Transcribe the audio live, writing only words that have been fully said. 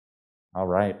All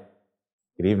right.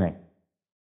 Good evening.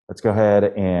 Let's go ahead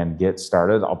and get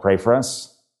started. I'll pray for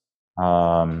us.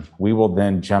 We will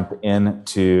then jump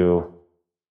into,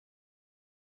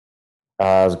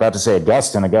 I was about to say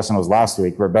Augustine. Augustine was last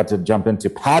week. We're about to jump into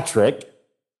Patrick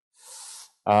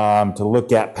to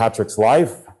look at Patrick's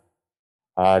life,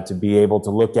 to be able to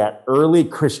look at early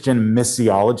Christian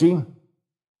missiology,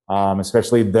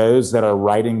 especially those that are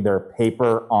writing their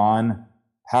paper on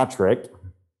Patrick.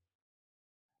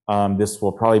 This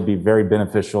will probably be very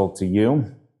beneficial to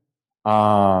you.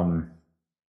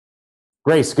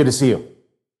 Grace, good to see you.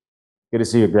 Good to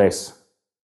see you, Grace.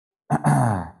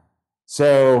 I'll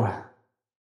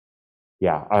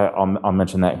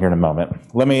mention that here in a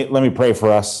moment. Let me pray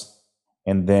for us,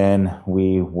 and then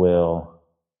we will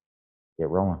get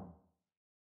rolling.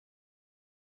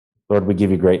 Lord, we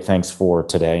give you great thanks for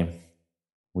today.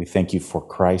 We thank you for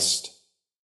Christ,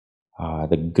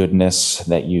 the goodness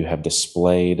that you have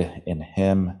displayed in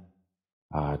him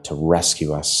to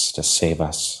rescue us, to save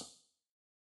us.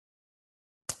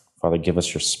 Father, give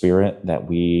us your spirit that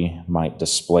we might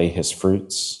display his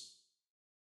fruits.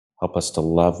 Help us to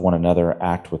love one another,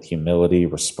 act with humility,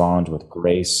 respond with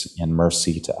grace and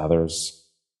mercy to others.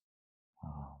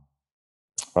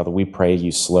 Father, we pray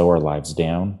you slow our lives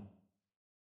down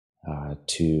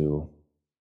to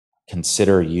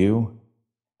consider you,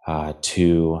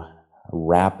 to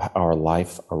wrap our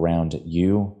life around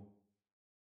you.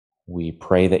 We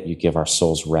pray that you give our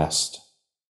souls rest.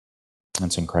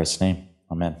 It's in Christ's name.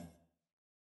 Amen.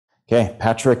 Okay,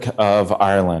 Patrick of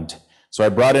Ireland. So I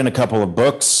brought in a couple of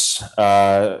books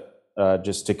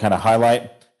just to kind of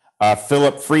highlight.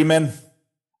 Philip Freeman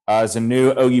is a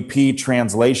new OUP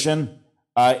translation.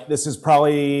 This is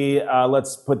probably,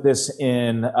 let's put this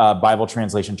in Bible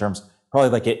translation terms, probably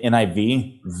like an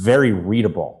NIV, very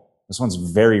readable. This one's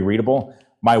very readable.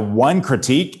 My one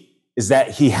critique is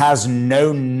that he has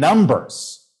no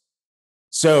numbers.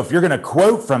 So if you're going to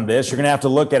quote from this, you're going to have to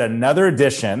look at another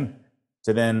edition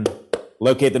to then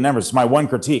locate the numbers. It's my one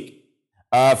critique.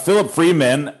 Philip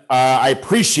Freeman, I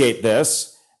appreciate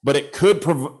this, but it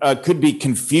could be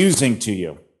confusing to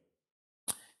you.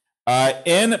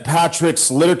 In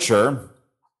Patrick's literature,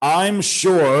 I'm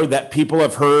sure that people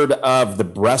have heard of the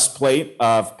breastplate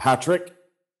of Patrick,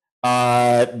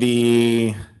 and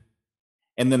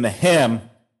then the hymn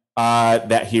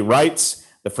that he writes,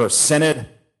 the first synod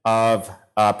of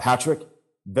Patrick.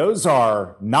 Those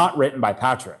are not written by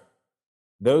Patrick.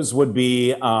 Those would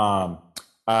be, oh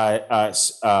my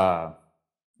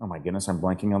goodness, I'm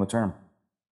blanking on the term.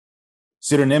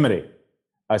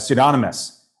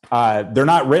 Pseudonymous. They're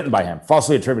not written by him,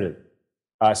 falsely attributed.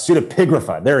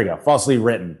 Pseudepigrapha, there we go, falsely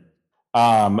written,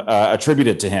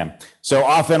 attributed to him. So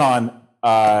often on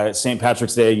St.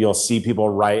 Patrick's Day, you'll see people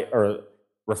write or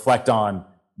reflect on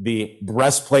the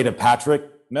breastplate of Patrick.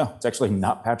 No, it's actually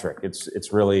not Patrick.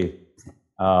 It's really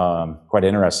quite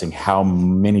interesting how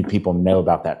many people know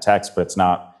about that text, but it's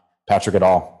not Patrick at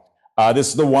all. This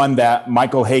is the one that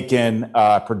Michael Haykin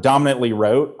predominantly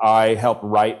wrote. I helped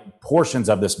write portions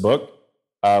of this book.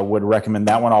 Would recommend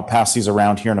that one. I'll pass these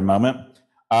around here in a moment.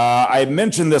 I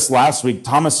mentioned this last week,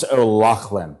 Thomas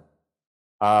O'Loughlin.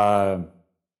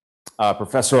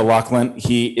 Professor O'Loughlin,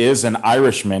 he is an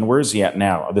Irishman. Where is he at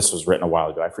now? Oh, this was written a while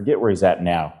ago. I forget where he's at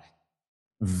now.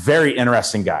 Very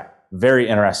interesting guy. Very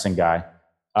interesting guy.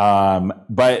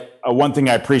 But one thing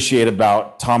I appreciate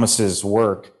about Thomas's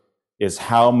work is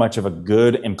how much of a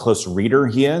good and close reader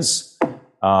he is. He's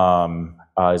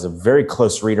a very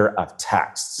close reader of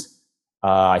texts.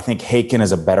 I think Haykin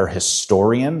is a better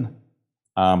historian,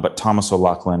 but Thomas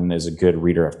O'Loughlin is a good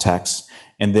reader of texts.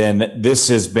 And then this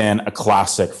has been a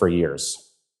classic for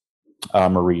years,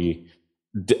 Marie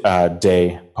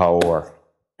de Paor.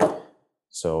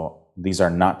 So these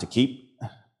are not to keep.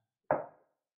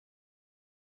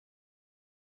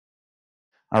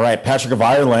 All right, Patrick of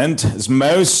Ireland is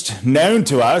most known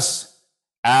to us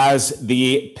as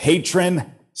the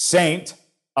patron saint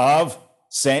of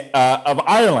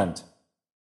Ireland.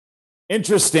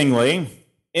 Interestingly,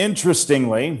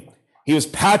 he was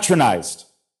patronized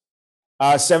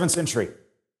 7th century.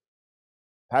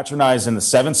 Patronized in the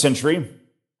 7th century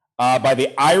by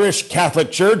the Irish Catholic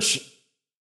Church.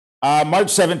 March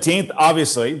 17th,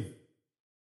 obviously,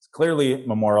 it's clearly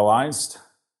memorialized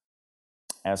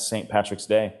as St. Patrick's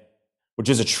Day, which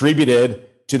is attributed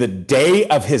to the day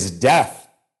of his death.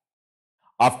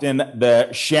 Often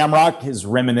the shamrock is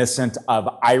reminiscent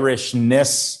of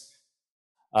Irishness.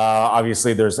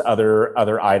 Obviously, there's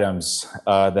other items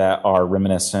that are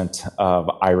reminiscent of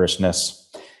Irishness.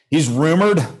 He's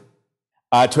rumored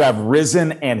to have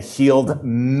risen and healed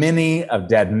many of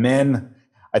dead men.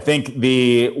 I think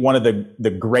one of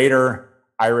the greater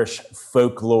Irish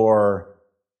folklore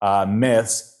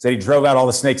myths is that he drove out all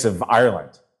the snakes of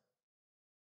Ireland.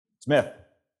 It's myth.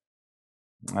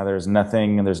 There's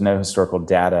no historical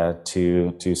data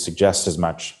to suggest as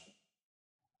much.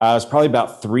 It was probably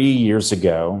about 3 years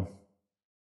ago.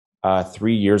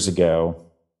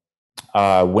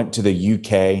 Went to the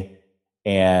UK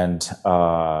and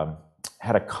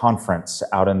had a conference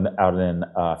out in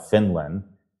Finland,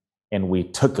 and we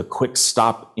took a quick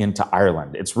stop into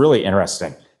Ireland. It's really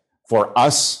interesting. For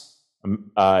us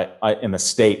in the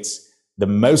States, the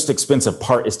most expensive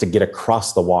part is to get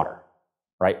across the water,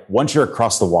 right? Once you're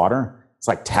across the water, it's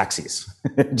like taxis.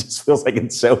 It just feels like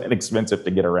it's so inexpensive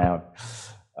to get around.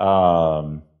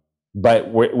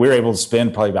 But we're able to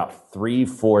spend probably about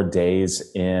 3-4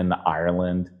 days in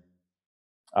Ireland,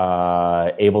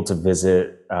 able to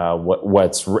visit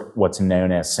what's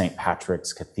known as St.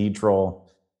 Patrick's Cathedral,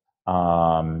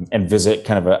 and visit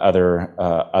kind of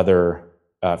other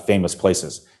famous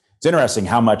places. It's interesting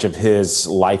how much of his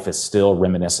life is still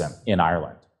reminiscent in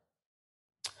Ireland.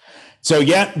 So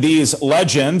yet these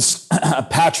legends,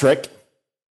 Patrick,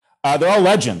 they're all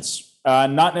legends,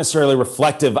 not necessarily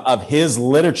reflective of his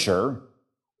literature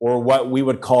or what we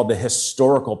would call the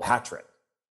historical Patrick.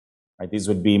 Right? These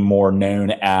would be more known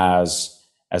as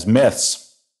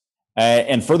myths.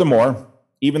 And furthermore,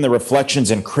 even the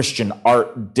reflections in Christian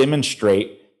art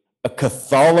demonstrate a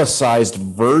Catholicized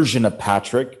version of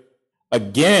Patrick.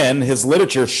 Again, his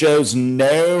literature shows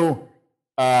no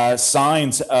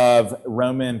signs of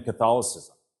Roman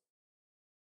Catholicism.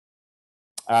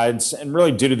 And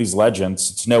really, due to these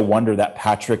legends, it's no wonder that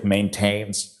Patrick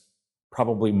maintains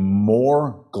probably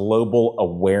more global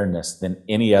awareness than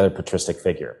any other patristic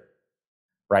figure.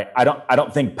 Right? I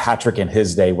don't think Patrick in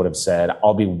his day would have said,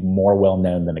 "I'll be more well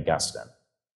known than Augustine."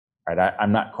 Right?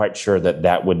 I'm not quite sure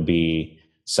that would be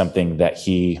something that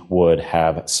he would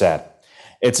have said.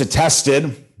 It's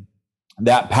attested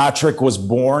that Patrick was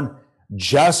born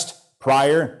just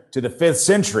prior to the 5th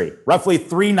century, roughly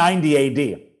 390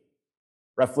 AD.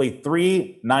 Roughly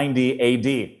 390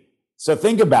 AD. So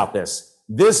think about this.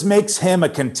 This makes him a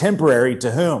contemporary to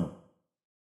whom?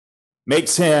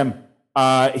 Makes him,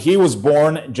 he was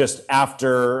born just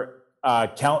after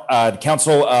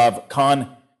Council of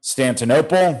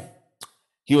Constantinople.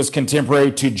 He was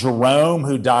contemporary to Jerome,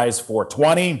 who dies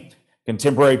 420.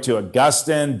 Contemporary to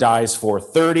Augustine, dies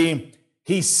 430.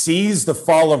 He sees the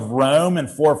fall of Rome in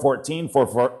 410.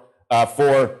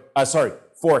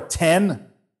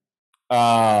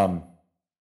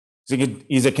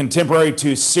 He's a contemporary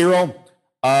to Cyril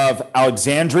of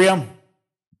Alexandria,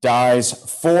 dies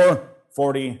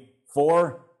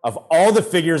 444. Of all the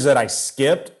figures that I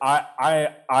skipped,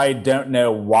 I don't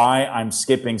know why I'm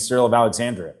skipping Cyril of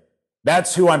Alexandria.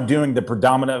 That's who I'm doing the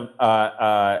predominant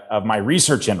of my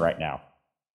research in right now.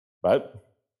 But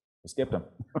I skipped him.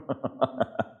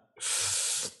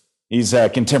 He's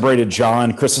contemporary to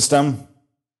John Chrysostom,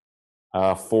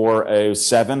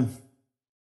 407.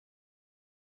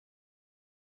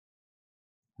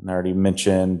 And I already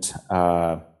mentioned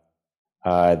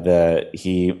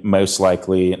he most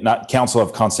likely, not Council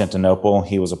of Constantinople,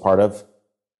 he was a part of,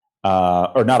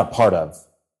 or not a part of,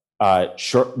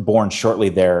 born shortly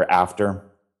thereafter,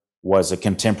 was a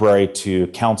contemporary to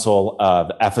Council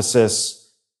of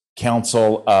Ephesus,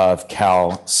 Council of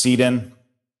Chalcedon,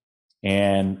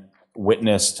 and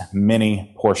witnessed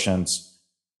many portions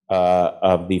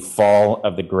of the fall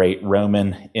of the great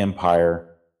Roman Empire,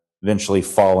 eventually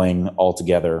falling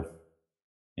altogether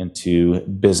into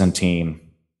Byzantine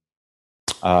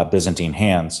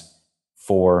hands,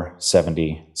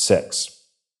 476.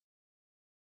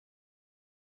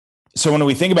 So when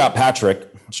we think about Patrick,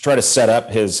 let's try to set up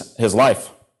his life.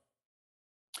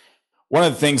 One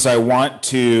of the things I want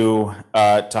to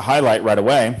highlight right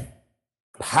away,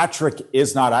 Patrick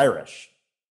is not Irish.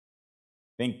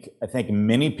 I think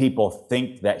many people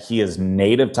think that he is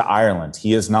native to Ireland.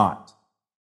 He is not.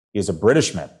 He is a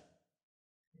Britishman.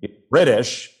 He's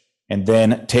British and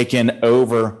then taken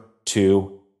over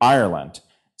to Ireland.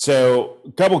 So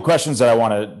a couple of questions that I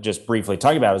want to just briefly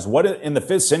talk about is what in the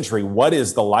 5th century, what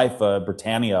is the life of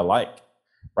Britannia like?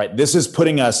 Right? This is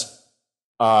putting us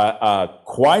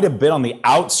quite a bit on the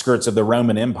outskirts of the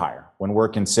Roman Empire when we're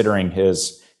considering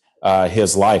his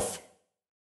life.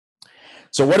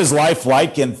 So what is life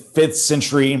like in 5th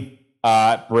century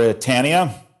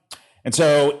Britannia? And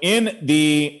so in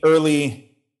the era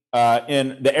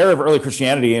of early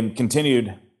Christianity and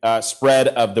continued spread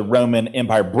of the Roman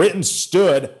Empire, Britain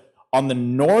stood on the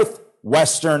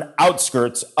northwestern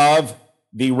outskirts of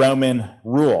the Roman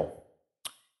rule.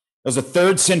 There was a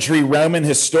 3rd century Roman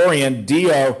historian,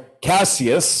 Dio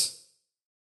Cassius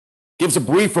gives a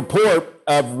brief report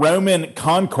of Roman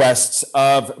conquests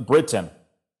of Britain.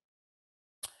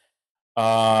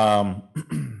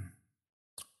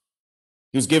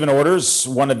 He was given orders.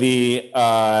 One of the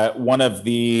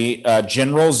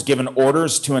generals given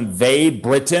orders to invade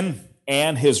Britain,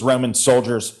 and his Roman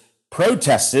soldiers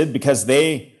protested because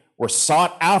they were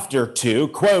sought after to,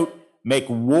 quote, make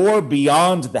war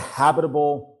beyond the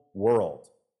habitable world.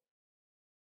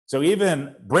 So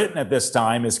even Britain at this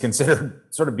time is considered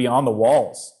sort of beyond the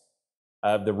walls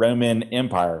of the Roman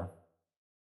Empire.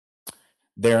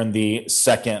 There in the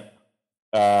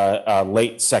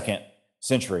late second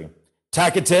century.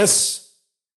 Tacitus,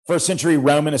 first century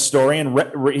Roman historian,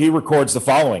 he records the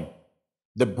following.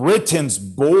 The Britons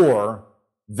bore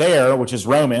there, which is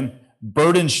Roman,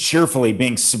 burdens cheerfully,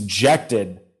 being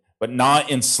subjected but not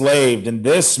enslaved. And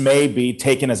this may be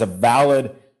taken as a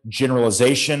valid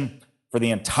generalization for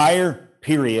the entire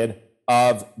period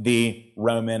of the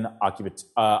Roman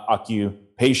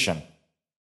occupation.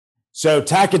 So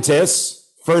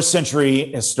Tacitus, first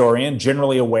century historian,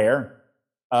 generally aware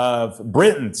of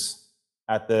Britons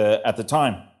at the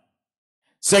time.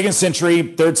 Second century,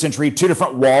 third century, two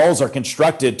different walls are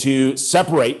constructed to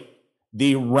separate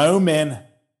the Roman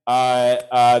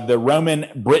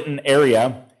Britain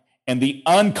area and the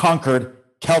unconquered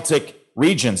Celtic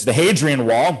regions, the Hadrian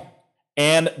Wall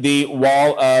and the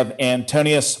Wall of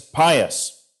Antonius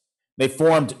Pius. They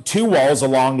formed two walls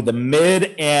along the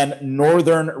mid and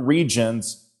northern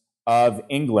regions of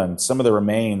England. Some of the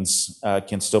remains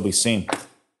can still be seen.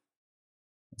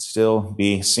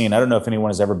 I don't know if anyone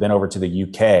has ever been over to the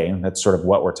UK. That's sort of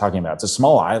what we're talking about. It's a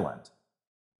small island.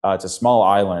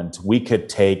 We could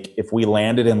take, if we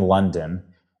landed in London,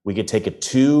 we could take a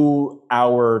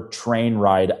 2-hour train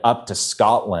ride up to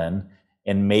Scotland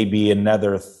and maybe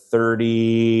another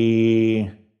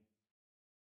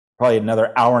probably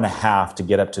another hour and a half to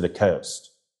get up to the coast.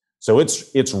 So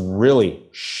it's really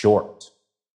short.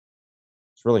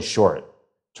 It's really short in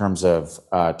terms of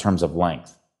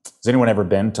length. Has anyone ever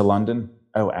been to London?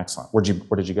 Oh, excellent. Where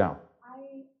did you go? I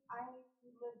lived in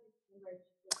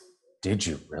Did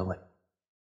you really?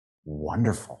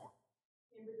 Wonderful.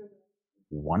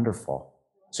 Wonderful.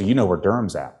 So you know where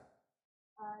Durham's at?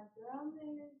 Durham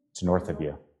is... It's north of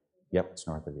you. Yep, it's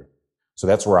north of you. So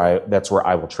that's where I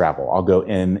will travel. I'll go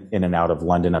in and out of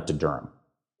London up to Durham.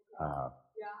 I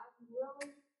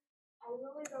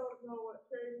really don't know what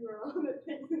train we're on. It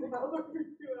takes an hour or 2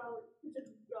 hours to get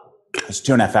to Scotland. It's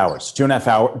 2.5 hours. 2.5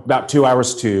 hours, about 2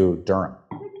 hours to Durham.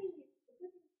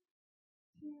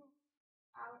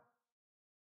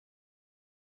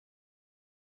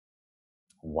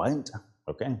 What?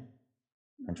 Okay.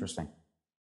 Interesting.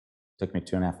 Took me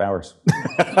 2.5 hours.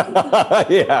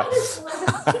 Yeah.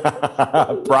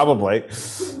 Probably.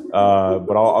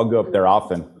 But I'll go up there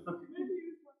often.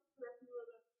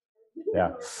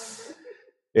 Yeah.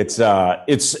 It's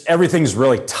everything's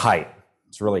really tight.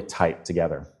 It's really tight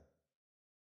together.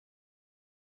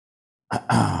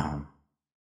 Let's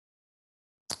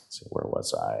see, where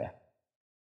was I?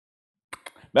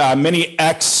 Many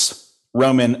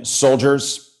ex-Roman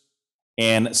soldiers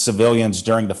and civilians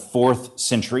during the 4th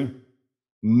century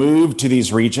moved to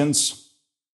these regions.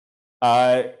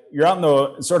 You're out in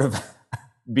the sort of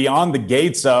beyond the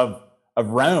gates of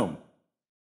Rome.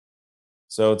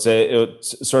 So it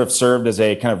sort of served as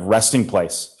a kind of resting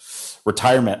place,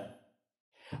 retirement.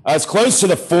 It's close to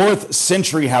the 4th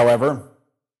century, however,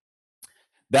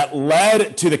 that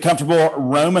led to the comfortable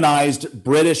Romanized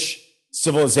British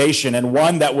civilization, and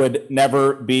one that would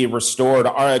never be restored.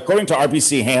 According to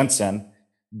R.P.C. Hansen,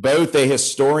 both a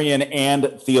historian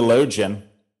and theologian,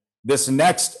 this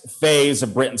next phase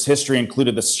of Britain's history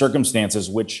included the circumstances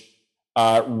which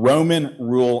Roman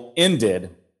rule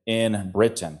ended in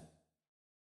Britain.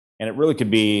 And it really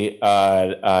could be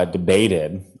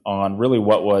debated on really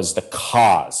what was the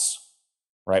cause,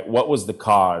 right? What was the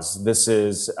cause? This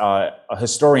is,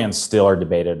 historians still are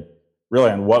debated really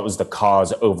on what was the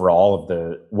cause overall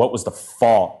of what was the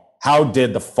fall? How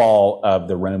did the fall of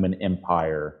the Roman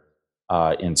Empire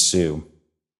ensue?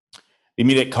 The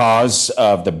immediate cause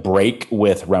of the break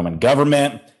with Roman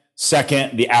government.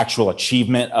 Second, the actual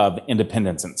achievement of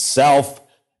independence itself.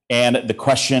 And the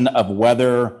question of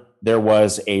whether there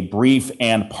was a brief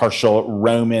and partial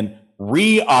Roman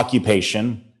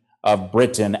reoccupation of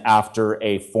Britain after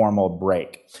a formal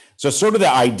break. So sort of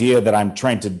the idea that I'm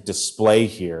trying to display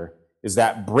here is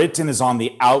that Britain is on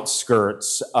the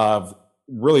outskirts of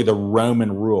really the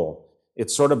Roman rule.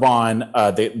 It's sort of on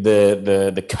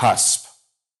the cusp.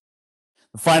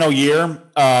 The final year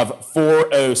of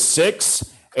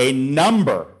 406, a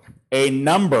number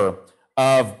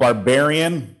of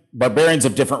barbarian barbarians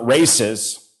of different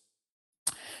races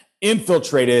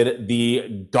infiltrated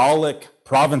the Gallic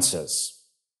provinces.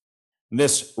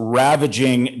 This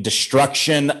ravaging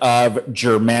destruction of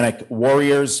Germanic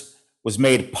warriors was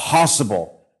made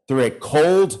possible through a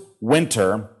cold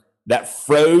winter that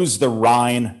froze the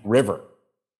Rhine River.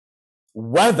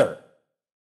 Weather.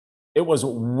 It was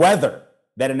weather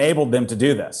that enabled them to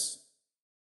do this.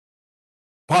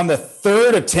 Upon the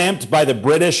third attempt by the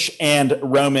British and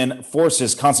Roman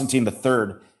forces, Constantine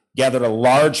III gathered a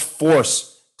large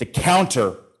force to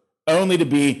counter, only to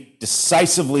be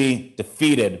decisively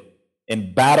defeated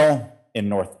in battle in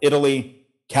North Italy,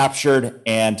 captured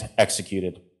and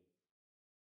executed.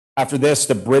 After this,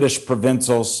 the British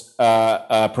provincials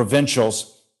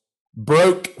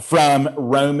broke from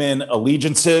Roman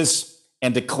allegiances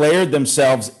and declared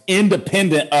themselves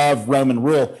independent of Roman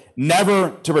rule,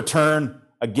 never to return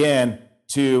again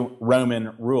to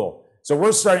Roman rule. So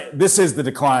we're starting, this is the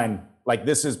decline, like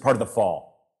this is part of the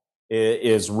fall,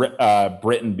 is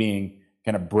Britain being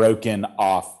kind of broken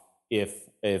off, if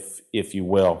you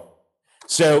will.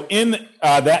 So in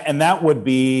that, and that would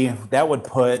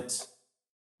put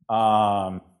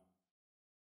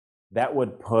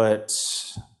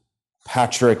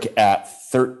Patrick at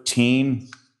 13,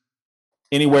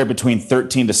 anywhere between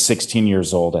 13 to 16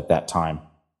 years old at that time.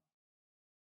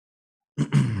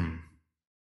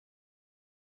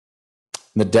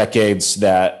 The decades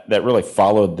that really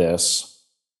followed this,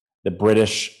 the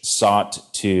British sought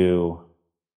to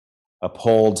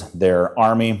uphold their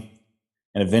army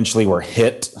and eventually were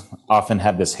hit, often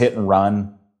have this hit and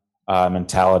run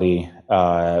mentality,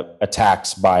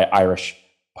 attacks by Irish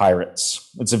pirates.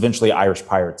 It's eventually Irish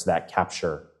pirates that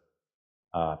capture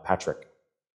Patrick.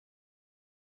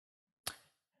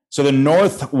 So the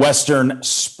northwestern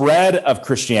spread of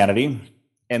Christianity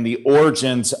and the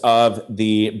origins of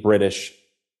the British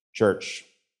church.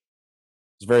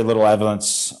 There's very little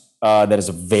evidence that is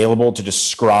available to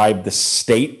describe the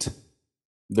state of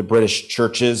the British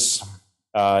churches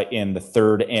in the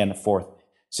 3rd and 4th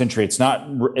century.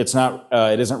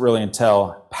 It isn't really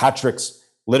until Patrick's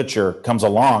literature comes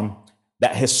along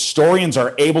that historians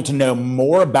are able to know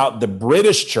more about the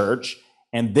British church,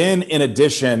 and then in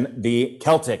addition, the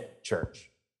Celtic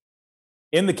church.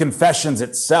 In the Confessions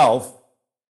itself,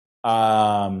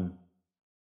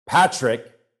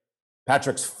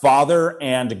 Patrick's father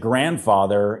and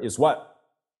grandfather is what?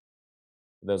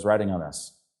 Those writing on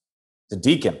this. It's a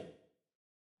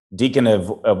deacon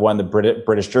of one of the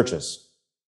British churches.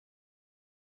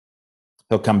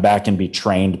 He'll come back and be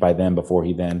trained by them before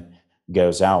he then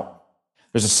goes out.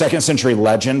 There's a 2nd century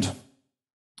legend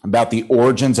about the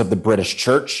origins of the British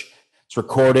church. It's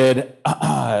recorded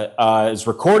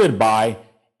by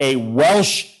a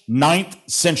Welsh 9th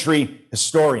century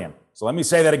historian. So let me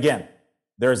say that again.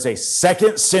 There's a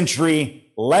 2nd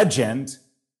century legend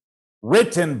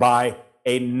written by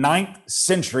a 9th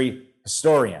century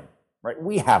historian, right?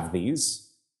 We have these,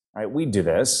 right? We do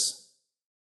this.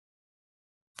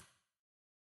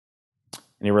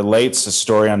 And he relates a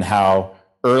story on how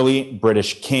early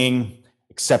British king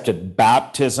accepted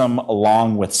baptism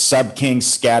along with sub-kings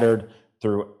scattered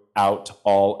throughout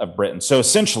all of Britain. So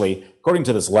essentially, according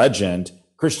to this legend,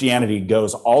 Christianity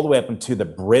goes all the way up into the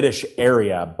British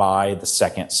area by the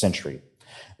 2nd century.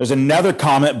 There's another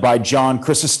comment by John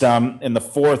Chrysostom in the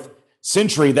 4th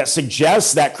century that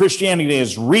suggests that Christianity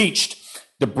has reached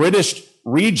the British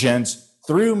regions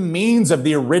through means of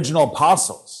the original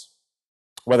apostles.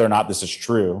 Whether or not this is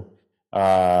true,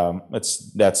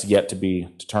 that's yet to be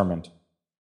determined.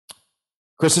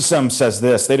 Chrysostom says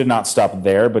this: they did not stop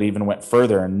there, but even went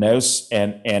further, and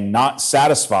not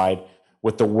satisfied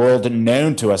with the world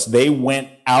known to us, they went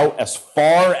out as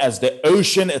far as the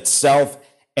ocean itself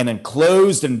and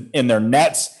enclosed in their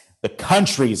nets the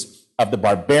countries of the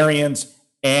barbarians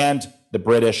and the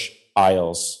British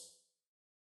Isles.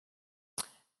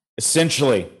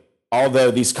 Essentially,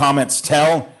 although these comments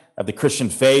tell of the Christian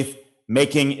faith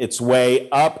making its way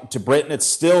up to Britain, it's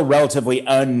still relatively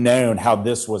unknown how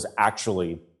this was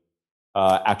actually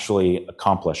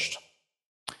accomplished.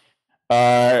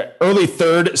 Early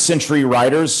 3rd century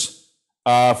writers,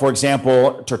 for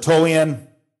example, Tertullian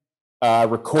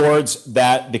records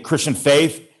that the Christian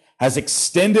faith has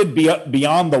extended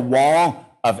beyond the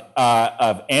wall of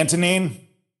Antonine.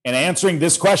 And answering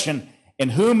this question, in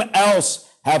whom else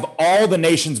have all the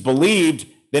nations believed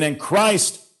than in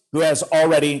Christ, who has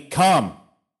already come?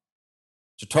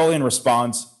 Tertullian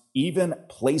responds, even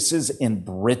places in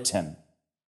Britain,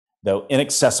 though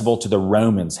inaccessible to the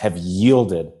Romans, have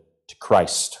yielded to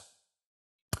Christ.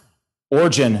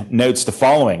 Origen notes the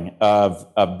following of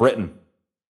Britain.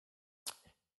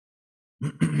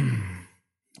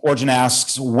 Origen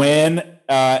asks, when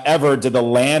ever did the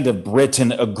land of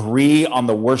Britain agree on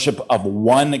the worship of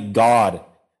one God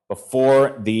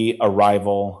before the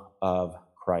arrival of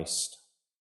Christ?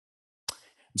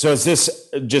 So as this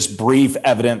just brief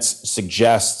evidence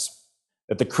suggests,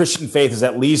 that the Christian faith is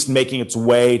at least making its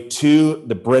way to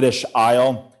the British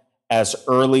Isle as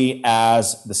early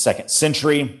as the 2nd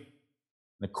century.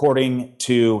 According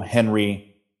to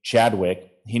Henry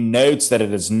Chadwick, he notes that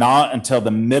it is not until the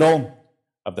middle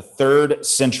of the 3rd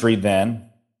century then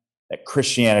that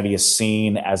Christianity is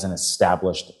seen as an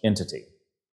established entity.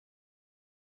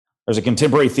 There's a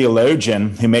contemporary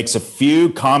theologian who makes a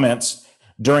few comments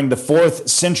during the 4th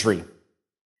century.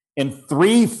 In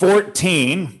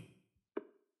 314,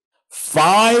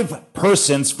 5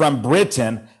 persons from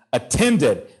Britain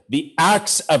attended the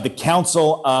Acts of the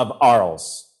Council of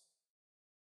Arles.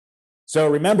 So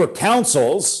remember,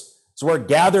 councils is where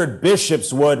gathered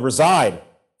bishops would reside.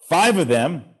 5 of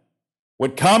them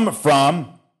would come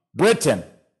from Britain.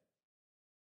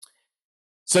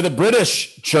 So the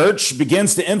British church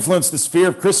begins to influence the sphere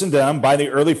of Christendom by the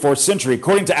early 4th century.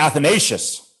 According to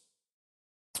Athanasius,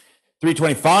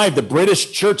 325, the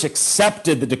British church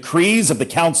accepted the decrees of the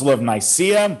Council of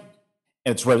Nicaea,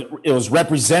 and it was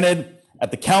represented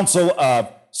at the Council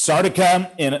of Sardica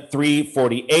in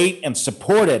 348 and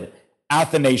supported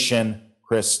Athanasian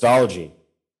Christology.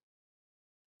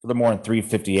 Furthermore, in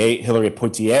 358, Hilary of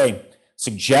Poitiers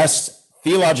suggests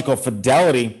theological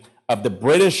fidelity of the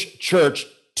British church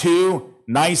to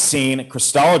Nicene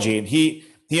Christology, and he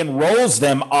enrolls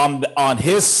them on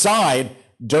his side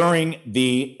during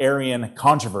the Arian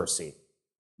controversy.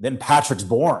 Then Patrick's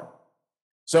born.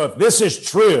 So if this is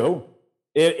true,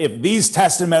 if these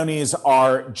testimonies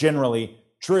are generally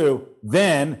true,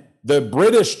 then the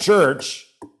British church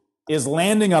is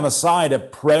landing on the side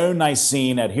of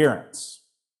pro-Nicene adherence.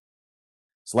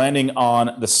 It's landing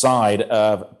on the side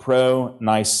of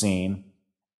pro-Nicene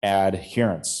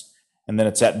adherence. And then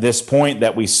it's at this point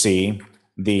that we see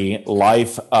the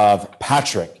life of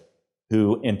Patrick,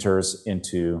 who enters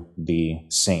into the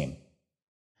scene.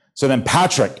 So then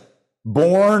Patrick,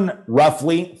 born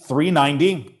roughly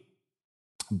 390,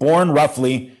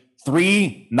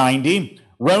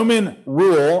 Roman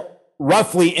rule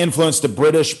roughly influenced the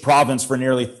British province for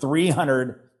nearly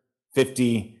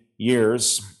 350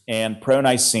 years, and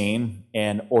pro-Nicene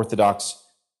and Orthodox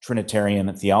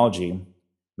Trinitarian theology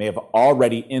may have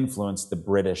already influenced the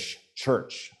British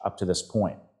church up to this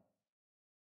point.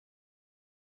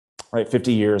 Right,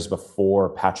 50 years before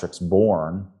Patrick's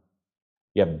born,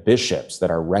 you have bishops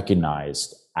that are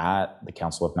recognized at the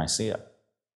Council of Nicaea.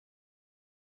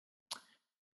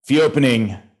 The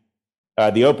opening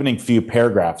few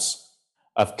paragraphs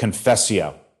of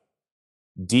Confessio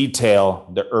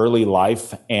detail the early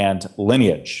life and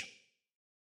lineage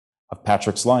of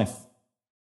Patrick's life.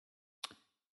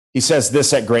 He says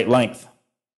this at great length.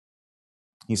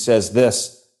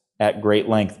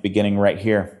 Beginning right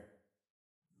here.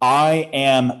 I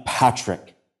am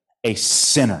Patrick, a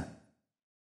sinner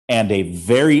and a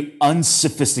very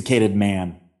unsophisticated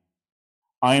man.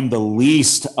 I am the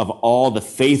least of all the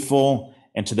faithful,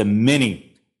 and to the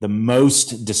many, the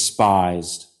most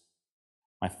despised.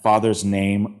 My father's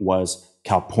name was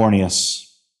Calpurnius.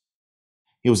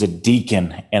 He was a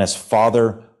deacon, and his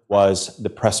father was the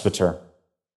presbyter,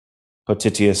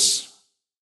 Potitius,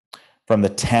 from the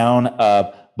town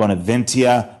of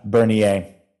Bonaventia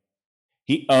Bernier.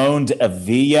 He owned a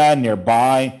villa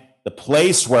nearby, the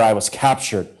place where I was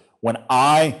captured when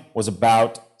I was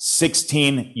about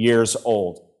 16 years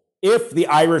old. If the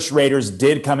Irish Raiders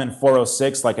did come in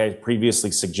 406, like I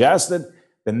previously suggested,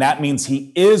 then that means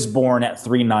he is born at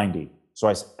 390.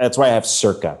 So that's why I have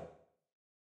circa.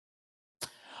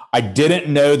 I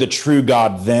didn't know the true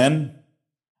God then.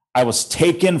 I was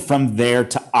taken from there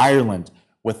to Ireland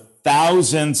with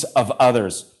thousands of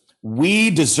others. We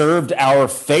deserved our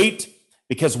fate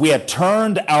because we had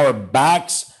turned our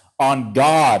backs on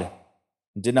God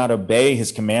and did not obey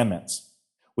his commandments.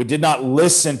 We did not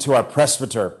listen to our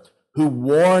presbyter, who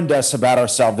warned us about our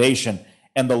salvation,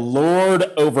 and the Lord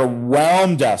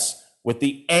overwhelmed us with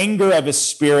the anger of his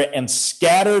spirit and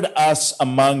scattered us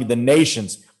among the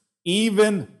nations,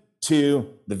 even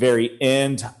to the very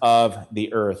end of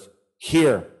the earth.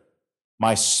 Here,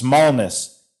 my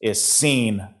smallness is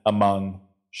seen among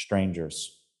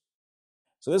strangers.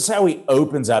 So this is how he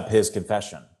opens up his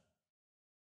confession.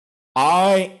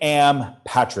 I am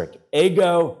Patrick,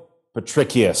 ego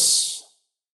patricius,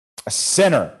 a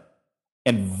sinner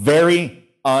and very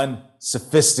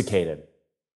unsophisticated,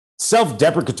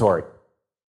 self-deprecatory.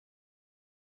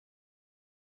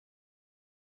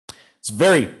 It's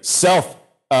very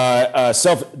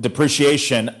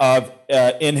self-depreciation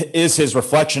is his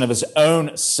reflection of his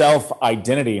own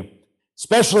self-identity,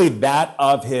 especially that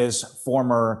of his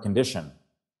former condition.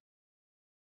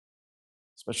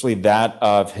 Especially that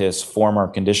of his former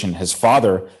condition. His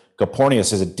father,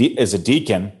 Copornius, is a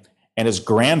deacon, and his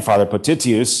grandfather,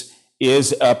 Potitius,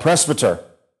 is a presbyter.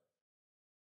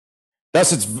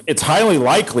 Thus, it's highly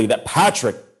likely that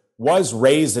Patrick was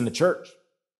raised in the church.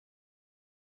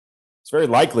 It's very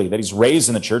likely that he's raised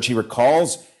in the church. He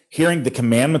recalls hearing the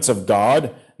commandments of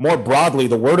God, more broadly,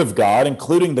 the word of God,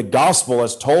 including the gospel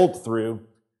as told through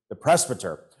the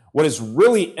presbyter. What is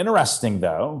really interesting,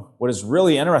 though,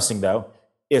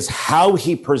 is how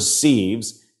he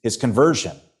perceives his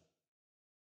conversion.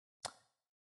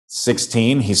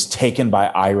 16, he's taken by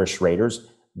Irish raiders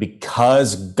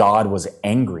because God was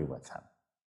angry with him.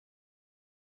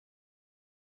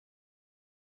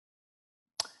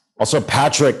 Also,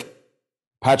 Patrick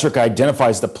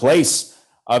identifies the place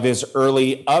of his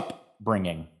early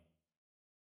upbringing.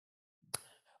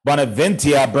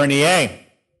 Bonaventia Bernier.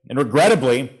 And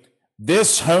regrettably,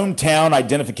 this hometown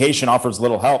identification offers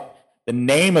little help. The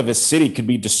name of his city could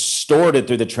be distorted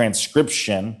through the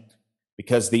transcription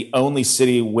because the only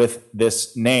city with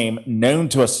this name known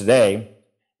to us today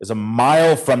is a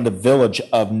mile from the village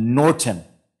of Norton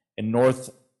in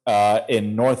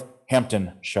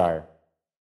Northamptonshire,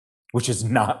 which is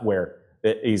not where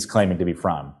he's claiming to be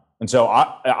from. And so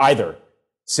either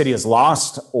city is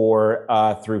lost or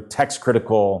through text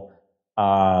critical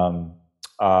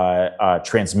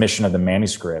transmission of the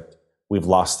manuscript, we've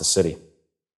lost the city.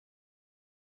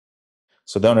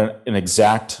 So though an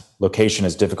exact location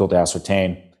is difficult to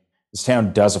ascertain, this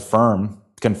town does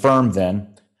confirm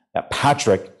then that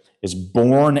Patrick is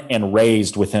born and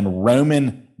raised within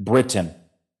Roman Britain,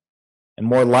 and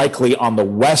more likely on the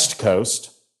West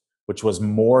Coast, which was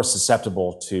more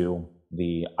susceptible to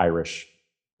the Irish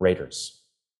raiders.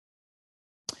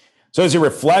 So as he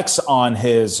reflects on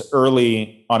his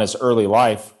early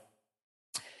life,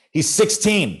 he's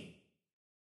 16.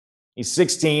 He's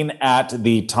 16 at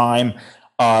the time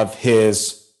of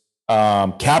his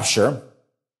capture.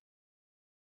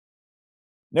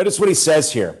 Notice what he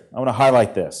says here. I want to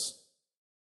highlight this.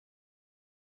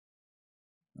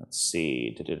 Let's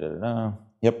see.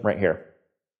 Yep, right here.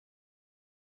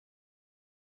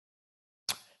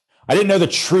 I didn't know the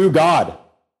true God.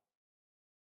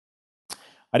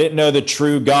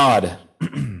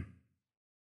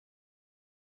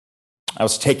 I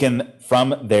was taken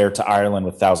from there to Ireland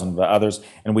with thousands of others,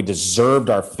 and we deserved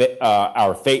our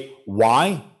fate.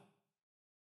 Why?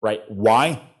 Right?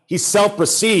 Why? He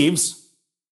self-perceives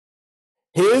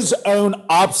his own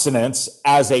obstinance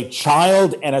as a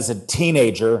child and as a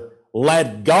teenager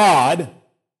led God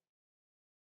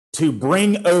to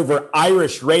bring over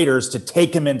Irish raiders to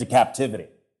take him into captivity.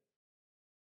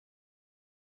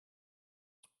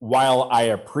 While I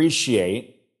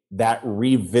appreciate that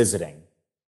revisiting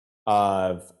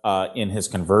of in his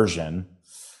conversion,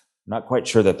 I'm not quite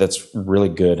sure that that's really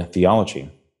good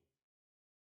theology.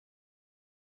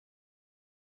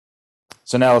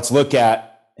 So now let's look at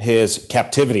his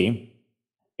captivity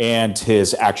and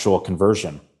his actual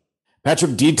conversion.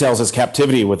 Patrick details his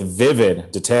captivity with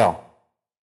vivid detail.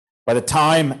 By the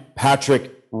time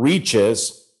Patrick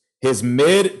reaches his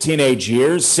mid-teenage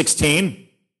years, 16,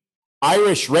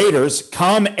 Irish raiders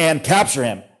come and capture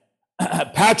him.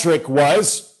 Patrick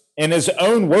was, in his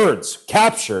own words,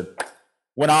 captured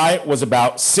when I was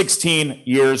about 16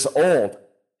 years old.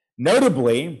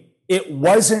 Notably, it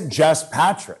wasn't just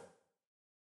Patrick.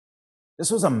 This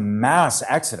was a mass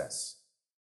exodus.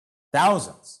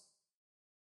 Thousands.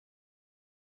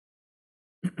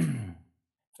 In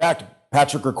fact,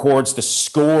 Patrick records the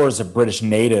scores of British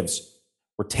natives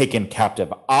were taken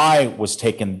captive. I was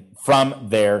taken from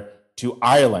there to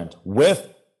Ireland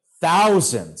with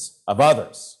thousands of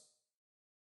others.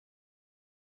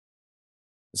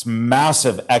 This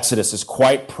massive exodus is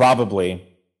quite probable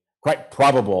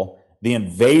the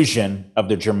invasion of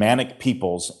the Germanic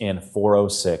peoples in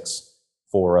 406,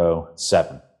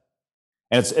 407.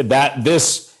 And it's that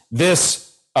this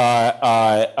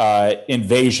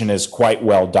invasion is quite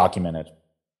well documented.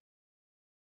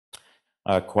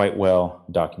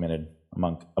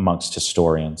 Amongst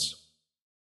historians.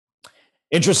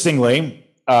 Interestingly,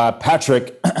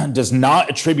 Patrick does not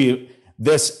attribute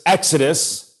this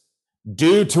exodus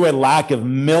due to a lack of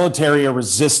military or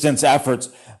resistance efforts,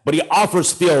 but he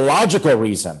offers theological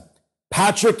reason.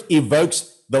 Patrick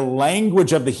evokes the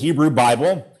language of the Hebrew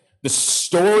Bible, the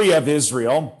story of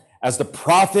Israel, as the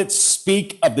prophets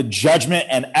speak of the judgment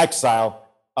and exile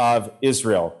of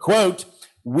Israel. Quote,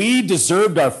 "We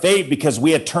deserved our fate because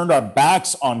we had turned our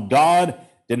backs on God,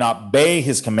 did not obey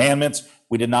his commandments.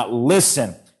 We did not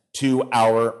listen to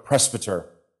our presbyter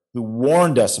who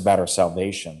warned us about our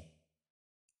salvation.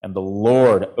 And the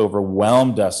Lord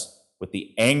overwhelmed us with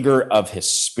the anger of his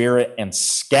spirit and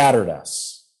scattered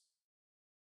us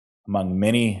among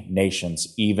many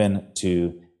nations, even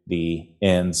to the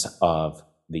ends of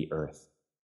the earth.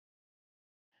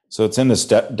 So it's in this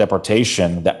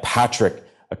deportation that Patrick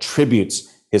attributes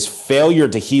his failure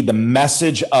to heed the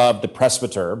message of the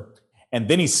presbyter, and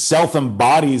then he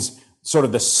self-embodies sort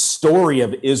of the story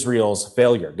of Israel's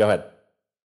failure. Go ahead.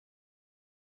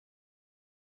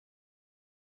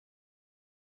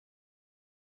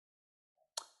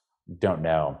 Don't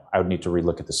know. I would need to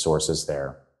relook at the sources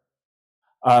there.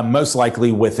 Most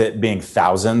likely, with it being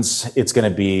thousands, it's going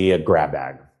to be a grab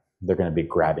bag. They're going to be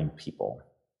grabbing people.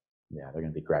 Yeah, they're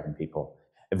going to be grabbing people.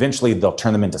 Eventually, they'll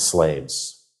turn them into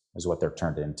slaves, is what they're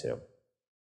turned into.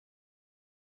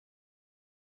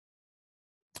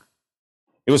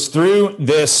 It was through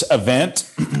this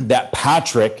event that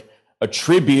Patrick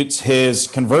attributes his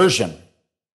conversion.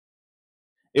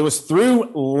 It was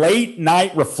through late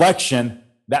night reflection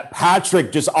that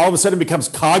Patrick just all of a sudden becomes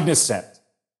cognizant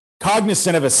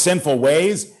of his sinful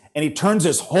ways, and he turns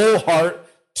his whole heart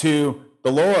to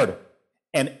the Lord.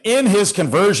 And in his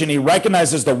conversion, he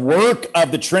recognizes the work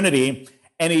of the Trinity,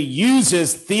 and he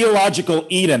uses theological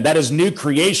Eden, that is new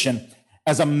creation,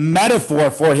 as a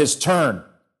metaphor for his turn.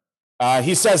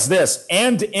 He says this,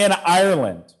 "And in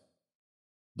Ireland,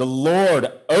 the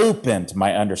Lord opened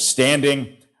my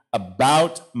understanding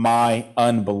about my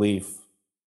unbelief,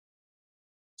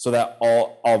 so that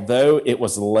although it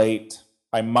was late,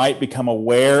 I might become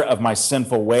aware of my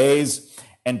sinful ways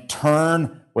and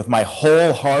turn with my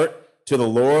whole heart to the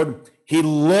Lord. He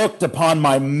looked upon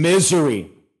my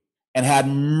misery and had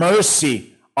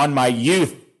mercy on my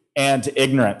youth and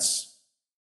ignorance.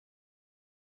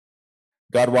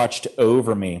 God watched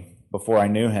over me before I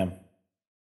knew him,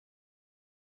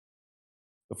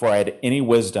 before I had any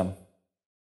wisdom,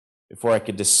 before I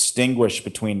could distinguish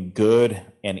between good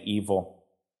and evil.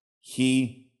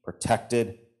 He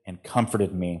protected and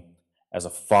comforted me as a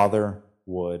father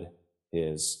would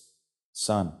his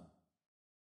son."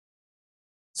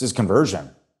 It's his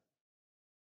conversion.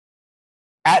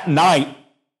 At night,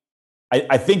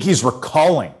 I think he's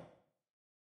recalling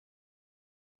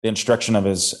the instruction of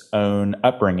his own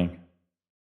upbringing.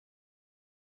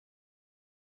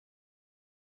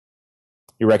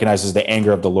 He recognizes the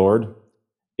anger of the Lord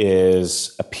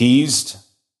is appeased.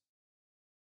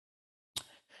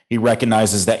 He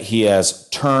recognizes that he has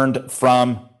turned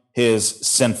from his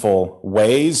sinful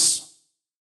ways.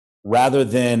 Rather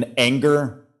than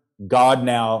anger, God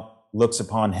now looks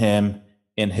upon him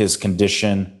in his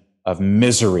condition of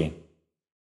misery,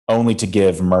 only to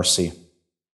give mercy.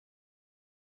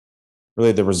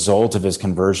 Really, the result of his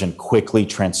conversion quickly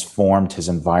transformed his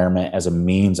environment as a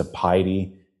means of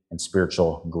piety and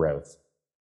spiritual growth.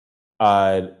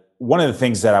 One of the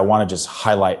things that I want to just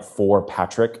highlight for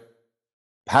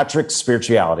Patrick's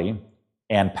spirituality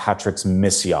and Patrick's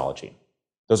missiology.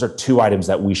 Those are two items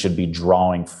that we should be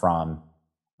drawing from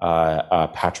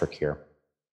Patrick here.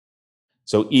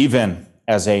 So even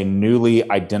as a newly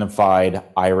identified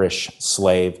Irish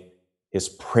slave, his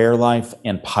prayer life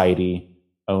and piety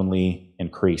only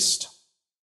increased.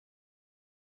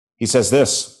 He says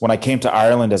this, "When I came to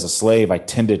Ireland as a slave, I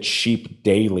tended sheep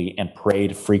daily and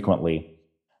prayed frequently.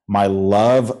 My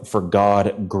love for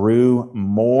God grew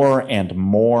more and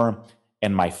more,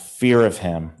 and my fear of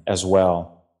him as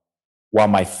well. While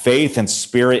my faith and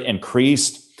spirit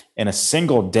increased, in a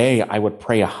single day I would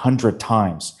pray 100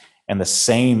 times, and the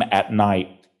same at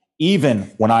night.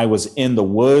 Even when I was in the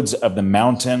woods of the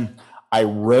mountain, I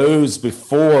rose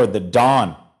before the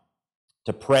dawn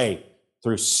to pray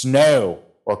through snow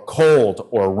or cold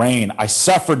or rain. I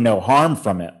suffered no harm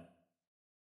from it.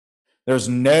 There's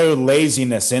no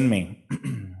laziness in me.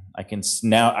 I can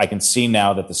see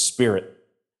now that the Spirit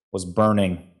was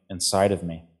burning inside of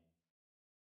me."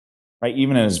 Right?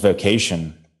 Even in his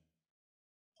vocation,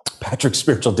 Patrick's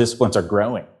spiritual disciplines are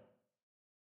growing.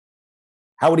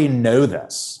 How would he know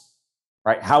this?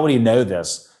 Right? How would he know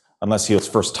this unless he was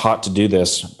first taught to do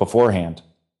this beforehand?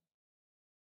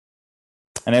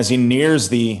 And as he nears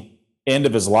the end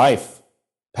of his life,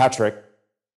 Patrick,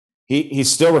 he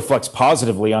still reflects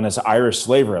positively on his Irish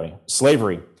slavery.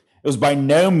 It was by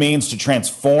no means to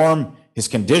transform his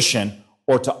condition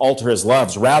or to alter his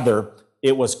loves. Rather,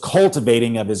 it was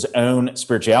cultivating of his own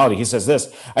spirituality. He says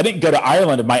this, "I didn't go to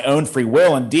Ireland of my own free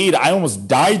will. Indeed, I almost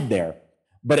died there.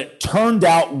 But it turned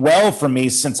out well for me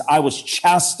since I was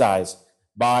chastised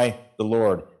by the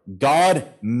Lord.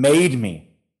 God made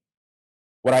me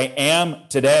what I am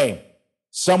today.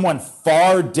 someone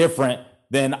far different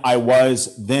than I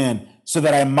was then, so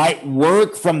that I might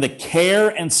work from the care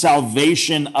and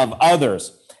salvation of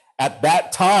others. At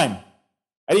that time,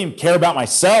 I didn't even care about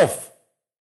myself.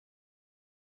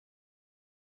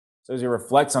 So as he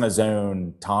reflects on his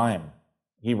own time,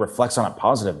 he reflects on it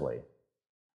positively.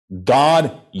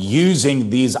 God using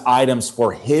these items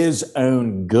for his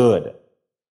own good.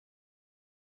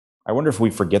 I wonder if we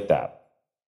forget that.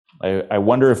 I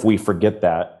wonder if we forget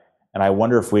that, and I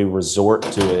wonder if we resort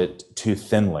to it too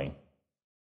thinly.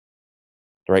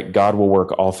 Right? God will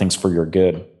work all things for your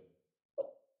good.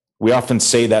 We often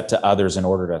say that to others in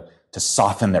order to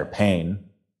soften their pain,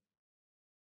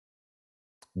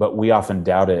 but we often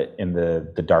doubt it in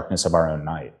the darkness of our own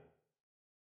night.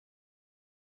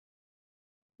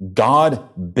 God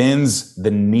bends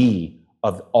the knee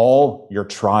of all your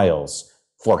trials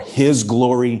for his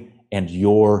glory and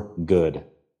your good.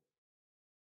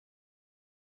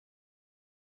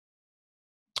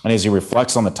 And as he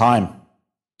reflects on the time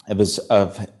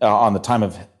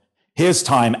of his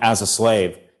time as a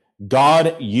slave,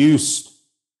 God used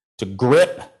to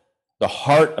grip the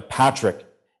heart of Patrick,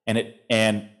 and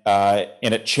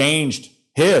it changed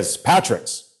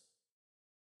Patrick's.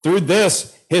 Through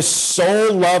this, his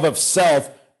sole love of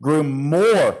self grew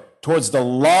more towards the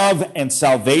love and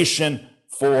salvation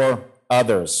for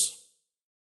others.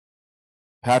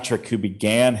 Patrick, who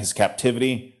began his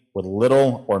captivity with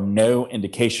little or no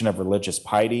indication of religious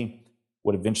piety,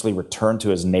 would eventually return to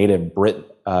his native Britain,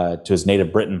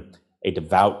 a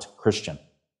devout Christian.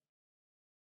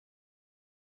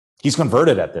 He's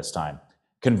converted at this time,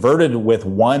 converted with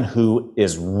one who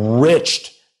is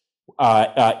enriched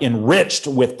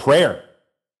with prayer,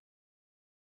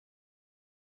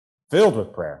 filled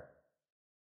with prayer.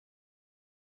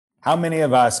 How many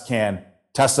of us can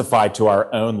testify to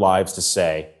our own lives to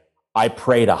say, I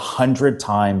prayed 100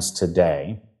 times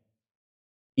today,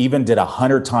 even did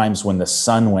 100 times when the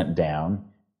sun went down,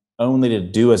 only to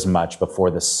do as much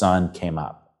before the sun came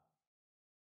up?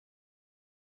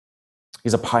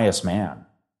 He's a pious man.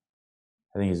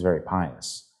 I think he's very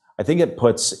pious. I think it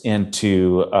puts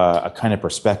into a kind of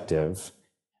perspective,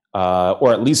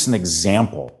 or at least an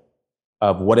example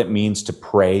of what it means to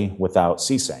pray without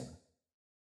ceasing.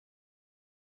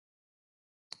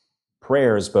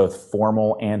 Prayer is both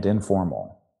formal and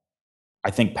informal.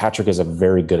 I think Patrick is a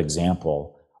very good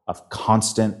example of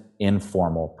constant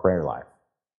informal prayer life.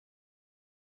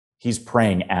 He's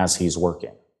praying as he's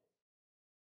working.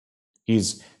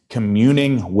 He's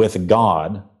communing with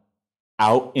God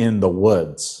out in the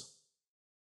woods,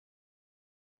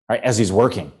 right? As he's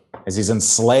working, as he's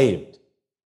enslaved,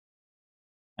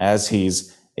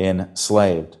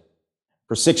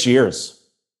 for 6 years.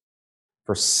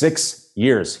 For 6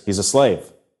 years, he's a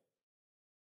slave.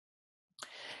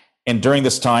 And during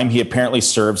this time, he apparently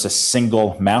serves a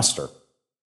single master.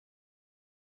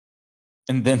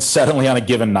 And then suddenly on a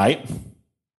given night,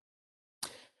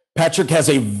 Patrick has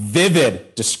a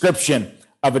vivid description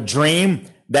of a dream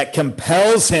that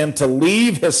compels him to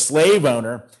leave his slave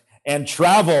owner and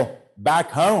travel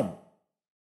back home.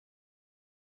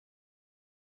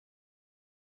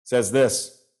 It says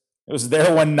this: it was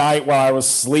there one night while I was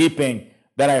sleeping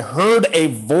that I heard a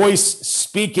voice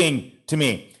speaking to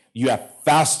me. You have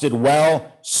fasted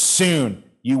well, soon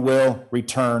you will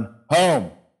return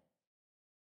home.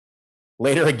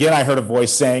 Later again, I heard a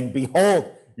voice saying,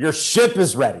 behold, your ship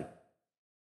is ready.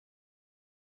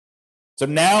 So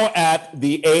now at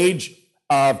the age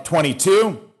of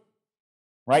 22,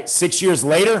 right, 6 years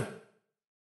later,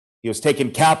 he was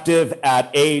taken captive at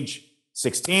age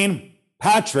 16.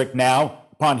 Patrick now,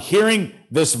 upon hearing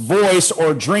this voice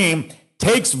or dream,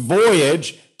 takes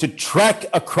voyage to trek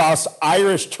across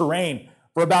Irish terrain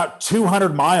for about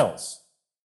 200 miles.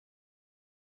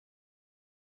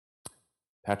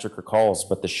 Patrick recalls,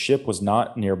 but the ship was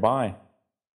not nearby.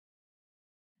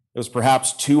 It was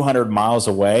perhaps 200 miles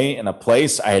away in a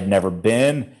place I had never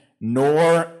been,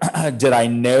 nor did I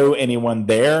know anyone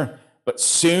there. But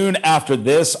soon after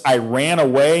this, I ran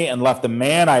away and left the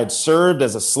man I had served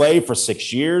as a slave for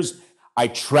 6 years. I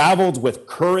traveled with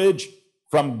courage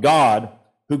from God,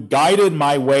 who guided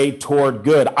my way toward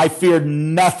good. I feared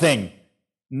nothing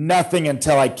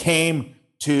until I came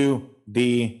to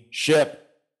the ship.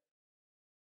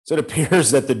 So it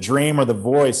appears that the dream or the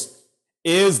voice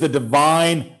is the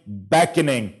divine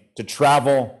beckoning to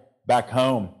travel back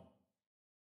home.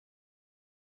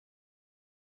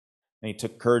 And he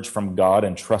took courage from God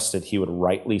and trusted he would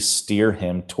rightly steer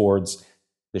him towards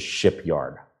the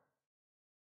shipyard.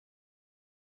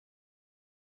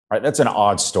 All right, that's an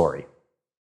odd story. All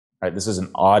right, this is an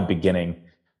odd beginning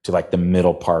to like the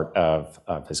middle part of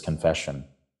his confession.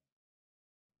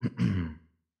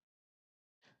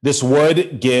 This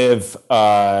would give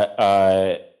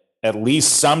at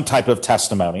least some type of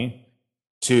testimony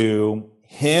to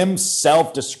him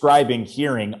self-describing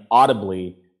hearing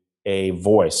audibly a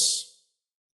voice.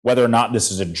 Whether or not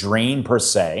this is a dream per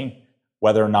se,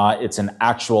 whether or not it's an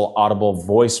actual audible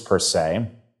voice per se,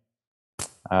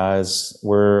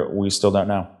 we still don't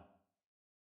know.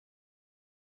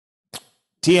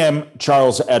 T.M.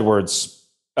 Charles Edwards,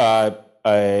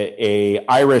 a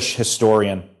Irish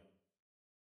historian,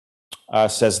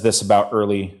 says this about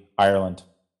early Ireland.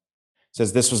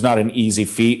 Says this was not an easy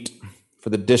feat, for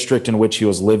the district in which he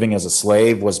was living as a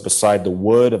slave was beside the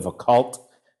wood of Wilhite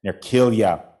near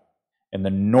Killia, in the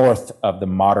north of the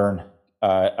modern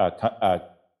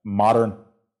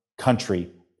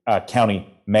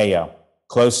county Mayo,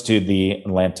 close to the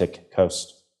Atlantic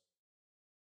coast.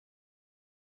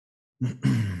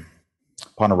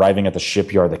 Upon arriving at the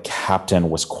shipyard, the captain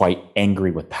was quite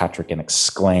angry with Patrick and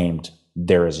exclaimed,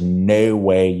 "There is no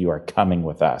way you are coming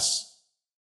with us."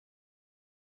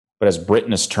 But as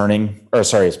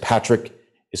Patrick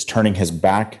is turning his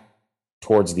back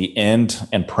towards the end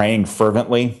and praying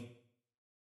fervently,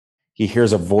 he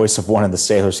hears a voice of one of the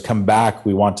sailors, "Come back,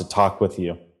 we want to talk with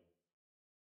you."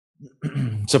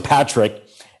 So Patrick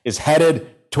is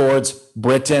headed towards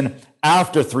Britain.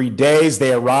 After 3 days,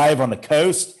 they arrive on the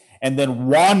coast and then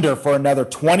wander for another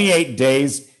 28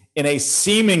 days in a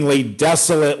seemingly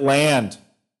desolate land.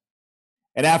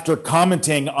 And after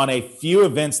commenting on a few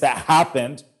events that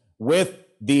happened with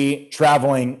the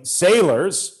traveling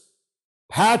sailors,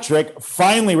 Patrick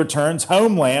finally returns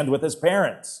homeland with his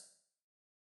parents.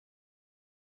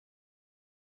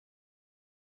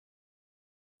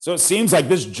 So it seems like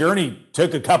this journey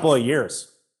took a couple of years.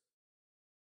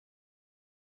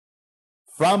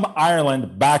 From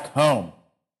Ireland back home,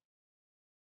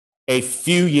 a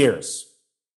few years.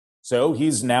 So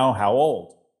he's now how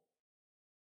old?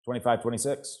 25,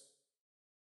 26.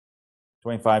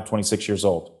 25, 26 years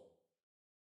old.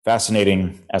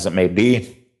 Fascinating as it may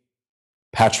be,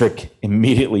 Patrick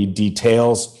immediately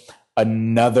details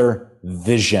another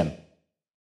vision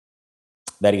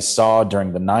that he saw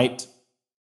during the night.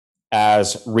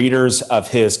 As readers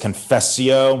of his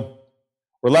Confessio,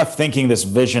 we're left thinking this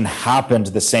vision happened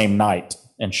the same night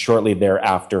and shortly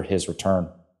thereafter his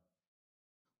return.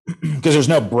 Because there's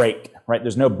no break, right?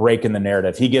 There's no break in the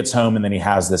narrative. He gets home and then he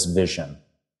has this vision.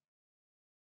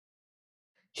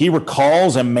 He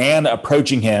recalls a man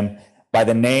approaching him by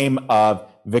the name of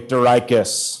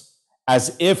Victoricus,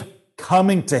 as if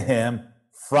coming to him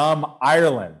from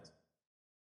Ireland.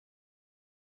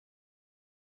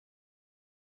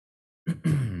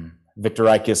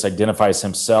 Victoricus identifies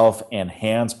himself and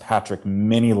hands Patrick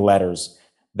many letters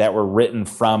that were written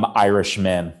from Irish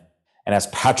men. And as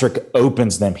Patrick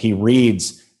opens them, he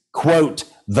reads, quote,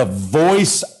 "The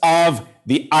voice of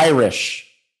the Irish."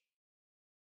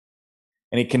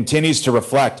 And he continues to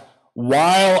reflect,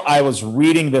 "While I was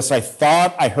reading this, I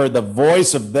thought I heard the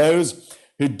voice of those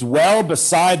who dwell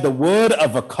beside the wood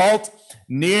of Wilhite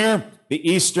near the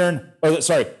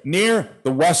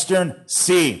western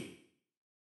sea.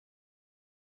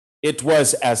 It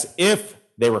was as if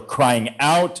they were crying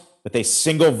out with a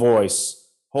single voice,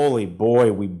 'Holy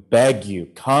boy, we beg you,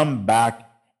 come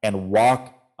back and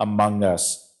walk among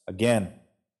us again.'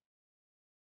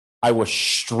 I was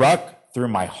struck through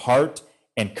my heart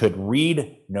and could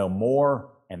read no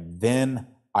more, and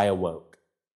then I awoke."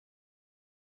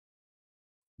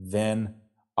 Then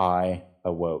I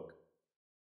awoke.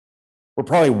 We're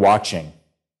probably watching,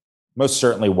 most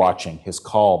certainly watching, his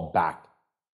call back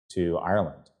to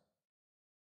Ireland.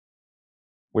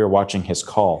 We're watching his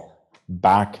call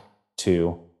back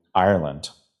to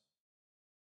Ireland.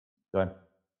 Go ahead.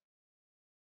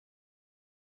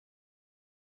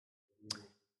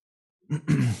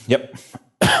 Yep.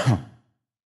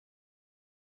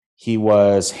 He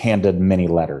was handed many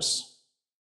letters.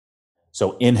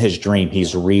 So in his dream,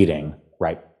 he's reading,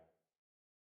 right?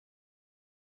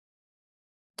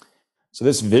 So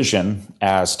this vision,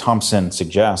 as Thompson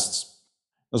suggests,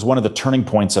 was one of the turning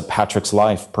points of Patrick's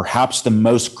life. Perhaps the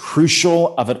most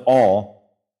crucial of it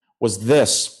all was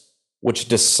this, which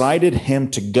decided him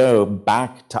to go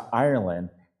back to Ireland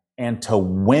and to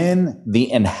win the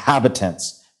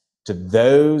inhabitants to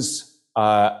those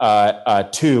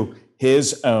to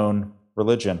his own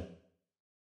religion.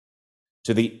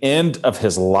 To the end of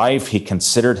his life, he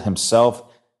considered himself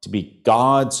to be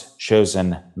God's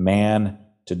chosen man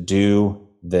to do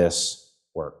this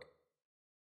work.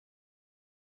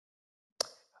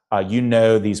 You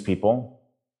know these people.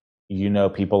 You know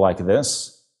people like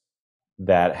this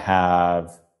that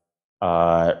have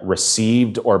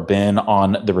received or been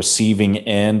on the receiving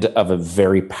end of a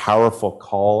very powerful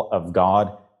call of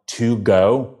God to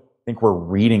go. I think we're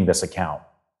reading this account.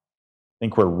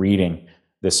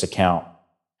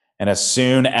 And as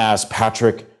soon as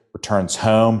Patrick returns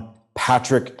home,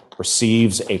 Patrick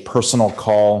receives a personal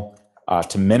call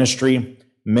to ministry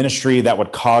that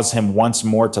would cause him once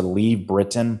more to leave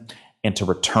Britain and to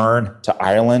return to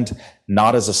Ireland,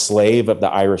 not as a slave of the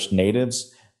Irish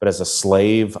natives, but as a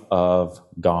slave of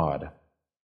God. I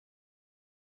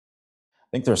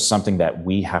think there's something that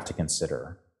we have to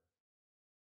consider.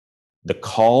 The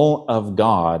call of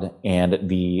God and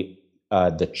the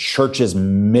church's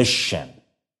mission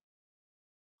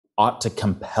ought to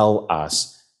compel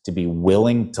us to be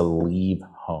willing to leave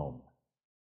home.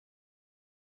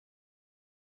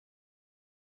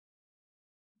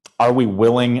 Are we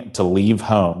willing to leave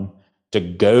home to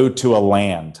go to a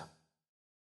land?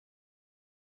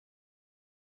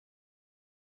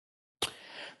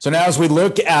 So now as we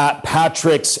look at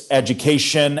Patrick's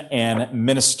education and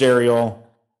ministerial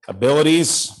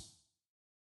abilities,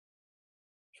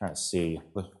 trying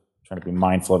to be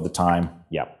mindful of the time.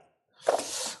 Yep.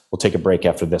 We'll take a break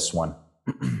after this one.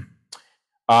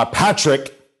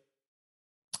 Patrick,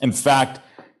 in fact,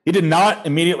 he did not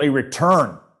immediately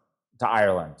return to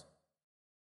Ireland.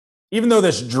 Even though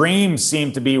this dream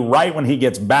seemed to be right when he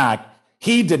gets back,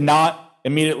 he did not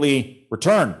immediately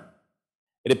return.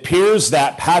 It appears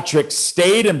that Patrick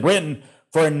stayed in Britain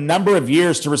for a number of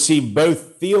years to receive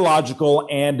both theological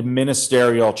and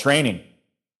ministerial training.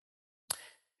 At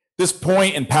this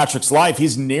point in Patrick's life,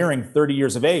 he's nearing 30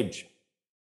 years of age.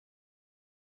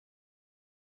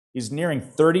 He's nearing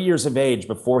 30 years of age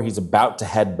before he's about to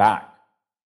head back.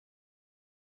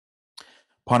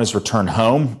 Upon his return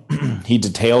home, he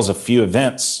details a few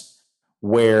events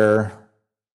where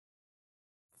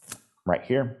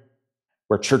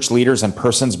church leaders and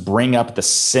persons bring up the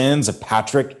sins of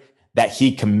Patrick that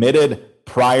he committed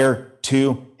prior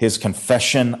to his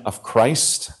confession of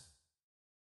Christ.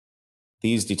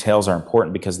 These details are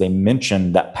important because they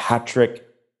mention that Patrick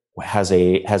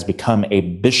has become a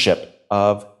bishop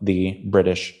of the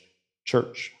British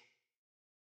church.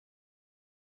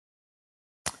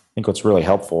 I think what's really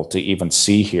helpful to even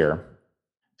see here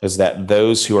is that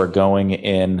those who are going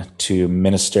into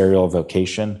ministerial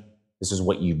vocation, this is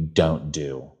what you don't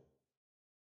do.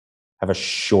 Have a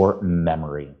short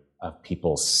memory of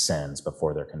people's sins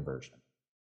before their conversion.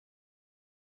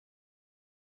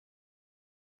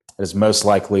 It is most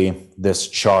likely this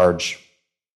charge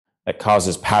that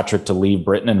causes Patrick to leave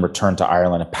Britain and return to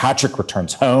Ireland. And Patrick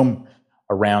returns home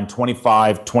around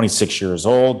 25, 26 years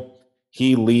old.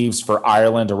 He leaves for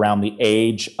Ireland around the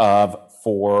age of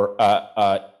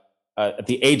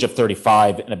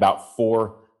 35 in about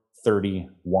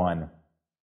 431.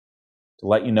 To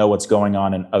let you know what's going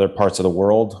on in other parts of the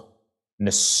world,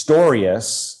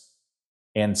 Nestorius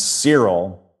and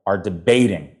Cyril are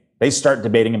debating. They start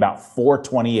debating about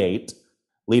 428,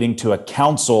 leading to a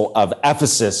council of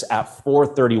Ephesus at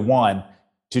 431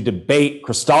 to debate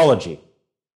Christology.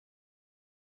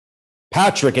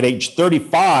 Patrick, at age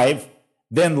 35,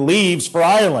 then leaves for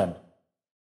Ireland.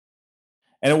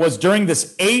 And it was during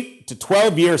this 8 to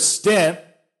 12-year stint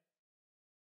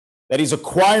that he's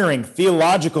acquiring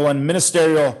theological and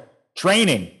ministerial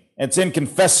training. And it's in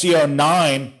Confessio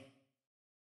 9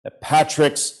 that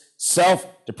Patrick's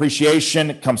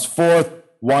self-depreciation comes forth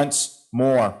once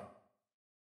more.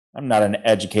 I'm not an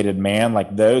educated man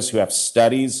like those who have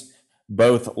studies,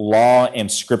 both law and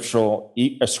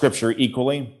scripture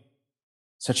equally.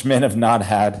 Such men have not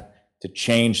had to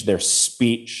change their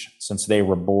speech since they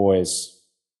were boys,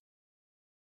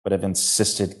 but have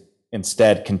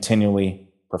instead continually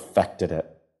perfected it.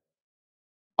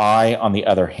 I, on the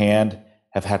other hand,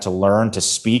 have had to learn to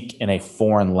speak in a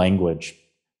foreign language.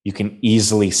 You can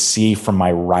easily see from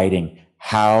my writing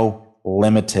how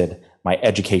limited my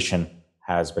education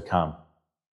has become.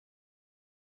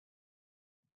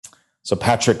 So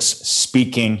Patrick's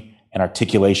speaking and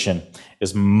articulation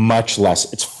is much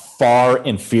less. It's far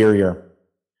inferior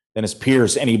than his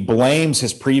peers, and he blames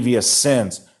his previous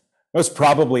sins, most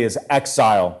probably his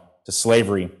exile to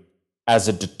slavery, as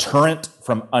a deterrent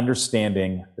from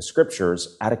understanding the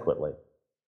scriptures adequately.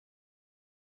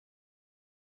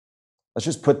 Let's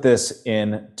just put this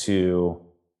into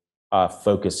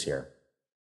focus here.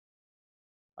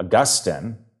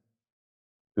 Augustine,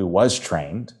 who was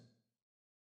trained,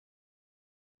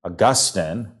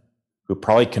 Augustine, who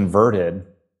probably converted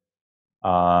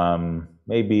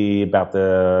maybe about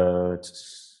a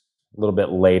little bit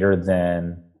later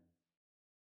than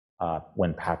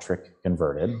when Patrick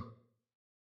converted.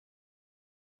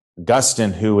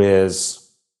 Augustine, who is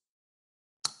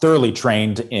thoroughly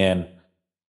trained in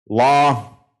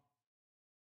law,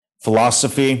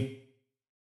 philosophy,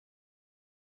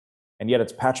 and yet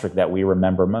it's Patrick that we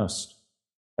remember most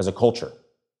as a culture.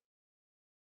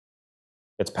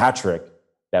 It's Patrick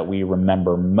that we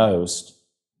remember most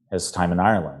his time in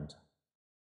Ireland.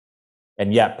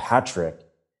 And yet Patrick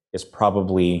is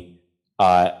probably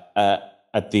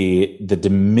at the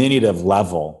diminutive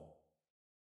level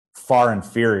far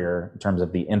inferior in terms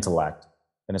of the intellect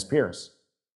than his peers.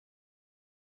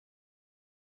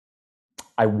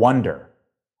 I wonder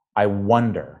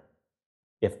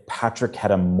if Patrick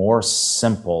had a more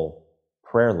simple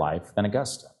prayer life than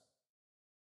Augustine.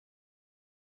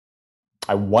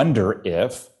 I wonder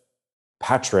if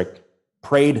Patrick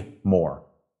prayed more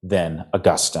than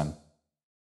Augustine.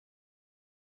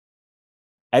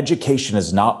 Education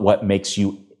is not what makes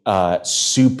you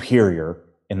superior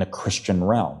in the Christian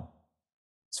realm.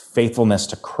 It's faithfulness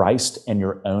to Christ and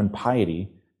your own piety,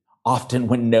 often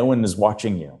when no one is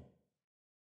watching you.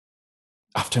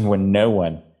 Often when no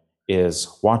one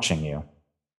is watching you.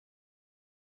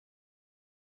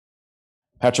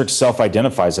 Patrick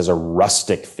self-identifies as a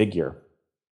rustic figure.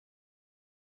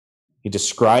 He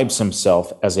describes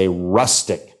himself as a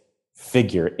rustic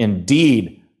figure,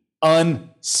 indeed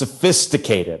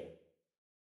unsophisticated.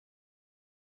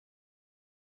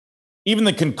 Even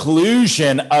the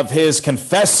conclusion of his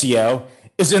confessio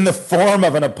is in the form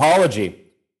of an apology.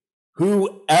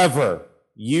 Whoever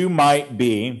you might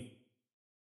be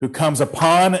who comes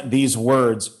upon these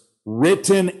words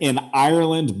written in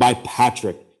Ireland by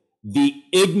Patrick, the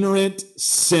ignorant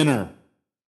sinner,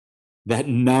 that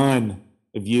none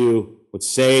of you would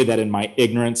say that in my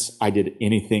ignorance I did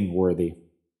anything worthy.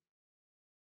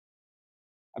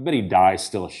 I bet he dies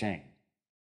still ashamed.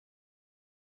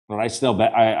 But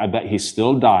I bet he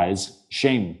still dies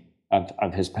ashamed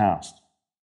of his past.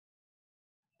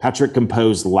 Patrick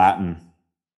composed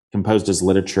his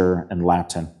literature in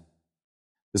Latin.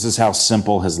 This is how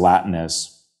simple his Latin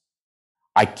is.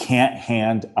 I can't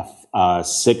hand a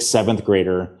 6th, 7th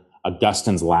grader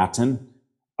Augustine's Latin,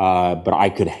 but I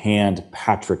could hand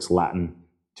Patrick's Latin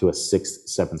to a 6th,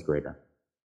 7th grader.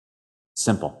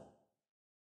 Simple.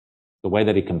 The way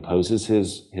that he composes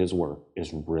his work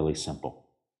is really simple.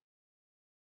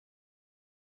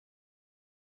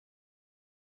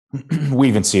 We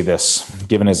even see this.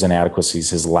 Given his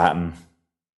inadequacies, his Latin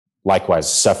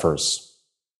likewise suffers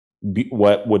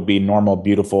what would be normal,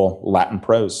 beautiful Latin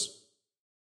prose.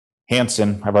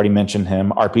 Hansen, I've already mentioned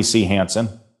him, RPC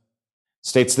Hansen,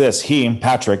 states this: he,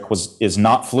 Patrick, is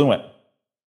not fluent.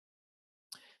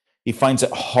 He finds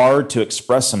it hard to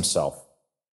express himself.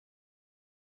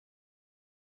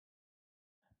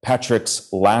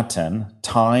 Patrick's Latin,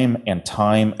 time and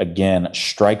time again,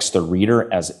 strikes the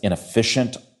reader as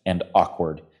inefficient and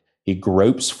awkward. He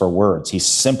gropes for words. He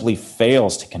simply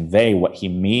fails to convey what he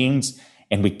means,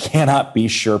 and we cannot be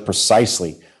sure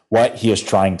precisely what he is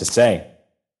trying to say.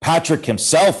 Patrick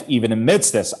himself even admits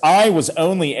this. I was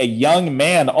only a young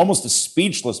man, almost a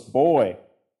speechless boy,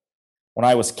 when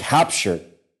I was captured,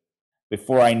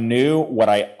 before I knew what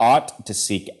I ought to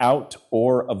seek out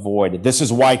or avoid. This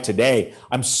is why today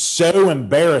I'm so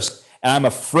embarrassed and I'm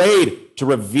afraid to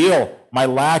reveal my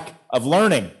lack of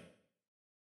learning.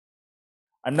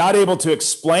 I'm not able to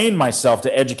explain myself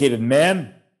to educated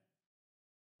men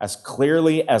as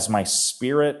clearly as my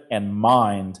spirit and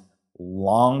mind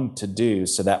long to do,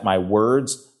 so that my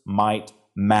words might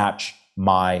match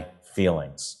my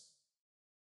feelings.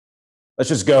 Let's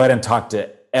just go ahead and talk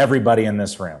to everybody in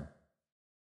this room.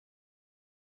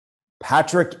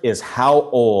 Patrick is how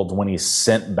old when he's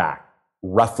sent back?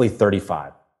 Roughly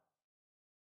 35.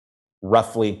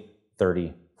 Roughly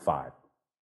 35.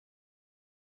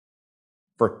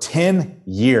 For 10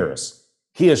 years,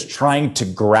 he is trying to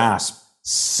grasp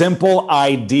simple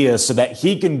ideas so that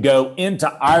he can go into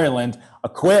Ireland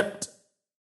equipped.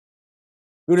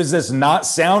 Who does this not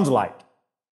sound like?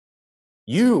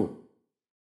 You.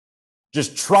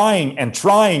 Just trying and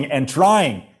trying and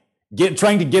trying.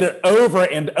 Trying to get it over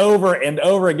and over and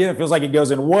over again. It feels like it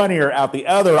goes in one ear, out the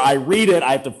other. I read it,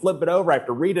 I have to flip it over, I have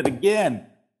to read it again.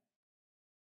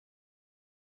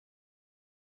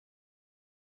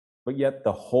 But yet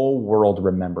the whole world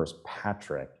remembers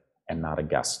Patrick and not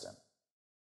Augustine.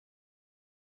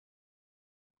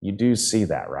 You do see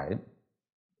that, right?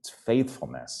 It's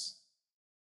faithfulness.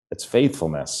 It's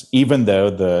faithfulness. Even though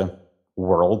the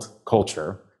world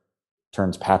culture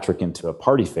turns Patrick into a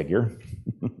party figure,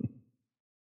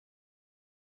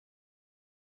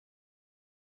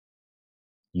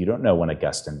 you don't know when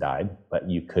Augustine died, but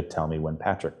you could tell me when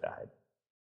Patrick died.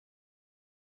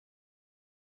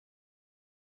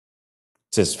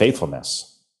 It's his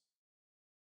faithfulness.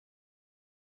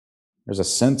 There's a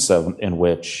sense in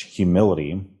which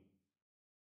humility,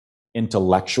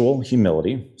 intellectual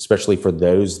humility, especially for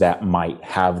those that might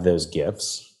have those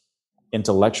gifts,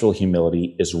 intellectual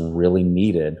humility is really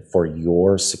needed for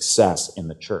your success in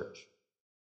the church.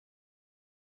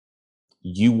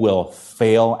 You will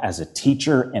fail as a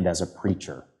teacher and as a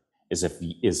preacher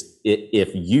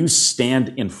if you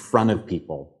stand in front of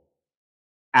people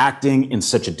acting in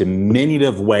such a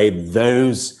diminutive way,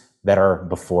 those that are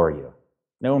before you.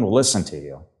 No one will listen to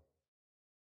you.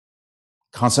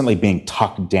 Constantly being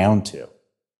talked down to.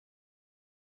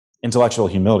 Intellectual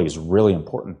humility is really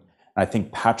important. And I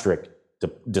think Patrick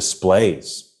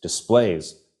displays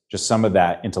just some of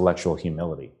that intellectual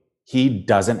humility. He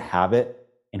doesn't have it,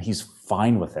 and he's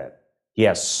fine with it. He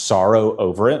has sorrow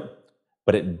over it,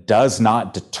 but it does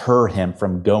not deter him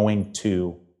from going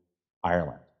to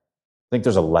Ireland. I think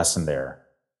there's a lesson there.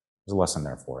 There's a lesson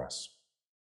there for us.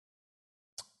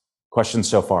 Questions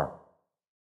so far?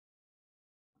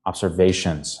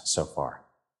 Observations so far?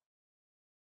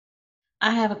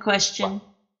 I have a question.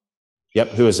 Yep,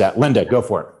 who is that? Linda, go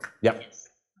for it. Yep.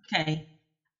 Okay.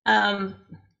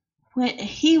 When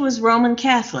he was Roman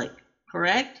Catholic,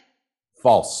 correct?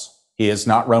 False. He is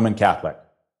not Roman Catholic.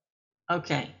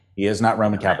 Okay. He is not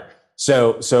Roman Catholic.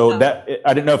 So that,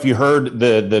 I didn't know if you heard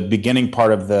the beginning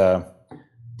part of the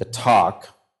talk.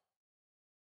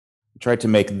 I tried to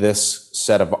make this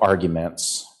set of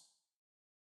arguments.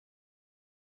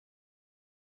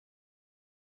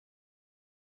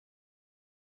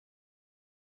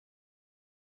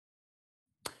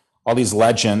 All these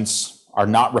legends are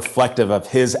not reflective of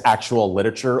his actual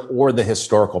literature or the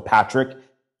historical Patrick.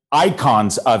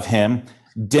 Icons of him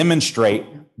demonstrate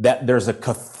that there's a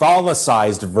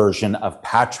Catholicized version of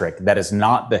Patrick that is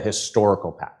not the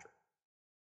historical Patrick.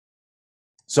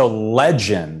 So the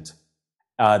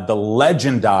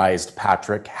legendized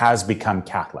Patrick has become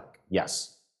Catholic,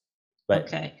 yes. But,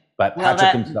 okay. But well,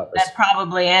 Patrick himself is. That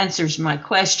probably answers my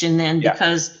question then,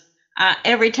 because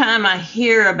every time I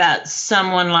hear about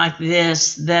someone like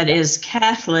this that is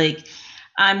Catholic,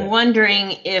 I'm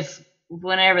wondering if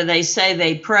whenever they say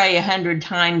they pray 100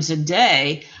 times a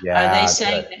day, are they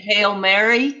saying the Hail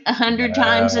Mary 100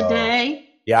 times a day?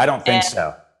 Yeah, I don't think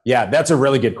so. Yeah, that's a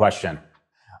really good question.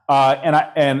 And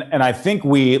I think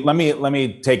let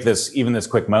me take this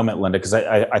quick moment, Linda, because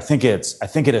I think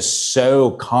it is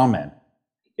so common.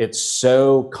 It's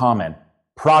so common.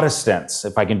 Protestants,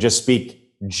 if I can just speak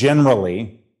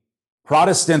generally,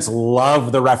 Protestants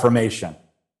love the Reformation.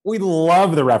 We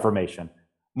love the Reformation.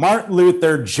 Martin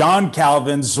Luther, John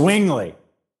Calvin, Zwingli.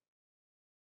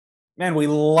 Man, we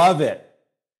love it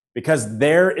because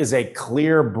there is a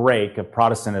clear break of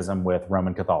Protestantism with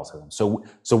Roman Catholicism. So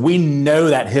we know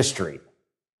that history.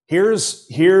 Here's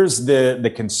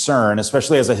the concern,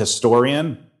 especially as a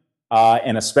historian,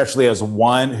 and especially as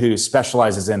one who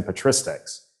specializes in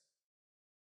patristics.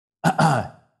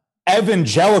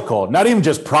 Evangelical, not even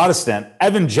just Protestant,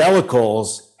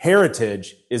 evangelicals'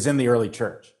 heritage is in the early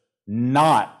church,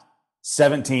 not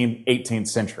 17th, 18th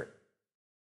century.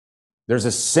 There's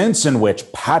a sense in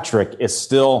which Patrick is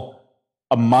still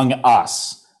among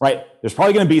us, right? There's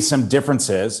probably going to be some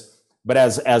differences, but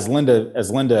as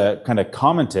Linda kind of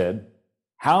commented,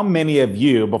 how many of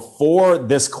you before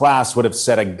this class would have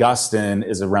said Augustine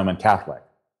is a Roman Catholic?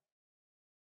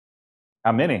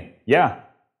 How many? Yeah.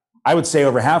 I would say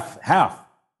over half.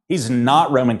 He's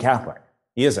not Roman Catholic.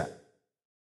 He isn't.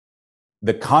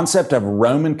 The concept of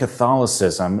Roman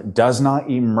Catholicism does not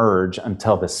emerge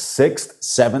until the 6th,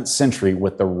 7th century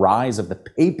with the rise of the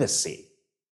papacy.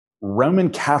 Roman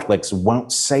Catholics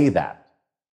won't say that.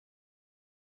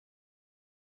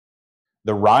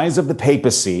 The rise of the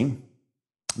papacy,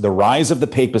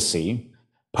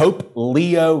 Pope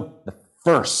Leo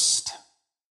I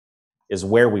is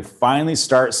where we finally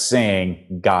start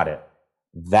saying, got it.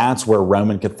 That's where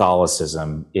Roman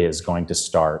Catholicism is going to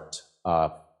start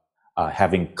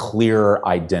having clearer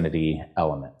identity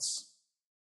elements.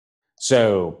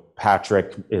 So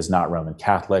Patrick is not Roman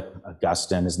Catholic.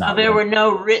 Augustine is not. There were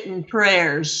no written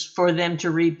prayers for them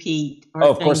to repeat or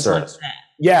of course there like is. that.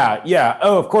 Yeah.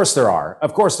 Oh, of course there are.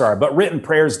 But written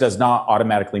prayers does not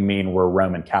automatically mean we're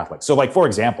Roman Catholic. So like, for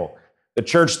example, the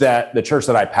church that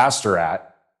I pastor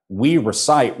at, we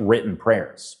recite written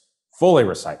prayers, fully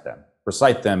recite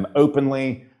them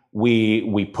openly.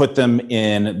 We put them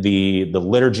in the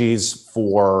liturgies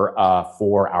for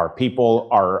our people.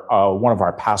 One of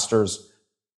our pastors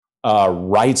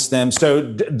writes them. So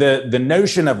the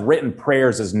notion of written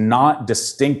prayers is not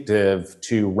distinctive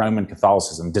to Roman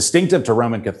Catholicism. Distinctive to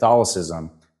Roman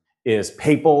Catholicism is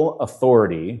papal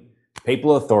authority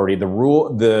papal authority, the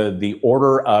rule, the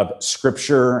order of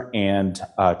scripture and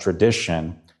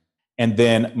tradition, and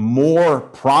then more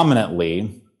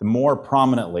prominently,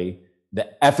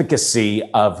 the efficacy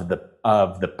of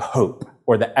the Pope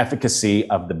or the efficacy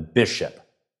of the bishop.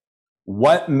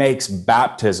 What makes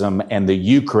baptism and the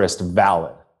Eucharist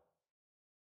valid?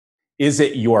 Is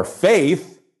it your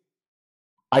faith?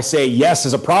 I say yes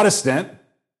as a Protestant.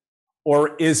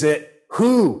 Or is it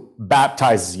who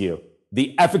baptizes you?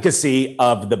 The efficacy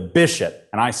of the bishop.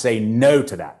 And I say no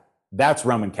to that. That's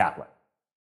Roman Catholic.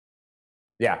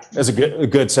 Yeah, that's a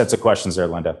good sets of questions there,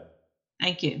 Linda.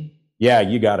 Thank you. Yeah,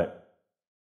 you got it.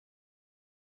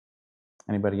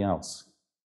 Anybody else?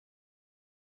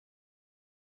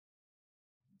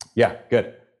 Yeah,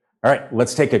 good. All right,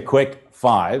 let's take a quick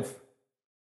 5.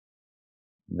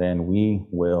 Then we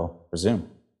will resume.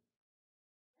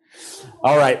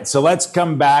 All right, so let's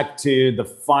come back to the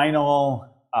final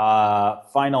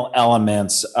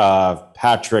elements of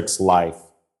Patrick's life.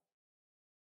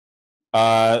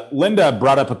 Linda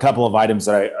brought up a couple of items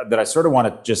that I sort of want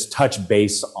to just touch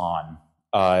base on.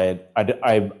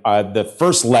 The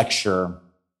first lecture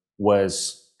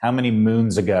was how many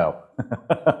moons ago?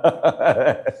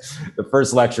 The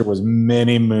first lecture was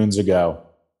many moons ago.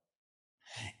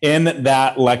 In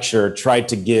that lecture, tried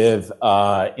to give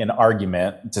an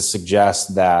argument to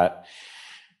suggest that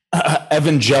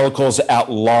evangelicals at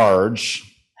large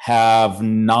have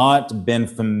not been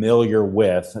familiar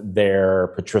with their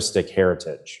patristic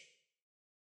heritage.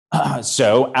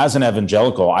 So as an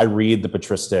evangelical, I read the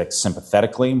patristics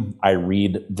sympathetically. I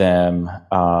read them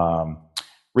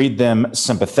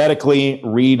sympathetically,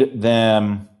 read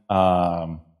them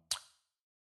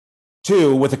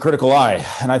too with a critical eye.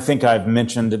 And I think I've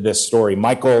mentioned this story.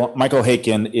 Michael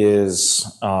Haken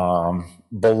is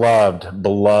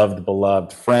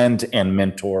beloved friend and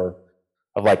mentor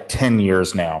of like 10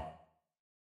 years now.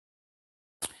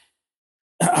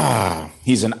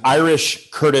 He's an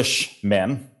Irish Kurdish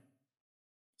man.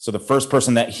 So the first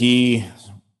person that he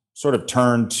sort of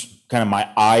turned kind of my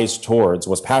eyes towards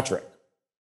was Patrick.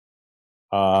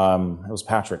 It was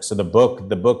Patrick. So the book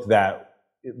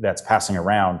that's passing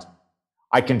around,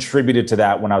 I contributed to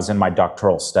that when I was in my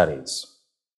doctoral studies.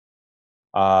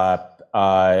 Michael,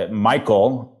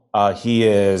 he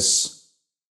is,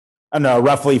 I don't know,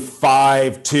 roughly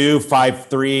 5'2",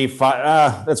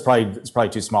 5'3", that's probably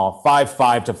too small.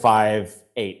 5'5" to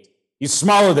 5'8". He's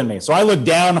smaller than me, so I look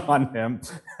down on him.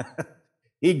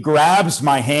 He grabs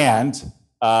my hand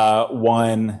as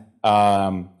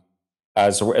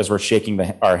we're shaking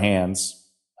our hands,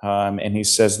 and he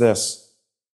says this.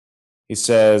 He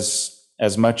says,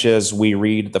 as much as we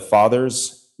read the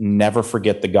Fathers, never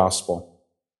forget the gospel.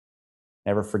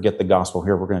 Never forget the gospel.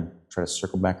 Here, we're going to try to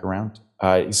circle back around.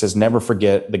 He says, never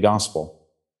forget the gospel.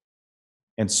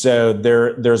 And so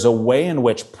there's a way in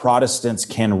which Protestants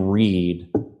can read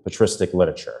patristic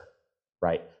literature,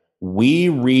 right? We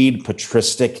read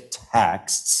patristic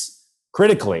texts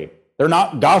critically. They're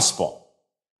not gospel.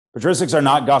 Patristics are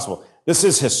not gospel. This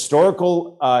is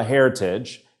historical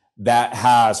heritage that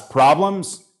has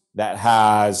problems, that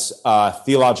has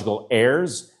theological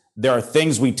errors. There are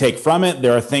things we take from it.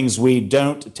 There are things we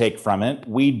don't take from it.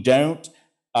 We don't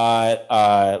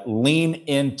lean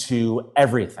into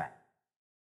everything.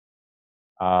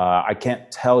 I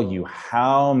can't tell you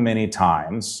how many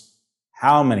times,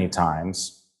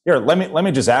 here, let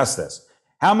me just ask this.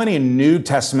 How many New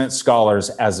Testament scholars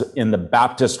as in the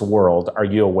Baptist world are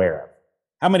you aware of?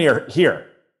 How many are here?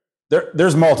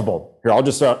 There's multiple. Here, I'll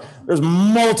just start. There's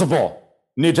multiple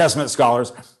New Testament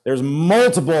scholars. There's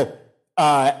multiple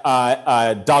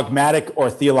dogmatic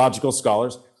or theological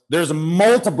scholars. There's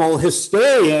multiple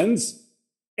historians.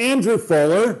 Andrew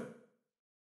Fuller,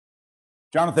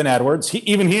 Jonathan Edwards,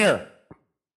 even here.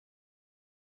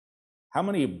 How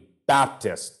many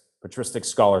Baptist patristic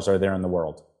scholars are there in the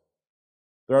world?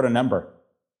 Throw out a number.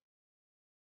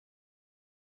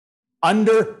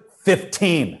 Under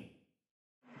 15.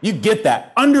 You get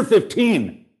that. Under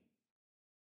 15.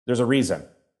 There's a reason.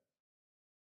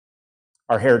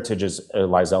 Our heritage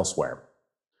lies elsewhere.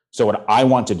 So what I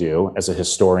want to do as a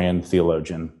historian,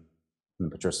 theologian in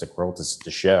the patristic world is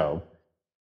to show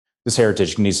this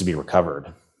heritage needs to be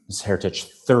recovered. This heritage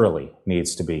thoroughly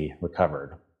needs to be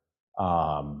recovered.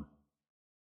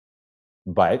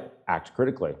 But act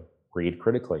critically, read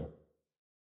critically.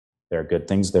 There are good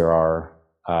things. There are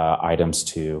items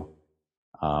to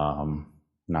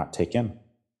not take in.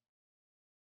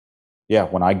 Yeah,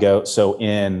 when I go, so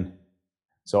I'm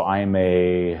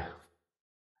a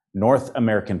North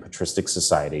American Patristic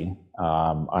Society.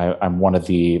 I'm one of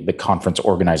the conference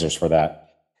organizers for that.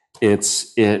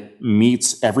 It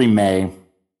meets every May.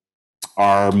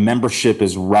 Our membership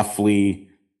is roughly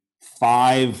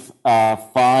 5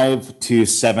 to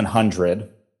 700,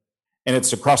 and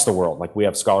it's across the world. Like we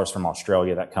have scholars from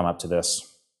Australia that come up to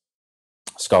this,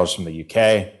 scholars from the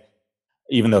UK,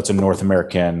 even though it's a North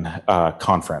American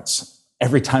conference.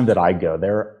 Every time that I go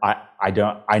there,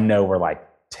 I know where like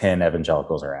 10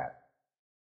 evangelicals are at.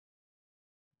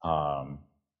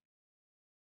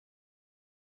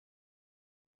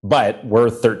 But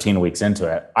we're 13 weeks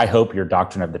into it. I hope your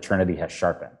doctrine of the Trinity has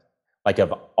sharpened. Like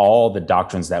of all the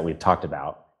doctrines that we've talked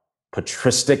about,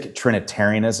 patristic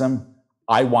Trinitarianism,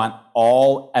 I want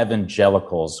all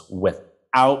evangelicals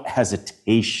without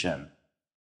hesitation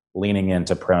leaning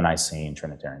into pro-Nicene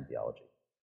Trinitarian theology.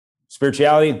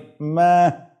 Spirituality,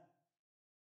 meh.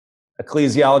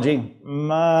 Ecclesiology,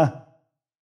 meh.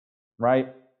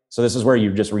 Right? So this is where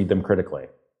you just read them critically.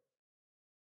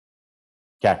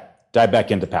 Okay, dive back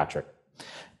into Patrick.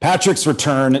 Patrick's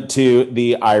return to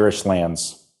the Irish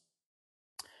lands.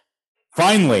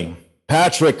 Finally,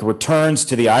 Patrick returns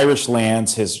to the Irish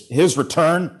lands. His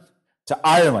return to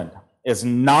Ireland is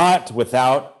not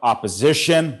without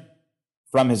opposition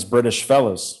from his British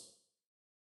fellows.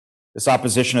 This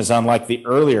opposition is unlike the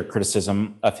earlier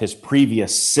criticism of his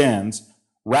previous sins.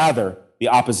 Rather, the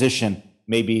opposition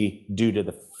may be due to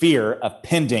the fear of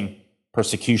pending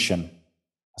persecution.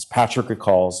 As Patrick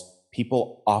recalls,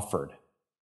 people offered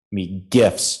me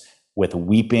gifts with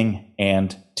weeping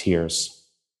and tears.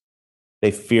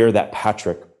 They fear that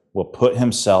Patrick will put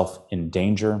himself in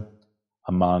danger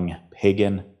among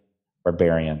pagan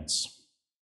barbarians.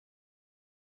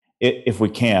 If we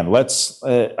can, let's,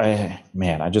 I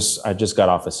just got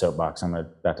off a soapbox. I'm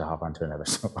about to hop onto another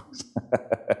soapbox.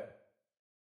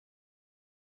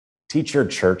 Teach your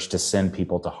church to send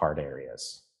people to hard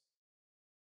areas.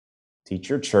 Teach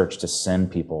your church to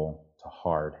send people to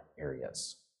hard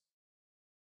areas.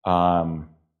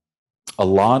 A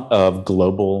lot of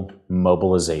global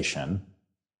mobilization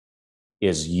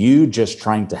is you just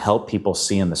trying to help people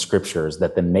see in the scriptures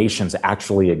that the nations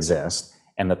actually exist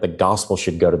and that the gospel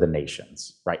should go to the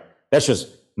nations, right? That's just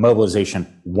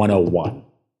mobilization 101.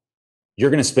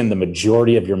 You're going to spend the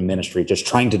majority of your ministry just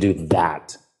trying to do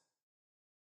that.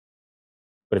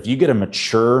 But if you get a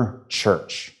mature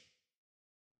church,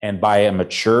 and by a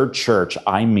mature church,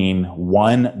 I mean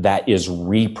one that is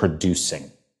reproducing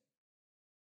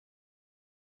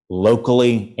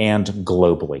locally and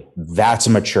globally, that's a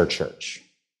mature church.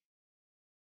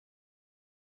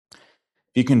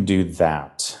 If you can do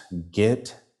that,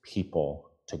 get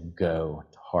people to go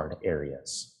to hard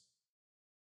areas.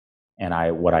 And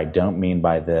what I don't mean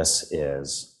by this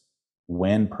is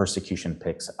when persecution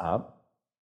picks up,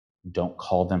 don't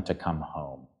call them to come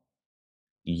home.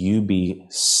 You be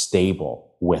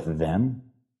stable with them,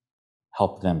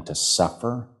 help them to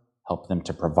suffer, help them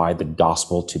to provide the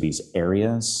gospel to these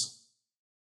areas.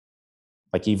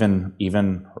 Like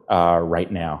even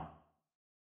right now,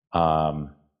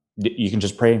 you can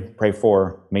just pray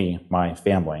for me, my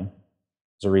family.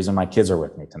 There's a reason my kids are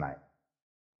with me tonight.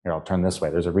 Here, I'll turn this way.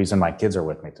 There's a reason my kids are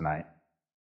with me tonight.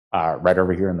 Right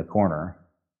over here in the corner,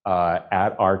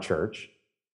 at our church,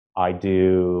 I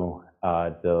do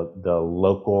the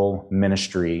local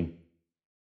ministry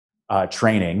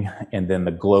training and then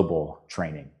the global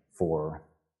training for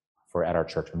at our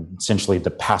church, essentially the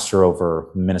pastor over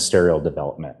ministerial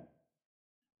development.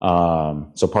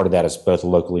 So part of that is both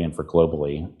locally and for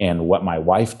globally. And what my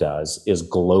wife does is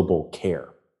global care.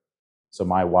 So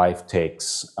my wife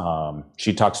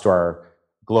she talks to our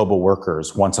global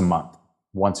workers once a month,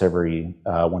 once every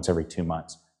 2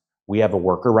 months. We have a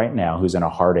worker right now who's in a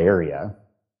hard area.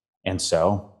 And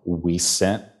so we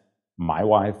sent my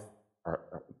wife,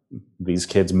 these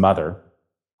kids' mother,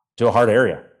 to a hard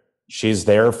area. She's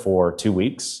there for 2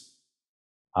 weeks.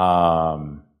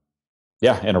 In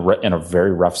a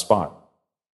very rough spot.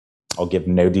 I'll give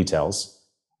no details,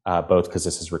 both because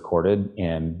this is recorded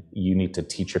and you need to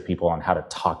teach your people on how to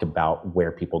talk about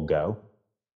where people go.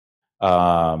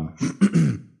 But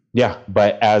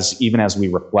even as we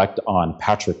reflect on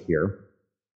Patrick here,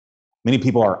 many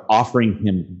people are offering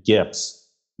him gifts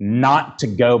not to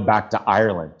go back to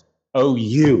Ireland. Oh,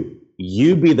 you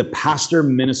be the pastor,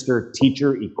 minister,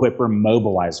 teacher, equipper,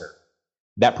 mobilizer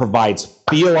that provides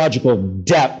theological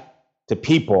depth to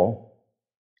people,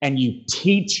 and you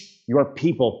teach your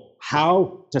people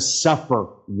how to suffer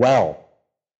well.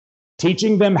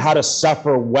 Teaching them how to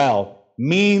suffer well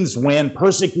means when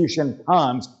persecution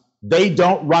comes, they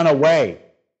don't run away.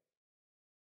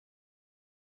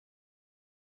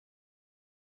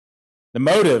 The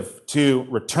motive to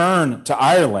return to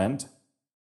Ireland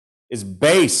is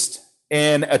based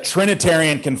in a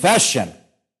Trinitarian confession,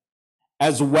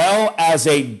 as well as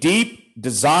a deep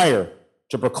desire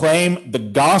to proclaim the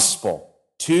gospel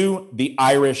to the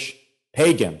Irish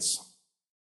pagans.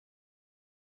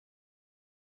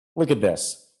 Look at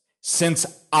this. Since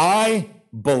I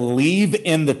believe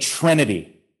in the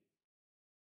Trinity,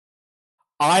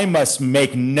 I must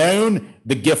make known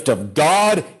the gift of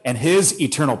God and his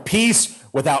eternal peace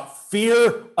without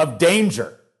fear of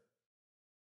danger.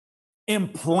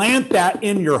 Implant that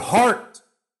in your heart.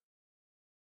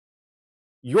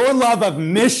 Your love of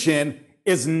mission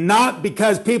is not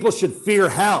because people should fear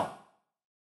hell.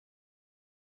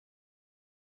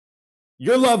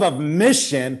 Your love of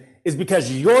mission is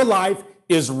because your life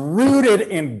is rooted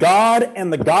in God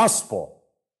and the gospel.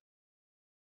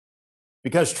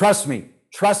 Because trust me,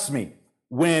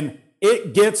 when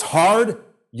it gets hard,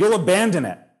 you'll abandon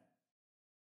it.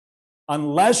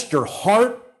 Unless your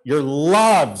heart, your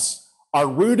loves are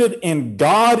rooted in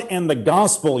God and the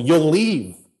gospel, you'll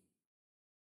leave.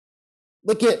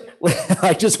 Look at,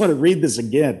 I just want to read this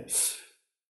again.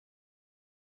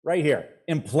 Right here.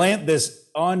 Implant this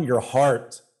on your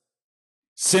heart.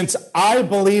 Since I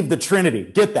believe the Trinity,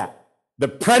 get that, the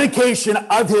predication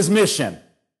of his mission. I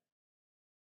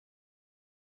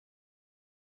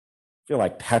feel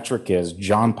like Patrick is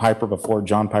John Piper before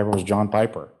John Piper was John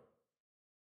Piper.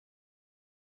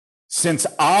 Since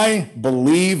I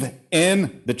believe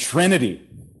in the Trinity,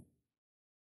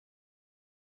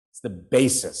 it's the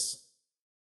basis.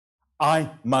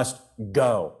 I must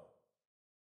go.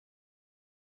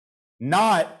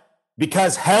 Not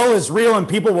because hell is real and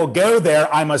people will go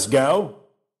there, I must go.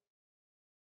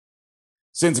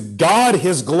 Since God,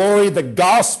 his glory, the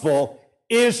gospel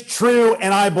is true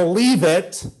and I believe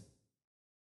it,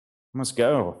 I must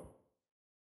go.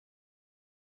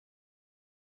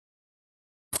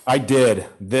 I did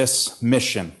this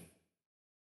mission.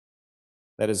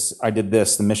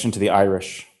 The mission to the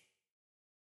Irish,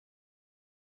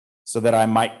 so that I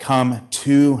might come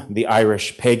to the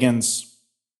Irish pagans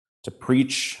to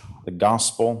preach the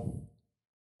gospel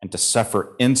and to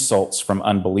suffer insults from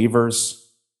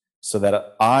unbelievers, so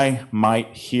that I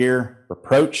might hear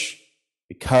reproach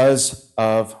because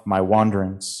of my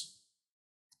wanderings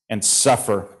and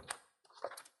suffer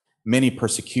many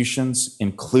persecutions,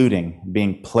 including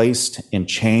being placed in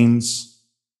chains,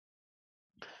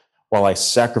 while I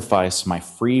sacrifice my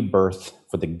free birth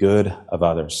for the good of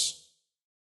others.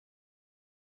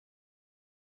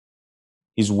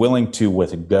 He's willing to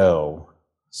forgo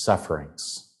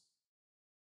sufferings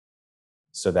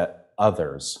so that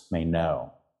others may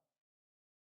know.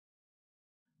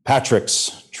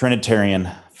 Patrick's Trinitarian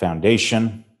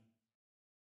foundation.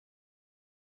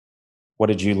 What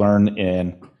did you learn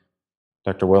in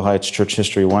Dr. Wilhite's Church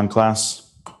History 1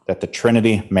 class? That the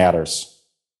Trinity matters.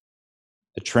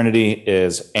 The Trinity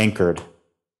is anchored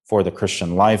for the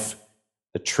Christian life.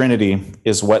 The Trinity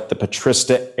is what the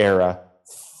patristic era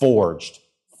forged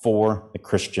for the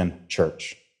Christian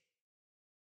church.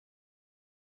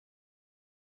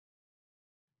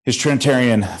 His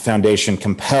Trinitarian foundation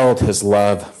compelled his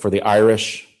love for the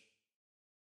Irish.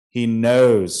 He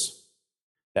knows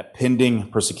that pending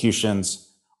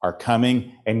persecutions are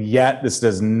coming, and yet this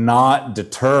does not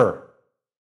deter.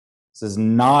 This does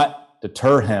not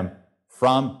deter him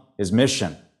from his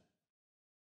mission.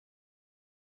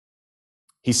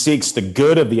 He seeks the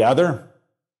good of the other.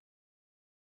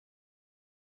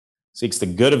 Seeks the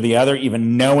good of the other,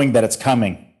 even knowing that it's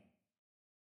coming.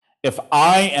 If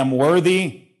I am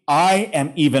worthy, I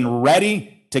am even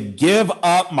ready to give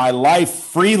up my life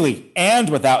freely and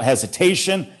without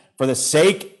hesitation for the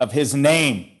sake of his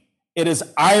name. It is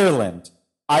Ireland.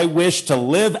 I wish to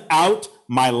live out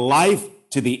my life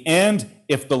to the end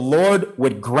if the Lord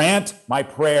would grant my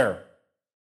prayer.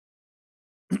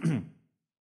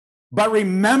 But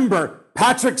remember,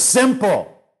 Patrick's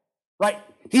simple, right?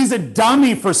 He's a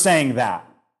dummy for saying that.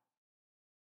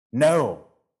 No.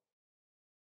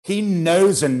 He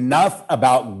knows enough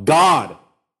about God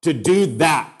to do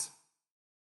that.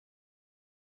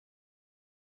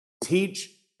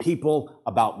 Teach people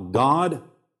about God.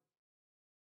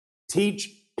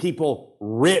 Teach people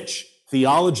rich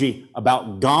theology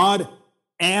about God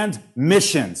and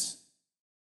missions.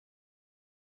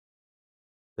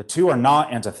 The two are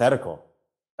not antithetical.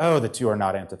 Oh, the two are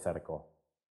not antithetical.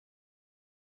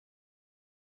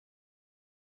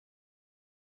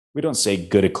 We don't say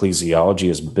good ecclesiology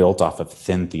is built off of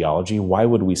thin theology. Why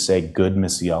would we say good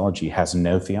missiology has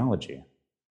no theology?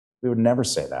 We would never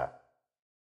say that.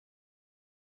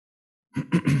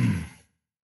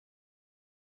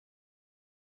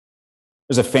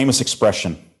 There's a famous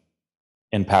expression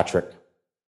in Patrick.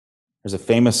 There's a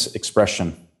famous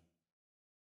expression.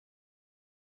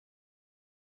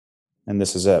 And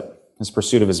this is it. His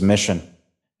pursuit of his mission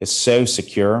is so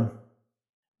secure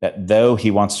that though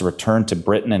he wants to return to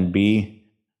Britain and be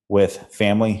with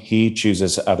family, he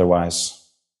chooses otherwise.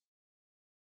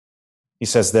 He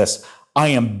says this, I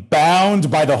am bound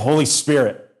by the Holy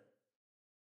Spirit.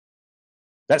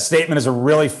 That statement is a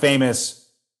really famous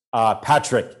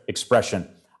Patrick expression.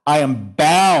 I am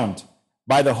bound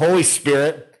by the Holy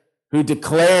Spirit, who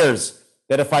declares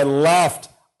that if I left,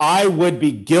 I would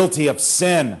be guilty of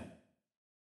sin.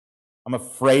 I'm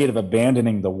afraid of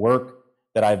abandoning the work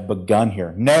that I've begun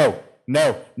here. No,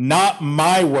 not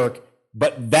my work,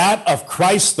 but that of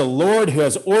Christ the Lord, who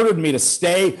has ordered me to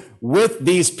stay with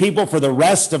these people for the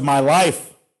rest of my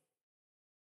life.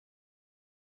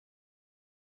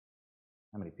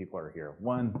 How many people are here?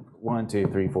 1, 2,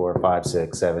 3, 4, 5,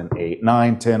 6, 7, 8,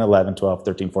 9, 10, 11, 12,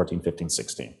 13, 14, 15,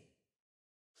 16.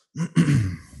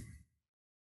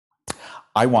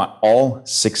 I want all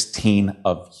 16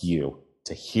 of you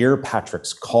to hear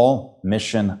Patrick's call,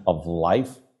 mission of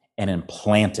life, and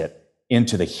implant it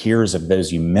into the hearers of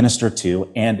those you minister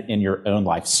to and in your own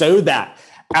life, so that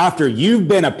after you've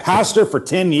been a pastor for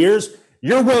 10 years,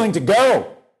 you're willing to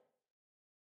go.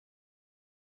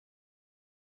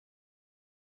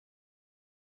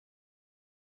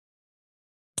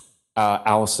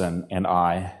 Allison and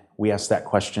I, we ask that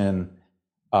question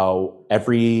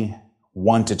every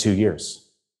 1 to 2 years.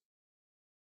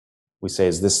 We say,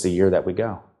 is this the year that we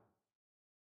go?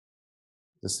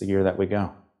 Is this the year that we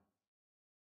go?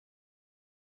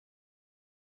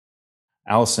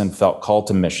 Allison felt called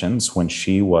to missions when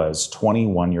she was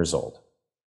 21 years old.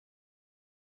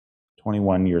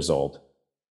 21 years old.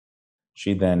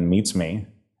 She then meets me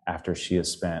after she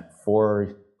has spent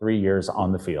 3 years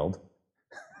on the field.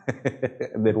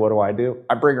 And then what do?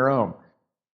 I bring her home.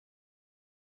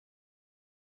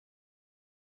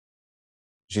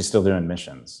 She's still doing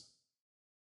missions.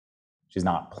 She's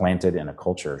not planted in a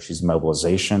culture. She's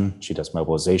mobilization. She does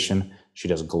mobilization. She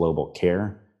does global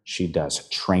care. She does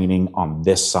training on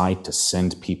this side to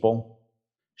send people.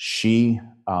 She,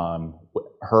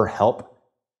 her help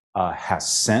has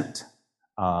sent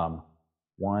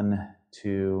 1,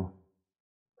 2,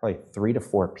 probably 3 to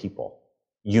 4 people,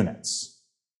 units.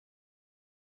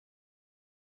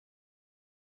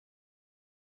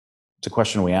 It's a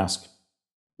question we ask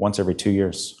once every 2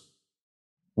 years.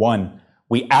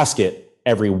 We ask it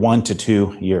every 1 to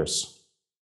 2 years.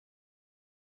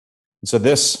 And so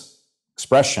this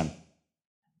expression,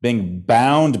 being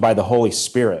bound by the Holy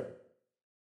Spirit,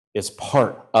 is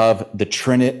part of the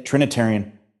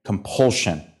Trinitarian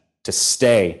compulsion to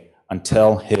stay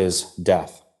until his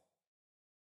death.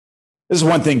 This is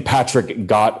one thing Patrick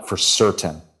got for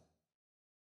certain.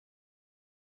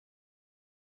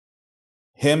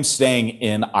 Him staying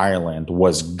in Ireland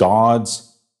was God's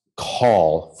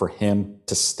call for him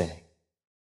to stay.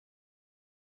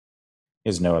 He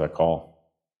has no other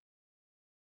call.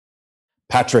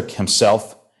 Patrick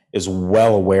himself is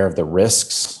well aware of the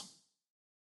risks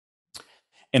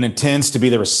and intends to be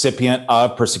the recipient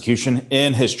of persecution.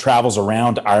 In his travels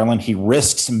around Ireland, he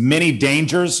risks many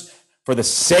dangers for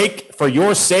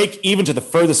your sake, even to the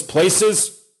furthest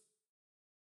places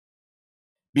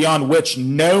beyond which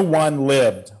no one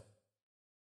lived.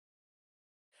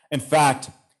 In fact,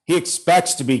 he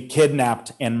expects to be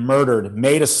kidnapped and murdered,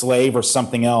 made a slave or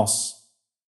something else.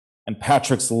 And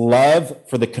Patrick's love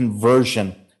for the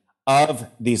conversion of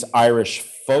these Irish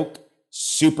folk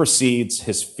supersedes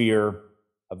his fear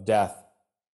of death.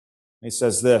 He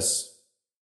says this,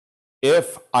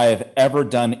 if I have ever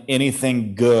done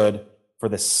anything good for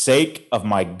the sake of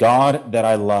my God that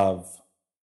I love,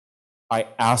 I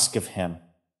ask of him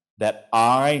that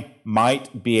I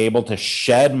might be able to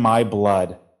shed my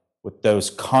blood with those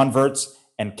converts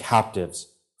and captives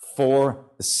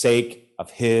for the sake of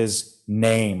his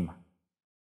name.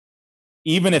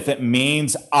 Even if it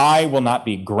means I will not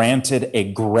be granted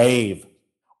a grave,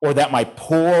 or that my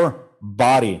poor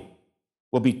body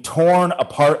will be torn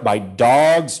apart by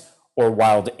dogs or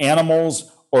wild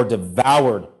animals or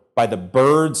devoured by the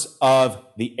birds of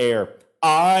the air.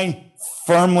 I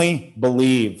firmly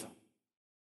believe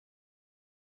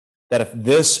that if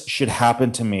this should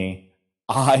happen to me,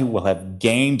 I will have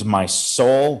gained my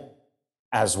soul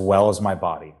as well as my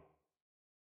body.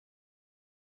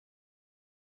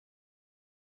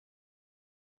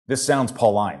 This sounds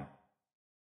Pauline.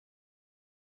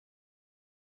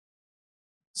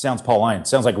 Sounds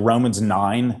like Romans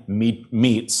 9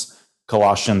 meets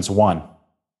Colossians 1.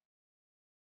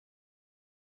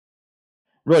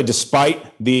 Really,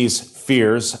 despite these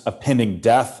fears of pending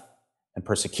death and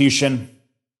persecution,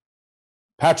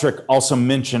 Patrick also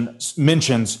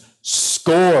mentions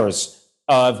scores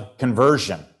of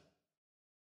conversion.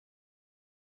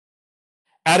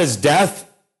 At his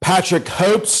death, Patrick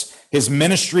hopes his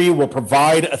ministry will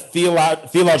provide a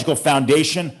theological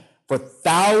foundation for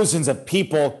thousands of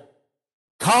people,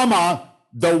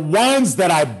 the ones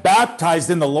that I baptized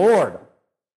in the Lord.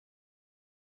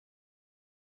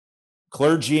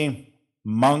 Clergy,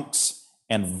 monks,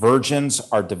 and virgins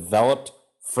are developed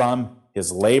from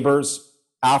his labors.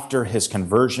 After his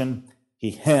conversion,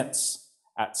 he hints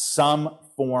at some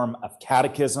form of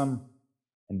catechism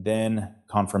and then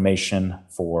confirmation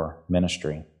for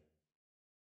ministry.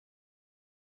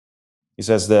 He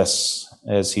says this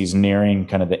as he's nearing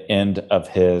kind of the end of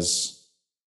his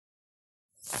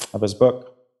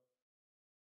book.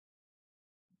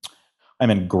 I'm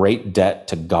in great debt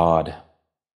to God,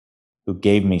 who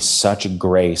gave me such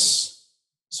grace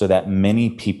so that many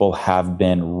people have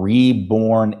been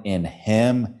reborn in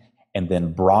him and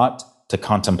then brought to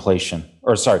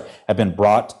have been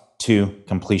brought to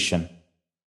completion.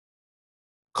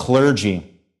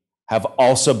 Clergy have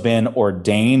also been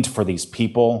ordained for these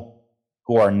people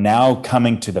who are now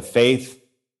coming to the faith,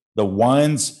 the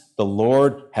ones the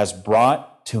Lord has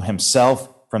brought to himself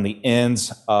from the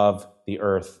ends of the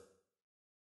earth.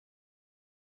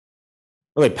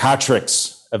 Really,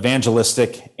 Patrick's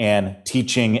evangelistic and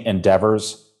teaching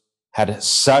endeavors had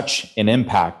such an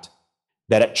impact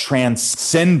that it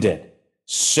transcended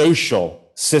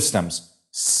social systems.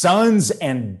 Sons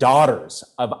and daughters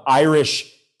of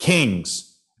Irish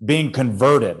kings being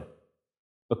converted,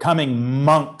 becoming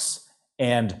monks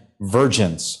and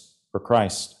virgins for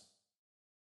Christ.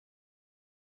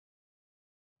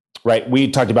 Right, we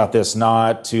talked about this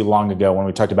not too long ago when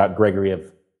we talked about Gregory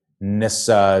of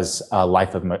Nyssa's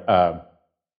Life of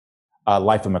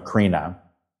Macrina,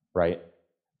 right?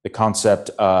 The concept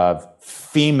of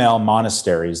female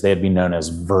monasteries, they'd be known as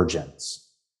virgins.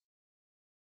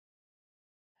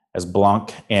 As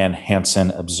Blanc and Hansen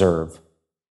observe,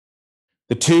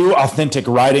 the two authentic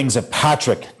writings of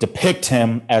Patrick depict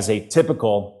him as a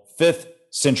typical 5th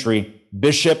century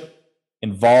bishop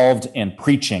involved in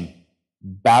preaching,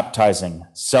 baptizing,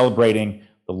 celebrating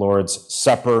the Lord's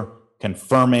Supper,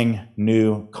 confirming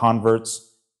new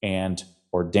converts, and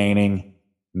ordaining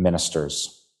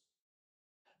ministers.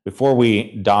 Before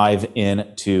we dive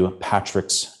into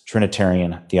Patrick's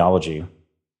Trinitarian theology, a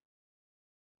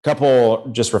couple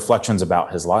just reflections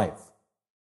about his life.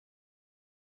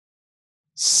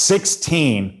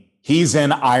 16, he's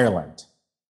in Ireland.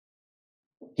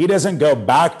 He doesn't go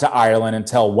back to Ireland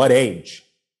until what age?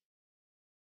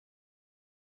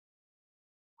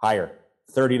 Higher,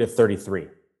 30 to 33.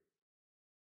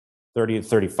 30 to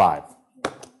 35.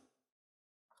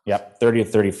 Yep, 30 to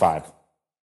 35.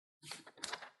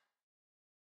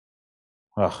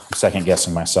 I'm second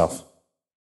guessing myself.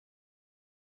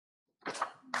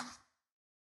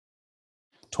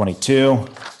 22.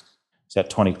 Is at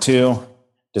 22.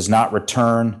 Does not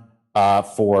return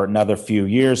for another few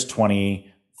years.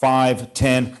 25,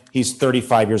 10. He's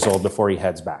 35 years old before he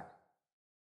heads back.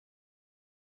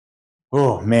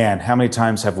 Oh, man, how many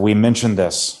times have we mentioned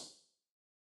this?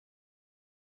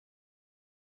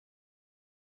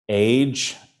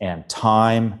 Age and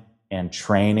time and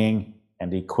training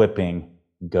and equipping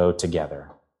go together.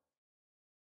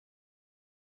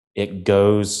 It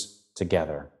goes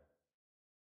together.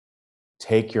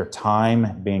 Take your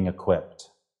time being equipped,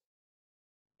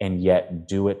 and yet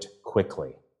do it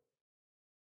quickly.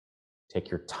 Take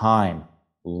your time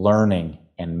learning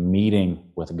and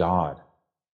meeting with God.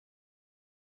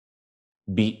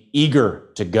 Be eager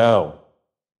to go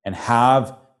and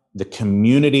have the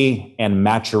community and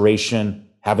maturation,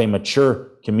 have a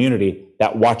mature community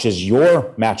that watches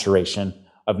your maturation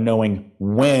of knowing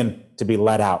when to be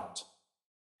let out.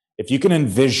 If you can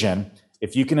envision,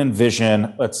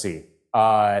 let's see,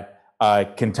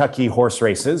 Kentucky horse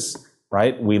races,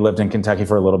 right? We lived in Kentucky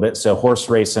for a little bit, so horse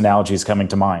race analogy is coming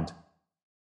to mind.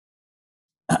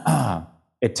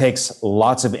 It takes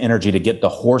lots of energy to get the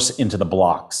horse into the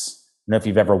blocks. I don't know if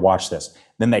you've ever watched this.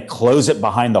 Then they close it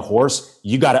behind the horse.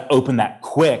 You got to open that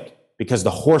quick because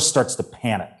the horse starts to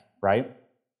panic, right?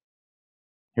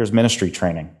 Here's ministry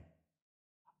training.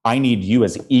 I need you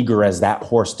as eager as that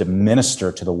horse to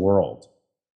minister to the world.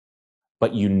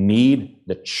 But you need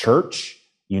the church,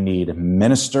 you need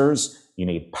ministers, you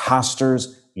need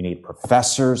pastors, you need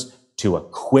professors to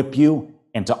equip you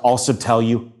and to also tell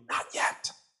you, not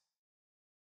yet.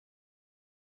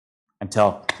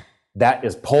 Until that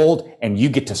is pulled and you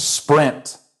get to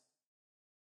sprint.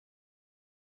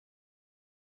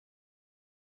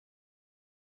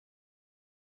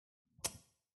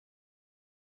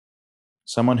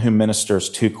 Someone who ministers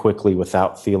too quickly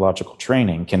without theological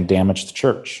training can damage the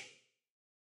church.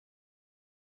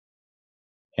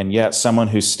 And yet someone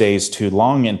who stays too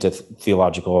long into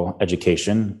theological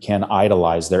education can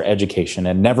idolize their education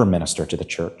and never minister to the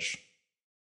church.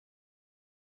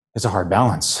 It's a hard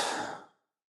balance.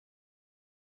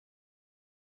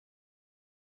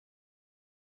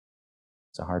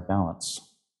 It's a hard balance.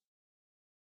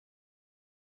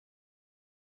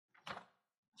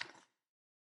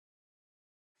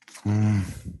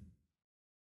 Let's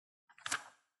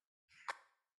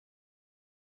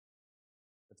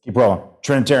keep rolling.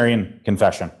 Trinitarian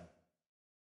confession.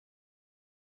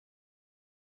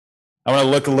 I want to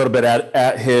look a little bit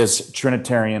at his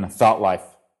Trinitarian thought life.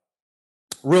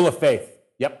 Rule of faith.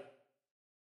 Yep.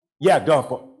 Yeah, go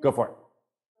for it.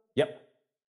 Yep.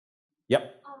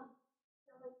 Yep.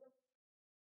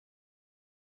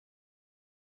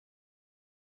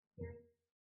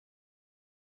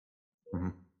 Mm-hmm.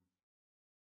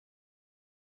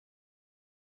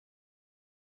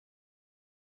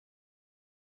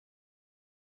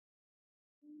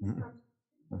 Mm-hmm.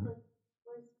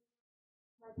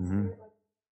 Mm-hmm.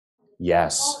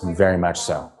 Yes, very much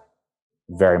so.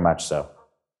 Very much so.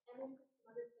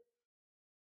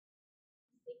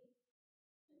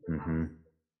 Mm-hmm.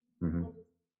 Mm-hmm.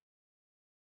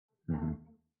 Mm-hmm.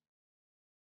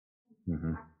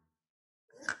 Mm-hmm.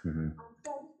 Mm-hmm.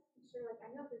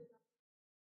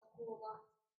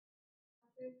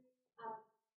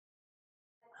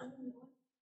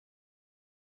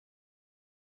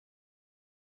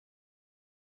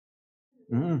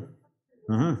 Mm-hmm.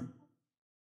 Mm-hmm.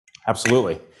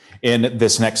 Absolutely. In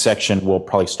this next section, we'll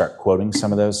probably start quoting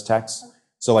some of those texts.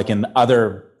 So like in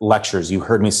other lectures, you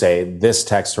heard me say this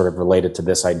text sort of related to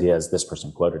this idea as this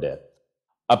person quoted it.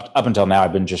 Up until now,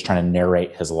 I've been just trying to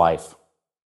narrate his life.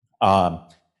 You're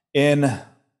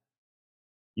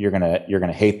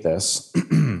gonna hate this.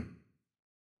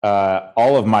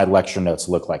 All of my lecture notes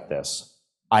look like this.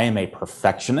 I am a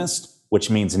perfectionist, which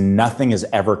means nothing is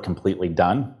ever completely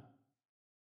done.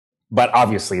 But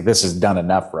obviously, this is done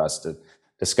enough for us to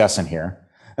discuss in here.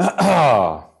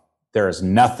 There is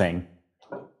nothing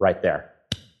right there.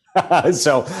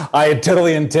 So I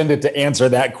totally intended to answer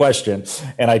that question,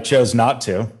 and I chose not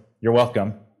to. You're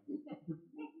welcome.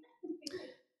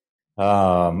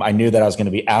 I knew that I was going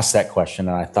to be asked that question,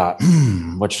 and I thought,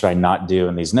 what should I not do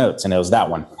in these notes? And it was that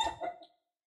one.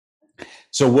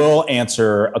 So we'll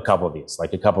answer a couple of these.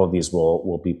 Like a couple of these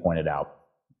will be pointed out.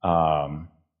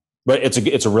 But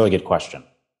it's a really good question.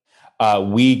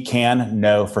 We can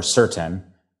know for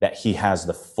certain that he has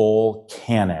the full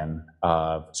canon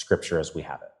of Scripture as we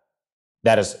have it.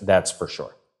 That's for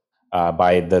sure.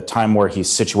 By the time where he's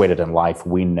situated in life,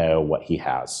 we know what he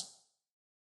has.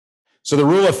 So the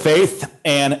rule of faith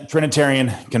and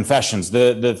Trinitarian confessions.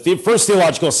 The first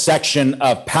theological section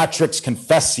of Patrick's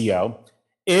Confessio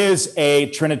is a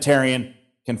Trinitarian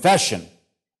confession.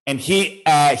 And he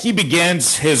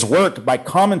begins his work by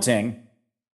commenting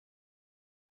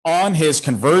on his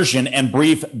conversion and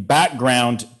brief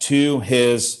background to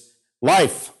his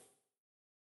life.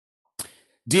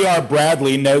 D.R.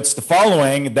 Bradley notes the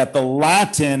following, that the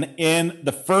Latin in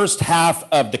the first half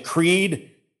of the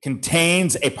Creed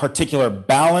contains a particular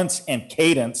balance and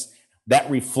cadence that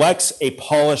reflects a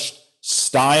polished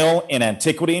style in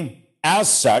antiquity. As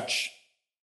such,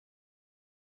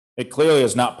 it clearly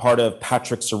is not part of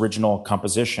Patrick's original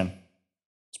composition.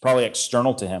 It's probably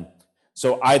external to him.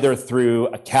 So either through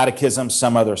a catechism,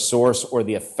 some other source, or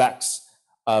the effects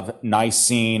of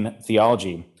Nicene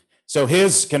theology. So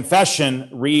his confession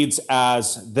reads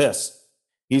as this.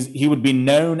 He would be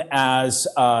known as,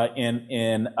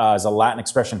 as a Latin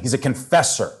expression, he's a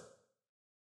confessor.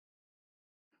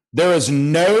 There is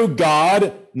no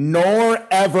God, nor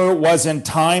ever was in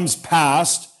times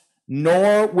past,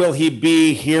 nor will he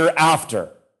be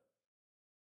hereafter.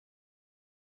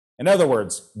 In other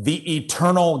words, the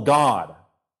eternal God.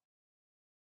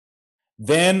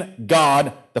 Then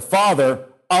God, the Father,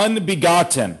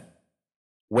 unbegotten,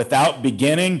 without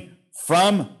beginning,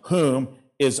 from whom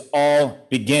is all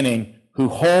beginning, who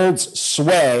holds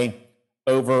sway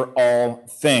over all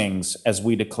things, as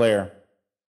we declare.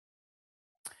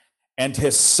 And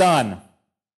his Son.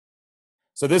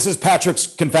 So this is Patrick's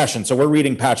confession. So we're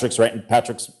reading Patrick's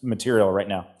material right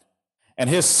now. And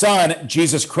his Son,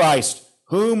 Jesus Christ,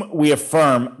 whom we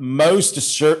affirm most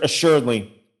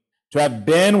assuredly to have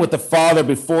been with the Father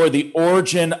before the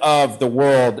origin of the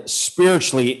world,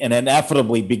 spiritually and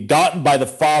inevitably begotten by the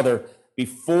Father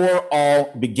before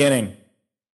all beginning.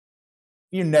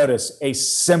 You notice a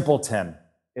simpleton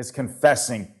is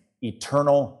confessing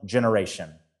eternal generation.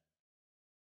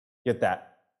 Get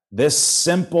that? This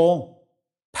simple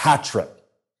Patrick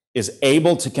is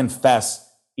able to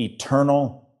confess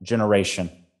eternal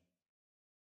generation.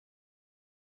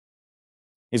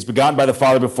 He's begotten by the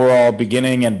Father before all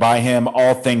beginning, and by him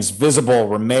all things visible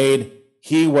were made.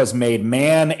 He was made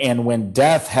man, and when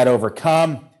death had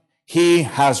overcome, he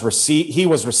was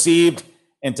received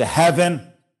into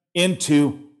heaven,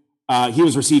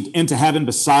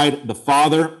 beside the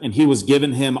Father, and he was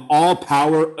given him all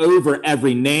power over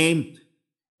every name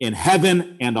in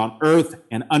heaven and on earth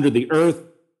and under the earth,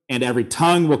 and every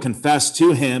tongue will confess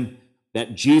to him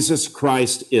that Jesus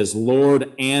Christ is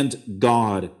Lord and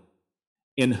God,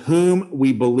 in whom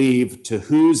we believe, to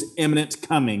whose imminent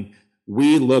coming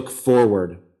we look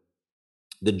forward.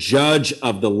 The judge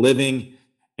of the living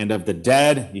and of the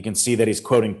dead. You can see that he's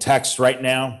quoting text right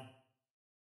now.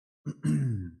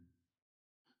 Who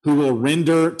will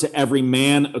render to every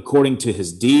man according to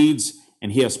his deeds,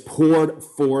 and he has poured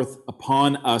forth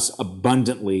upon us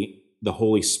abundantly the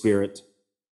Holy Spirit,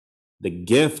 the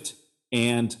gift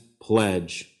and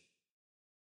pledge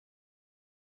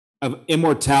of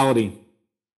immortality,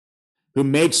 who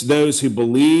makes those who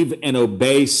believe and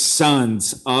obey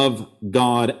sons of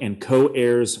God and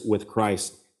co-heirs with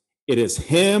Christ. It is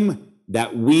him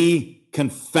that we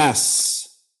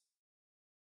confess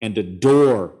and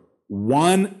adore,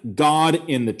 one God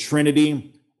in the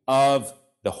Trinity of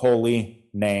the holy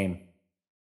name.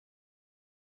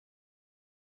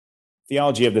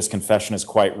 Theology of this confession is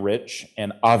quite rich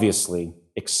and obviously,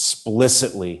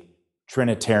 explicitly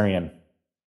Trinitarian.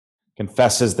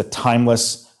 Confesses the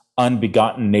timeless,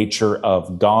 unbegotten nature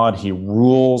of God. He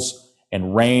rules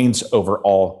and reigns over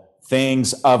all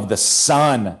things. Of the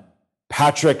Son,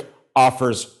 Patrick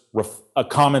offers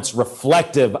comments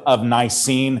reflective of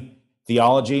Nicene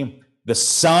theology. The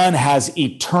Son has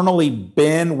eternally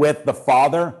been with the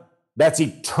Father. That's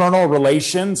eternal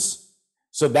relations.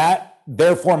 So that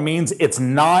therefore means it's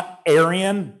not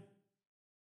Arian.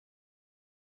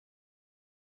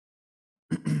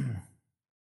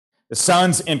 The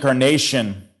Son's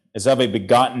incarnation is of a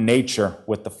begotten nature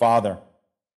with the Father.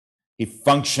 He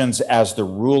functions as the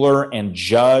ruler and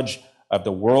judge of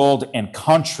the world, and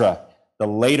contra the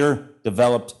later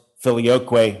developed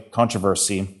filioque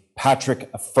controversy, Patrick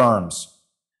affirms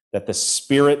that the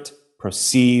Spirit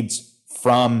proceeds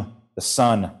from the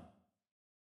Son.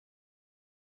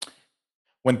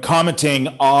 When commenting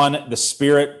on the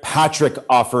Spirit, Patrick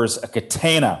offers a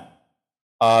catena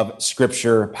of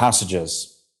Scripture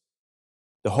passages.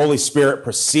 The Holy Spirit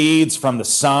proceeds from the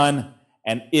Son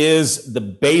and is the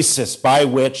basis by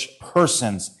which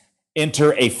persons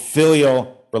enter a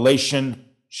filial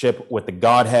relationship with the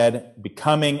Godhead,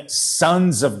 becoming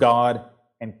sons of God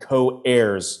and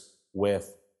co-heirs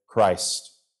with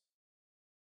Christ.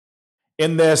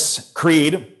 In this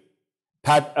creed,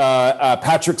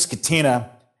 Patrick's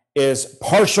catena is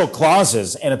partial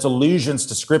clauses and its allusions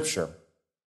to Scripture.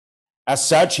 As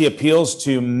such, he appeals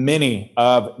to many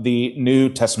of the New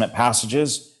Testament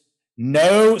passages.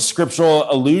 No scriptural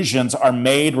allusions are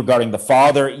made regarding the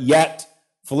Father, yet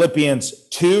Philippians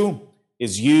 2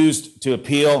 is used to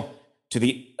appeal to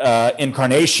the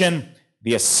incarnation,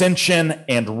 the ascension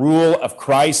and rule of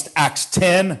Christ. Acts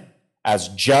 10, as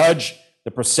judge,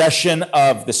 the procession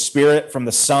of the Spirit from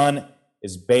the Son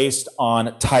is based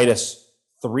on Titus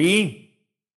 3.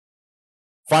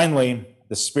 Finally,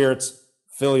 the Spirit's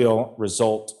filial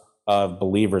result of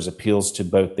believers appeals to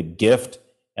both the gift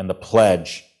and the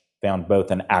pledge found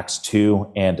both in Acts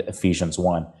 2 and Ephesians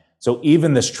 1. So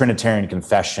even this Trinitarian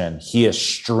confession, he is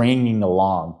stringing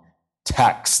along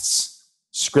texts,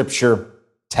 Scripture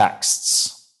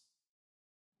texts.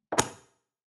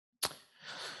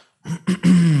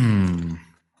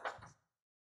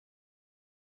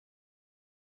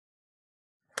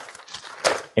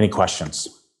 Any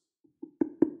questions?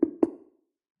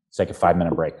 Let's take a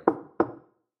 5-minute break.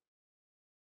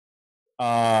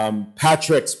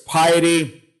 Patrick's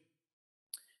piety,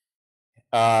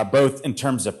 both in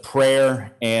terms of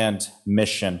prayer and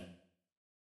mission.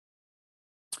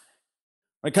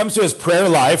 When it comes to his prayer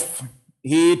life,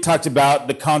 he talked about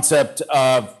the concept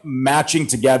of matching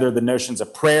together the notions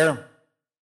of prayer,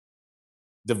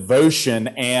 devotion,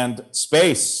 and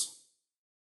space,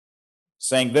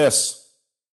 saying this: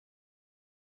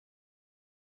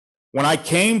 when I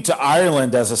came to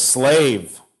Ireland as a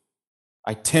slave,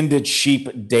 I tended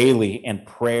sheep daily and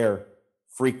prayer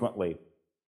frequently.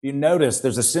 You notice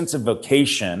there's a sense of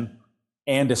vocation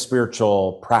and a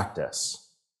spiritual practice.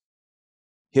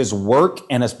 His work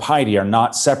and his piety are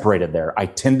not separated there. I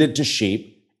tended to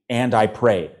sheep and I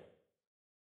prayed.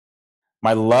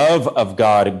 My love of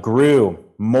God grew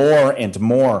more and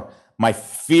more, my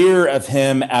fear of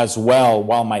him as well,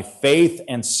 while my faith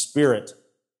and spirit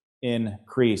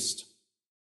increased.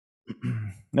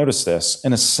 Notice this: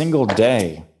 in a single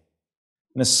day,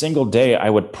 In a single day, I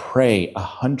would pray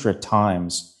 100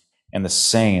 times and the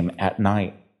same at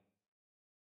night.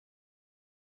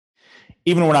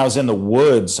 Even when I was in the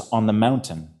woods on the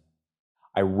mountain,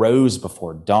 I rose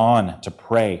before dawn to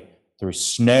pray through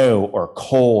snow or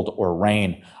cold or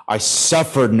rain. I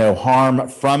suffered no harm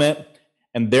from it,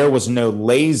 and there was no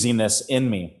laziness in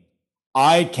me.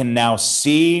 I can now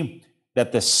see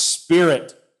that the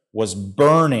Spirit was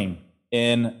burning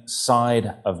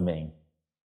inside of me.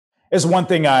 There's one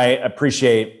thing I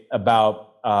appreciate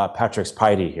about Patrick's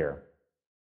piety here.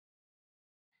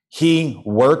 He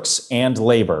works and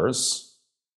labors,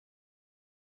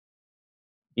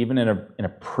 even in a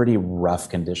pretty rough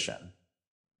condition.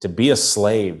 To be a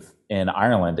slave in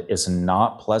Ireland is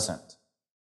not pleasant.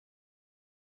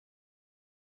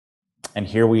 And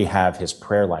here we have his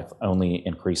prayer life only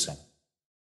increasing.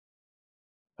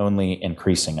 Only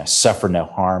increasing. I suffer no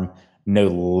harm. No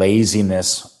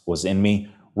laziness was in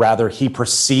me. Rather, he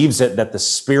perceives it that the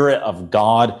Spirit of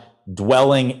God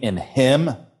dwelling in him,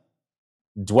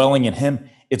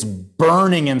 it's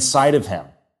burning inside of him.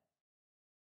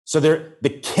 So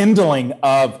the kindling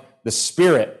of the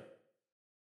Spirit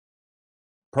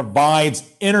provides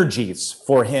energies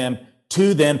for him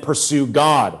to then pursue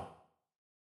God.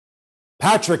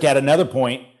 Patrick, at another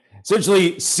point,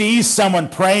 essentially sees someone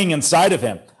praying inside of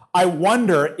him. I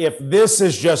wonder if this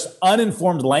is just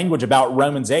uninformed language about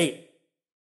Romans 8.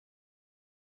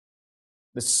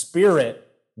 The Spirit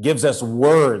gives us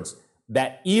words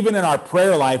that even in our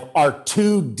prayer life are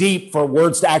too deep for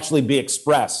words to actually be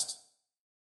expressed.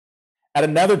 At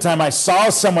another time, I saw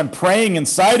someone praying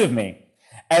inside of me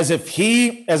as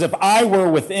if I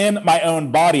were within my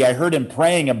own body. I heard him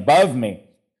praying above me.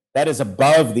 That is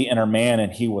above the inner man,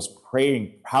 and he was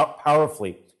praying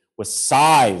powerfully with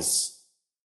sighs.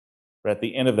 But at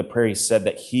the end of the prayer, he said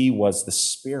that he was the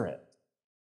Spirit.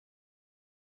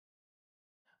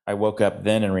 I woke up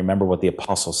then and remember what the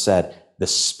apostle said. The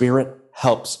Spirit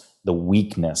helps the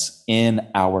weakness in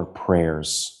our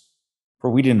prayers. For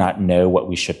we do not know what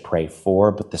we should pray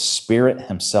for, but the Spirit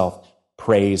himself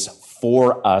prays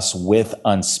for us with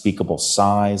unspeakable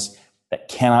sighs that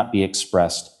cannot be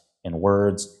expressed in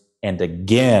words. And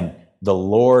again, the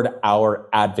Lord, our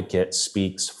advocate,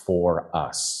 speaks for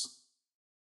us.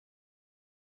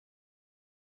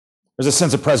 There's a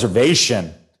sense of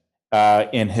preservation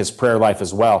in his prayer life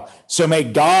as well. So may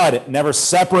God never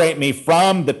separate me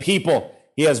from the people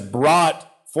he has brought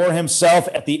for himself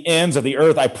at the ends of the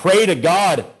earth. I pray to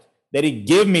God that he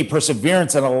give me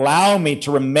perseverance and allow me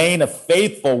to remain a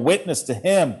faithful witness to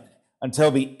him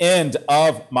until the end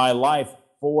of my life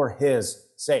for his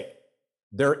sake.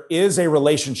 There is a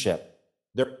relationship.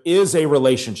 There is a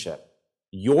relationship.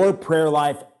 Your prayer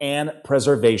life and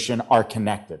preservation are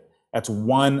connected. That's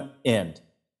one end.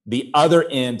 The other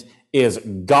end is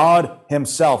God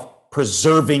himself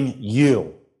preserving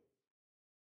you.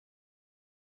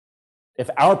 If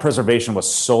our preservation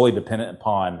was solely dependent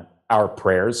upon our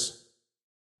prayers,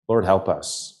 Lord, help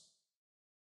us.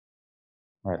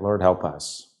 All right, Lord, help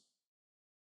us.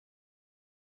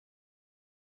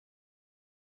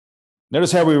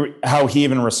 Notice how he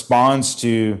even responds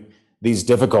to these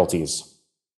difficulties.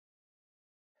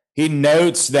 He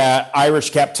notes that Irish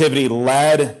captivity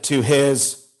led to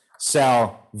his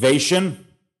salvation.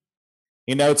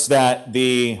 He notes that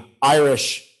the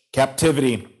Irish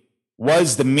captivity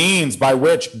was the means by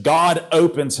which God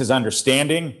opens his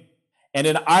understanding. And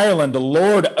in Ireland, the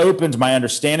Lord opened my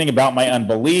understanding about my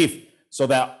unbelief so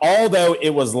that although it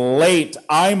was late,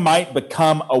 I might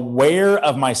become aware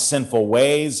of my sinful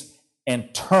ways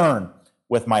and turn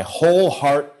with my whole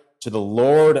heart to the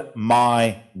Lord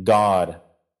my God.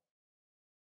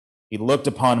 He looked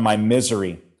upon my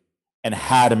misery and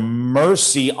had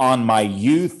mercy on my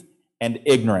youth and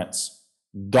ignorance.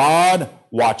 God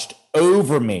watched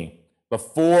over me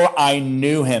before I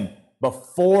knew him,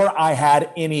 before I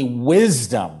had any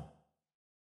wisdom,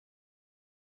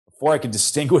 before I could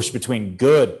distinguish between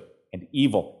good and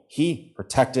evil. He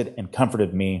protected and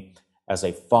comforted me as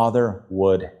a father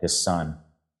would his son.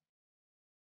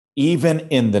 Even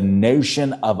in the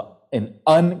notion of an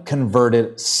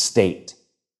unconverted state,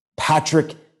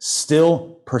 Patrick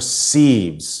still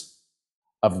perceives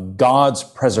of God's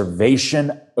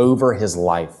preservation over his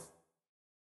life.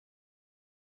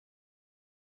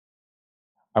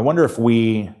 I wonder if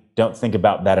we don't think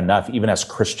about that enough, even as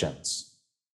Christians.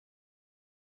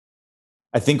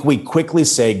 I think we quickly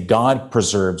say God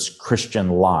preserves Christian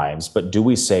lives, but do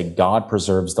we say God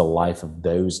preserves the life of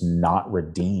those not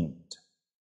redeemed?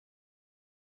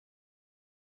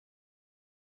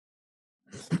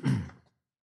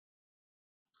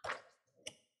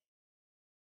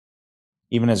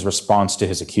 Even his response to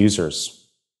his accusers.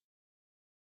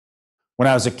 When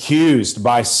I was accused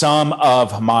by some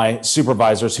of my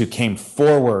supervisors who came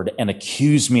forward and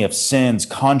accused me of sins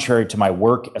contrary to my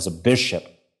work as a bishop,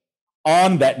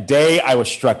 on that day I was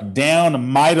struck down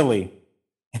mightily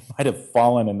and might have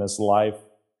fallen in this life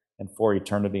and for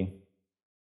eternity.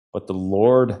 But the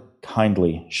Lord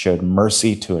kindly showed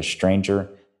mercy to a stranger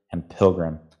and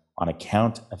pilgrim on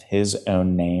account of his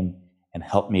own name and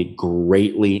helped me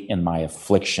greatly in my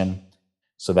affliction,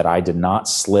 so that I did not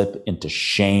slip into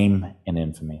shame and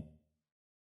infamy.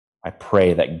 I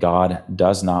pray that God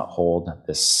does not hold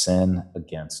this sin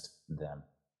against them.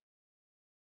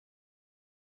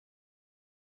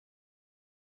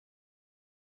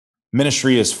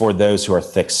 Ministry is for those who are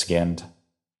thick-skinned.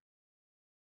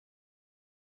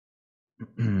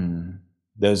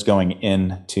 Those going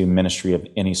into ministry of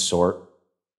any sort,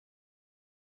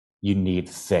 you need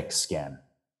thick skin.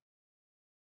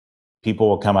 People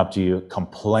will come up to you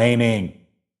complaining.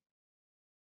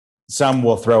 Some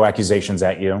will throw accusations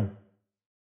at you.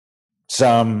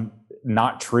 Some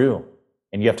not true.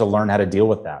 And you have to learn how to deal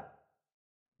with that.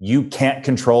 You can't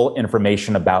control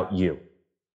information about you.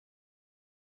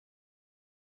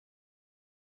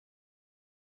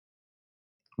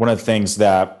 One of the things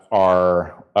that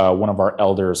one of our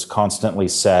elders constantly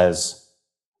says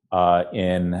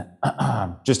in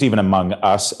just even among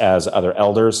us as other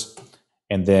elders,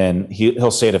 and then he'll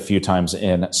say it a few times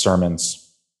in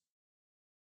sermons.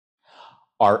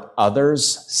 Are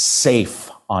others safe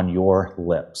on your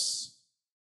lips?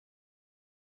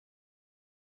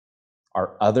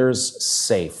 Are others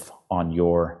safe on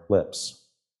your lips?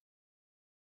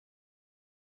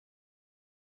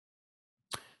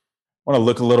 I want to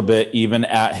look a little bit even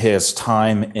at his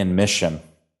time in mission.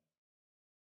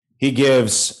 He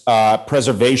gives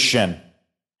preservation.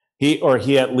 He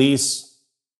at least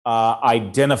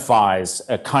identifies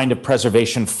a kind of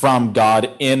preservation from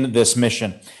God in this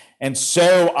mission. And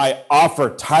so I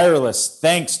offer tireless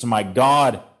thanks to my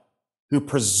God, who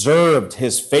preserved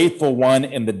his faithful one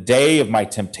in the day of my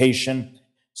temptation,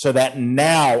 so that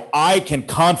now I can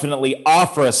confidently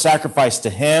offer a sacrifice to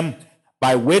him,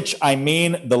 by which I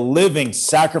mean the living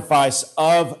sacrifice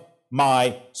of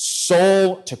my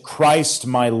soul to Christ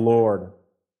my Lord.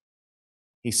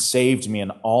 He saved me in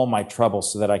all my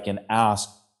troubles so that I can ask,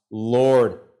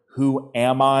 Lord, who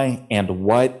am I and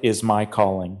what is my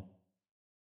calling?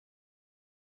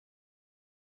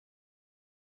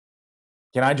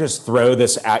 Can I just throw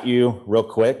this at you real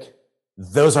quick?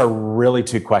 Those are really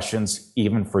two questions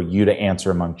even for you to answer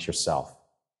amongst yourself.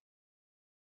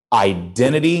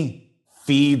 Identity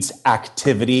feeds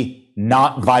activity,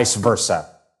 not vice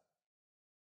versa.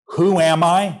 Who am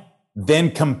I?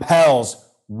 Then compels,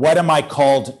 what am I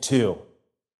called to?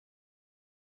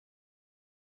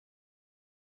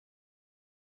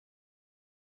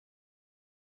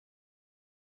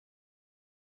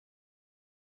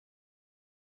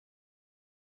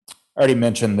 I already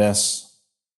mentioned this.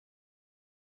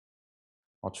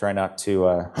 I'll try not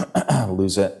to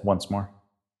lose it once more.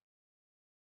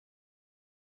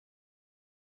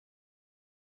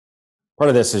 Part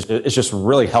of this is it's just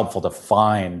really helpful to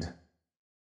find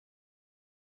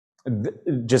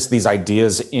just these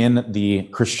ideas in the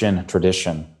Christian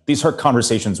tradition. These are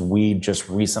conversations we just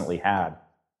recently had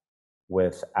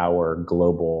with our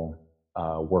global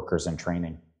workers in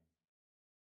training.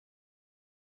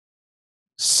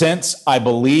 Since I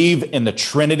believe in the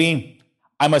Trinity,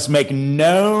 I must make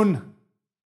known.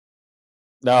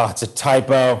 Oh, it's a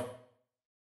typo.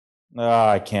 Oh,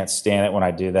 I can't stand it when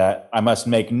I do that. I must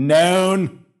make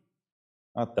known,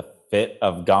 not the fit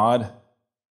of God.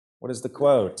 What is the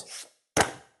quote?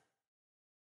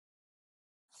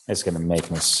 It's going to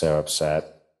make me so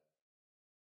upset.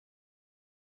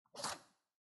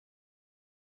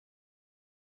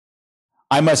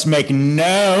 I must make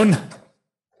known.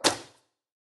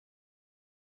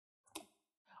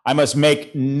 I must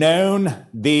make known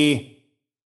the.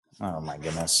 Oh my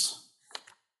goodness.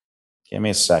 Give me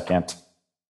a second.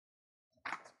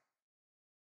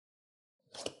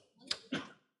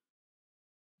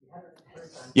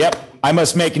 Yep. I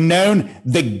must make known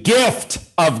the gift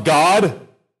of God.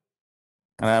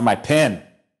 And I have my pen.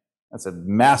 That's a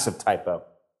massive typo.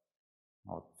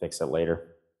 I'll fix it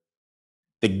later.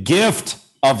 The gift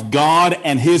of God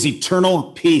and his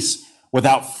eternal peace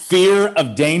without fear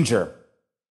of danger.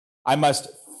 I must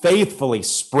faithfully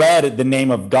spread the name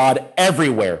of God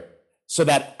everywhere, so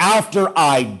that after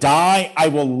I die, I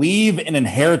will leave an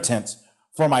inheritance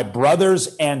for my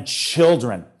brothers and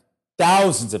children,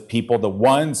 thousands of people, the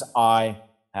ones I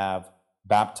have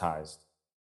baptized.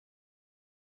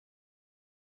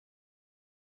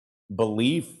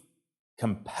 Belief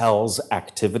compels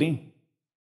activity.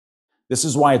 This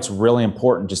is why it's really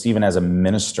important, just even as a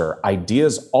minister,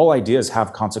 all ideas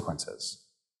have consequences.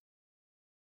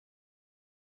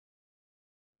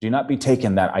 Do not be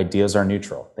taken that ideas are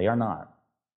neutral. They are not.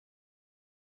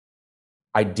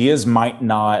 Ideas might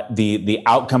not, the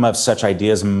outcome of such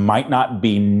ideas might not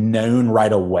be known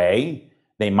right away.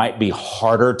 They might be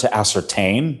harder to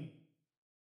ascertain.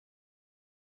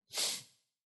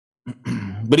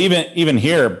 But even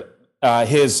here,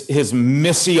 his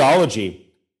missiology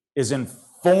is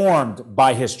informed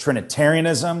by his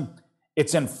Trinitarianism.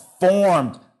 It's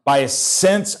informed by a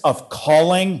sense of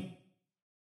calling.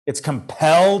 It's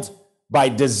compelled by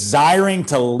desiring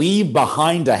to leave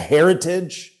behind a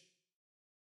heritage.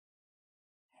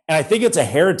 And I think it's a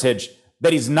heritage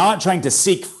that he's not trying to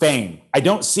seek fame. I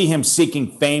don't see him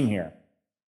seeking fame here.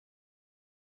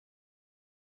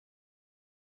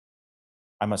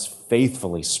 I must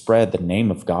faithfully spread the name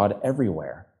of God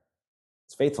everywhere.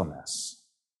 It's faithfulness.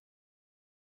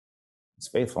 It's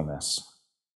faithfulness.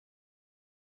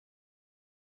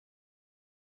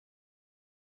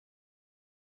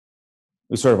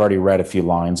 We sort of already read a few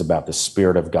lines about the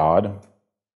Spirit of God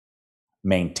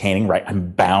maintaining, right?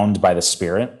 I'm bound by the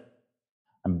Spirit.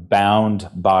 I'm bound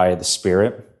by the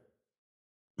Spirit.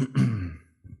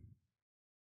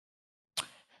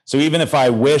 So even if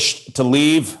I wished to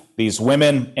leave these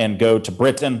women and go to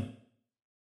Britain,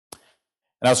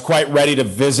 and I was quite ready to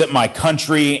visit my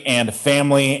country and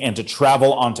family and to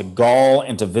travel on to Gaul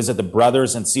and to visit the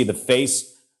brothers and see the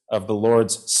face of the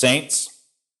Lord's saints,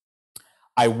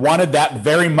 I wanted that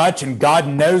very much, and God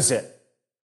knows it.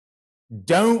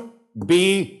 Don't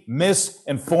be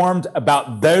misinformed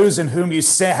about those in whom you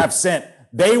have sent.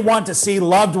 They want to see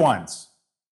loved ones.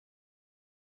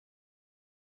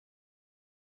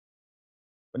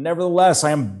 But nevertheless,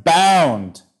 I am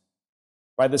bound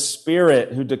by the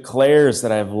Spirit who declares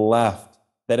that I have left,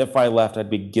 that if I left, I'd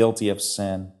be guilty of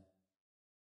sin.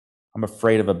 I'm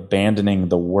afraid of abandoning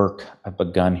the work I've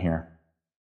begun here.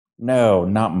 No,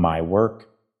 not my work,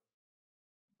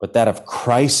 but that of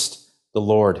Christ the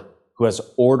Lord, who has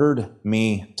ordered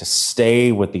me to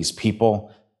stay with these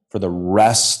people for the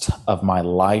rest of my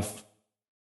life.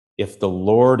 If the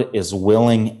Lord is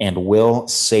willing and will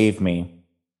save me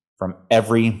from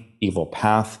every evil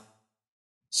path,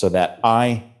 so that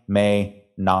I may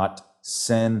not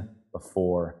sin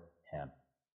before him.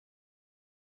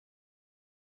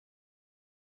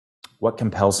 What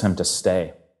compels him to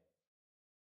stay?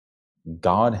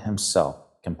 God himself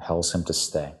compels him to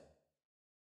stay.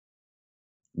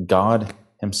 God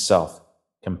himself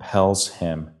compels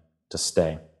him to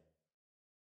stay.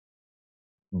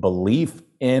 Belief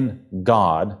in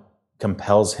God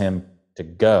compels him to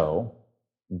go.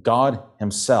 God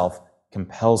himself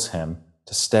compels him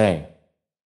to stay.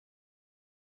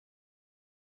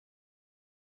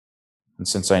 And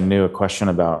since I knew a question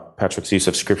about Patrick's use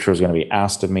of Scripture was going to be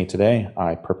asked of me today,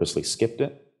 I purposely skipped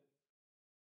it.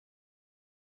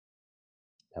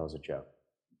 That was a joke.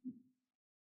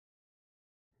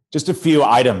 Just a few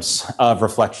items of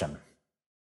reflection.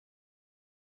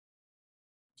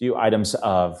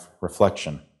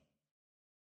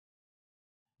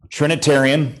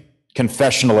 Trinitarian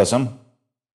confessionalism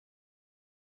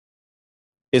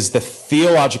is the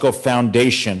theological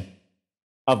foundation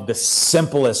of the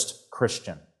simplest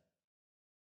Christian.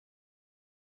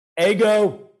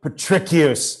 Ego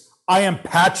patricius, I am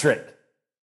Patrick,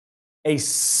 a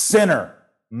sinner,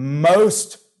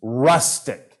 most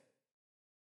rustic.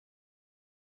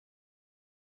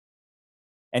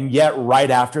 And yet, right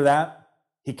after that,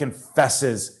 he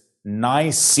confesses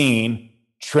Nicene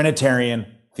Trinitarian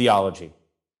theology.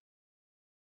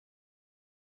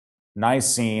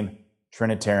 Nicene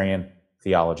Trinitarian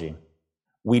theology.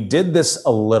 We did this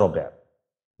a little bit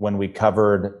when we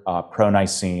covered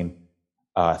pro-Nicene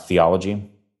theology.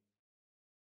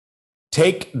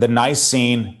 Take the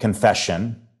Nicene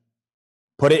Confession,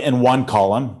 put it in one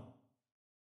column.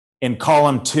 In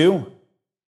column 2,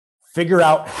 figure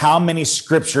out how many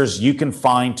scriptures you can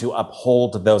find to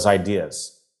uphold those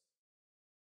ideas.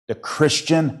 The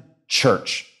Christian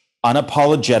church,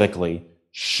 unapologetically,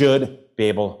 should be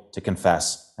able to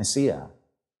confess Nicaea.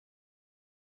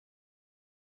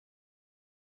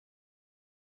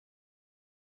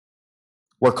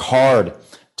 Work hard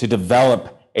to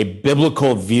develop a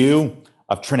biblical view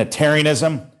of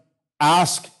Trinitarianism.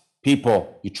 Ask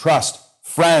people you trust,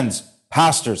 friends,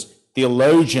 pastors,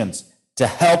 theologians, to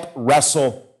help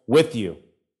wrestle with you.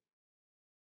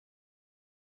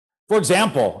 For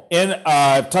example,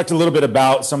 I've talked a little bit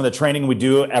about some of the training we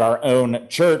do at our own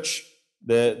church,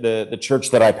 the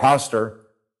church that I pastor.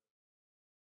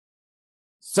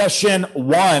 Session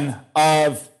 1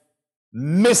 of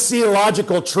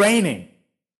missiological training.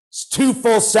 It's 2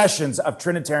 full sessions of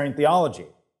Trinitarian theology.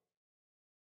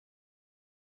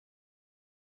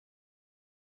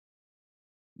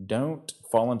 Don't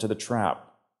fall into the trap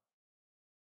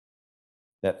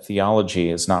that theology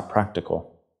is not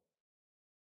practical.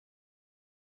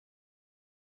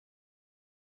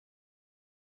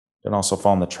 Don't also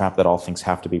fall in the trap that all things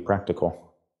have to be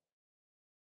practical.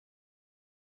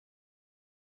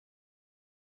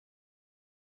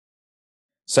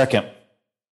 Second,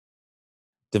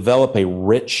 develop a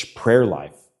rich prayer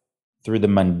life through the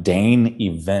mundane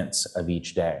events of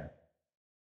each day.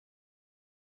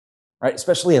 Right?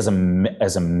 Especially as a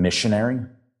missionary,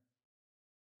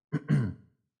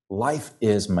 life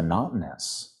is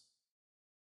monotonous.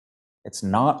 It's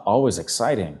not always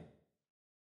exciting.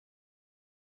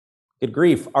 Good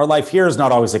grief, our life here is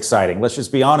not always exciting. Let's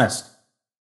just be honest.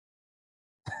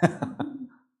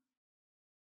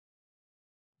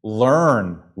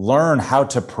 Learn how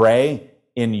to pray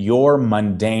in your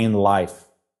mundane life.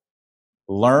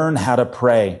 Learn how to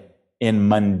pray in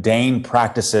mundane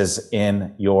practices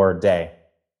in your day.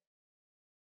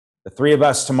 The 3 of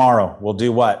us tomorrow will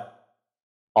do what?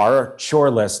 Our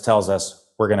chore list tells us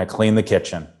we're going to clean the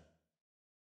kitchen.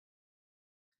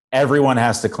 Everyone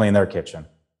has to clean their kitchen.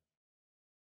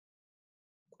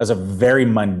 As a very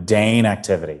mundane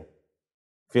activity,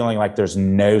 feeling like there's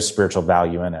no spiritual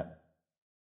value in it.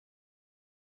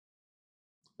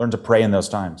 Learn to pray in those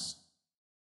times.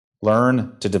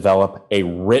 Learn to develop a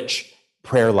rich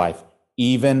prayer life,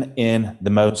 even in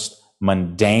the most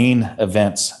mundane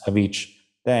events of each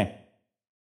day.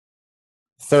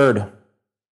 Third,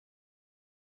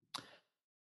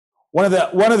 one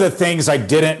of the things I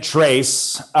didn't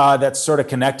trace that's sort of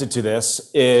connected to this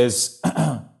is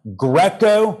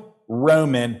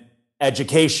Greco-Roman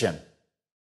education.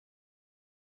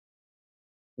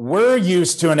 We're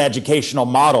used to an educational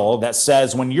model that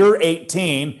says when you're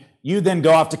 18, you then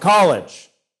go off to college.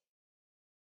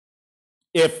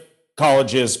 If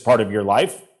college is part of your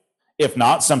life. If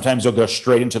not, sometimes you'll go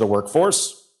straight into the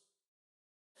workforce.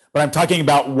 But I'm talking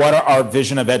about what are our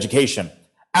vision of education.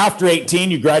 After 18,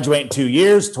 you graduate in 2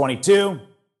 years, 22.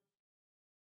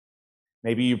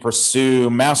 Maybe you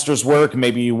pursue master's work.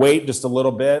 Maybe you wait just a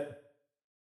little bit.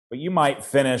 But you might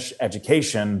finish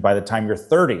education by the time you're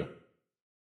 30,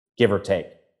 give or take.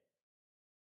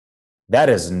 That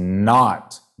is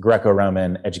not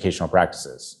Greco-Roman educational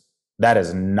practices. That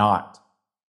is not.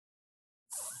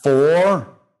 For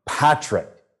Patrick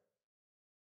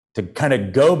to kind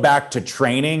of go back to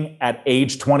training at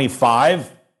age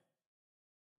 25,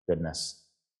 goodness,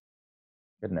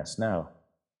 no.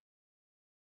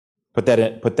 Put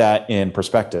that in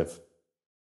perspective.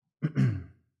 A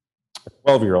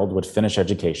 12-year-old would finish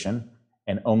education,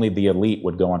 and only the elite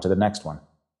would go on to the next one.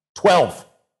 12.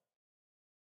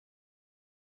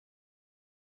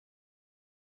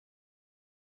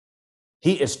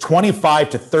 He is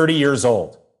 25 to 30 years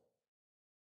old.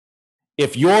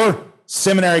 If your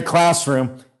seminary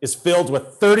classroom is filled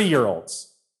with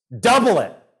 30-year-olds, double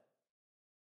it.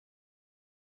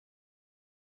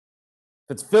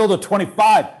 If it's filled with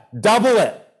 25, double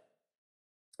it.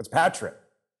 It's Patrick.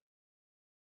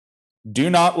 Do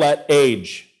not let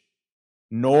age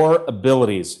nor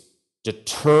abilities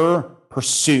deter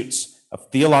pursuits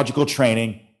of theological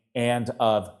training and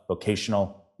of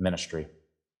vocational ministry.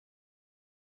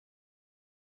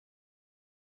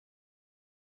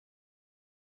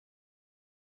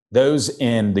 Those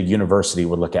in the university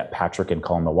would look at Patrick and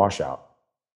call him the washout.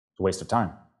 It's a waste of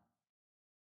time.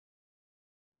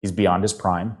 He's beyond his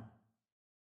prime,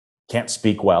 can't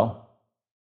speak well,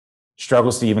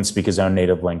 struggles to even speak his own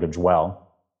native language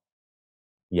well.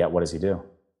 Yet what does he do?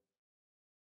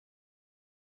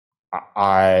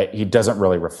 He doesn't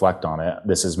really reflect on it.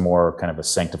 This is more kind of a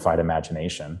sanctified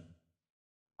imagination.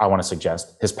 I want to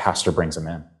suggest his pastor brings him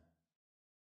in.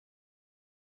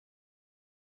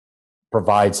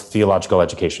 Provides theological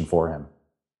education for him.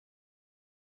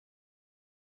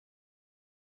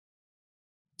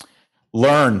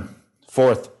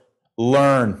 Fourth,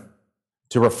 learn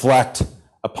to reflect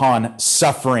upon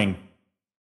suffering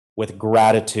with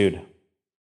gratitude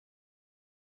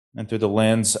and through the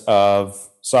lens of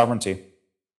sovereignty.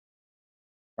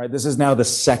 Right? This is now the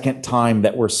second time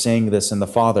that we're seeing this in the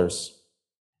fathers.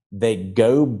 They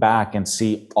go back and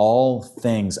see all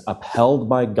things upheld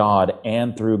by God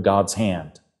and through God's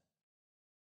hand.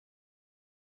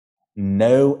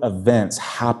 No events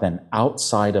happen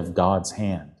outside of God's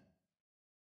hand.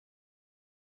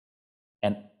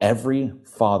 And every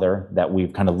father that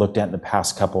we've kind of looked at in the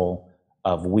past couple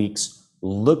of weeks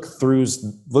looks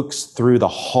through the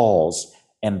halls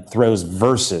and throws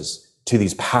verses to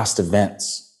these past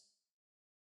events.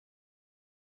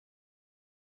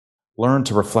 Learn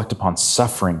to reflect upon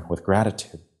suffering with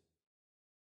gratitude.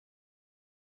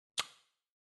 I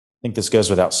think this goes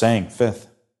without saying. Fifth,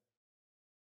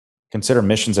 consider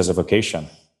missions as a vocation.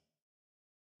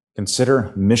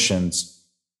 Consider missions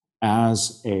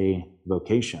as a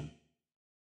vocation.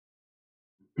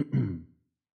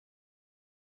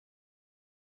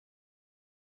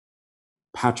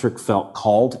 Patrick felt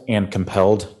called and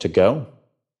compelled to go.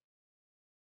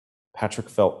 Patrick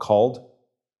felt called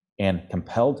and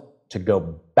compelled to go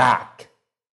back.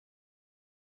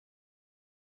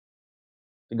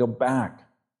 To go back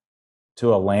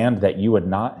to a land that you would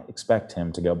not expect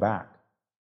him to go back.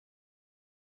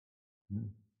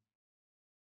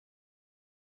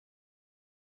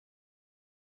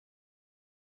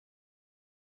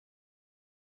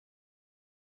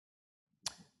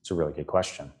 It's a really good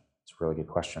question.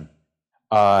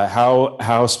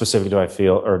 How specific do I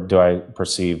feel, or do I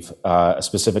perceive a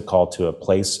specific call to a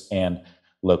place and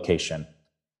location?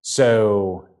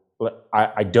 So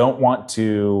I don't want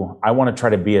to, I want to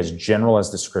try to be as general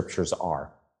as the scriptures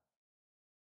are.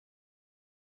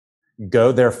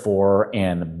 Go therefore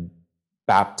and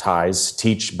baptize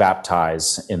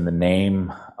in the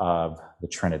name of the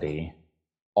Trinity,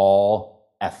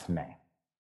 all ethne.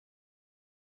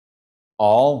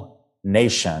 All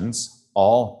nations,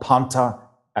 all panta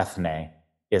ethne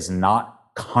is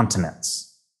not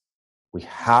continents. We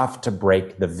have to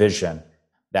break the vision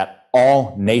that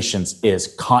all nations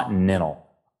is continental.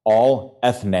 All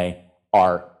ethne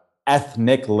are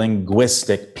ethnic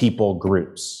linguistic people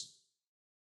groups.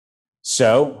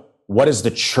 So, what is the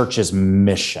church's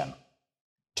mission?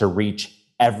 To reach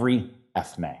every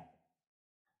ethne.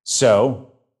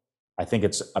 So, I think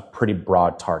it's a pretty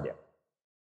broad target.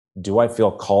 Do I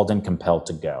feel called and compelled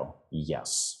to go?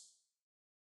 Yes.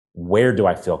 Where do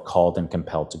I feel called and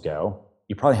compelled to go?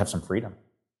 You probably have some freedom.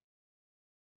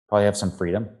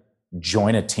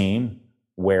 Join a team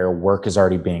where work is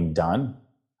already being done.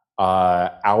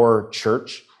 Our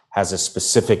church has a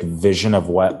specific vision of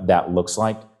what that looks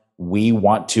like. We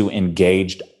want to we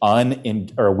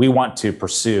want to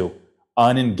pursue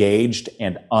unengaged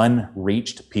and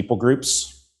unreached people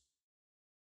groups.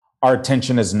 Our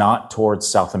attention is not towards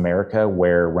South America,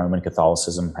 where Roman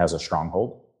Catholicism has a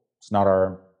stronghold.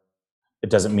 It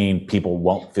doesn't mean people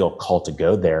won't feel called to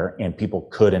go there, and people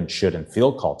could and should and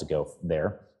feel called to go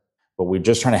there, but we're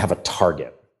just trying to have a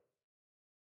target.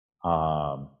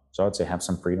 So I'd say have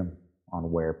some freedom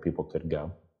on where people could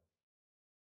go.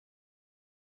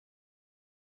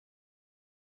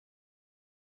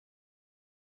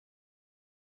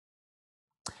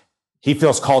 He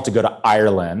feels called to go to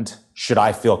Ireland. Should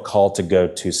I feel called to go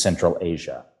to Central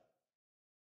Asia?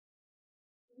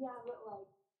 Yeah, but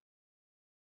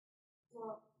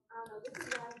well, I don't know. This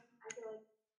is why I feel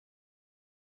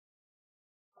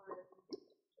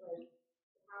like,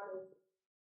 how does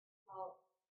call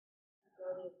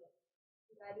go to,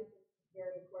 because I do think it's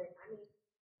very important. I mean,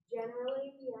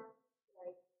 generally, yeah,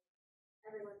 like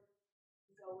everyone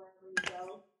can go wherever you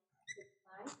go, it's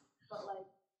fine. But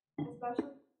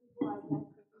especially people I guess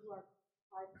who are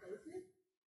hard places,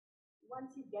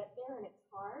 once you get there and it's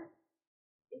hard,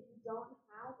 if you don't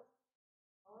have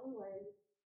going where you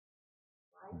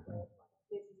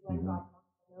this is when God wants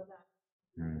to know that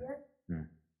here.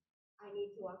 I need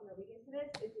to walk in obedience to this.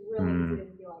 It's really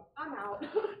easy to be like, I'm out.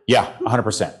 Yeah,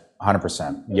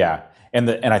 100%. Yeah. And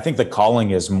I think the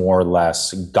calling is more or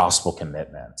less gospel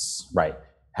commitments, right?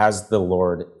 Has the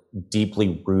Lord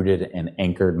deeply rooted and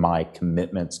anchored my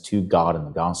commitments to God and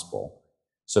the gospel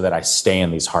so that I stay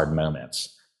in these hard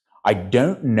moments? I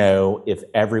don't know if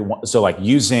everyone, so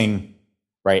using,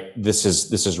 right, this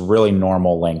is really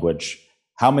normal language.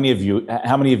 How many of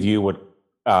you would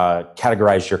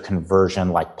categorize your conversion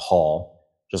like Paul,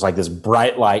 just like this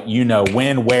bright light,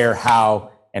 when, where,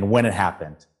 how, and when it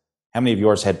happened? How many of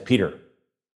yours had Peter?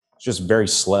 It's just very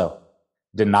slow.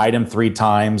 Denied him 3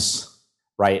 times,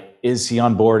 right? Is he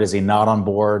on board? Is he not on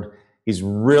board? He's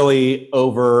really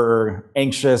over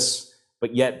anxious,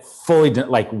 but yet fully,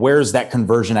 where's that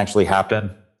conversion actually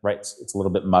happen? Right? It's a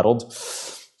little bit muddled.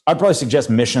 I'd probably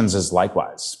suggest missions is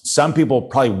likewise. Some people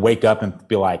probably wake up and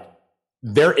be like,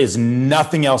 there is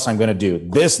nothing else I'm going to do.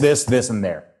 This, and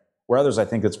there. Where others, I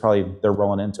think it's probably they're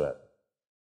rolling into it.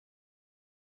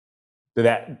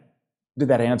 Did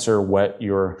that answer what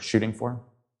you're shooting for?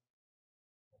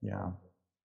 Yeah.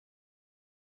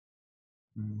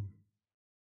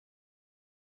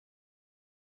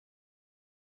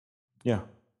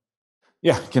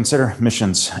 Yeah. Consider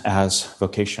missions as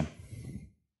vocation.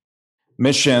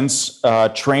 Missions,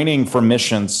 training for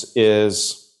missions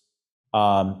is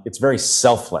it's very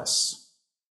selfless.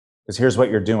 Because here's what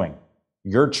you're doing.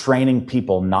 You're training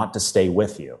people not to stay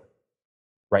with you,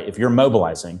 right? If you're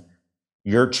mobilizing,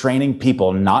 you're training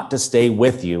people not to stay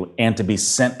with you and to be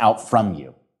sent out from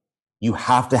you. You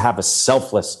have to have a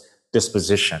selfless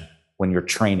disposition when you're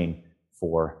training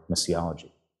for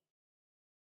missiology.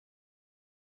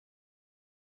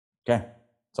 Okay,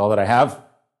 that's all that I have.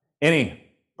 Any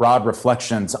broad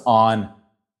reflections on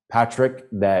Patrick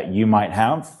that you might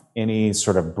have? Any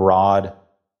sort of broad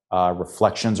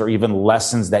reflections or even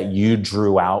lessons that you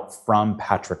drew out from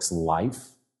Patrick's life?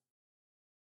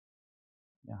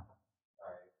 Yeah.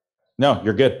 No,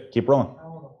 you're good. Keep rolling.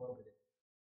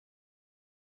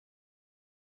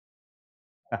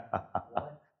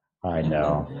 I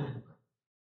know.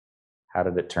 How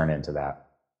did it turn into that?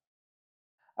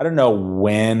 I don't know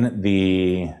when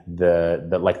the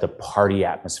party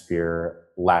atmosphere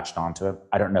latched onto it.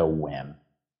 I don't know when.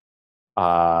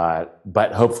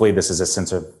 But hopefully this is a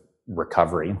sense of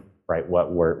recovery, right?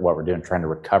 What we're doing, trying to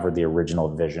recover the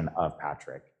original vision of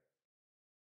Patrick.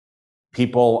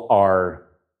 People are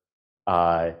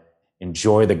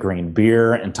enjoy the green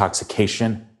beer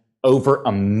intoxication over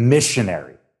a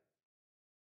missionary,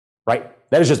 right?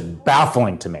 That is just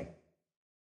baffling to me.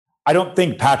 I don't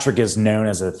think Patrick is known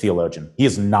as a theologian. He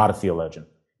is not a theologian.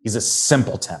 He's a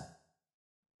simpleton.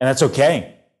 And that's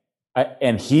okay.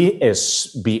 And he is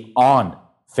beyond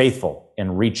faithful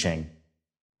in reaching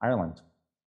Ireland.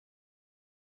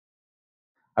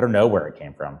 I don't know where it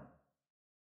came from.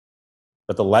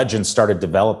 But the legend started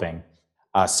developing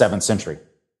 7th century,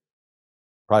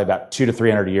 probably about 200 to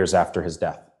 300 years after his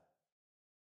death.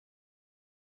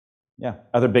 Yeah,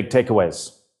 other big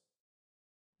takeaways.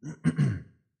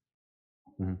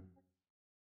 Mm-hmm.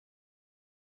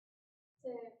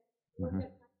 Mm-hmm.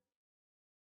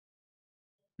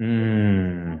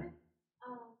 Mm.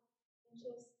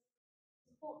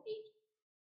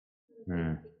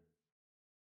 Mm.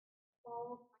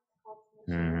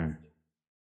 Mm.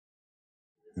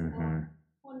 Mm-hmm.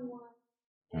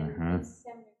 Mm-hmm.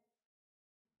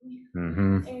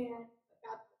 Mm-hmm.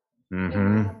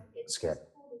 Mm-hmm. It's good.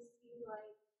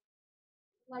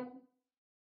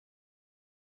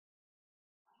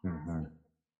 Mm-hmm.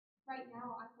 Right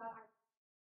now, I thought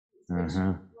Mm-hmm. was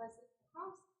the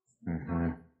process. Mm-hmm.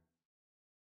 And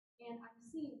I'm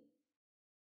seeing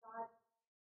God.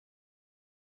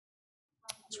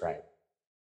 That's right.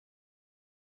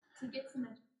 To get some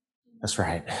attention. That's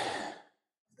right.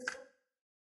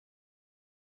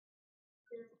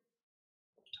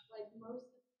 Like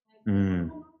most of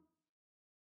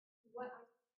what I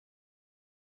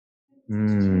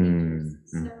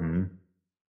Mm-hmm.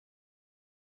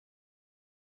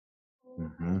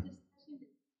 Mm-hmm.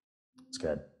 That's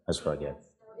good. That's really good.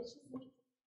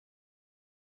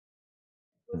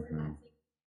 Mm-hmm.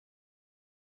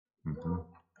 Mm-hmm.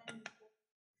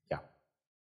 Yeah.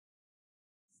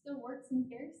 Still works in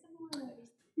very similar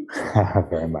ways.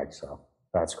 Very much so.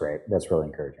 That's great. That's really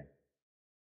encouraging.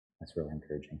 That's really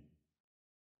encouraging.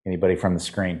 Anybody from the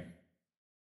screen?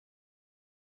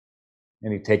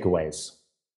 Any takeaways?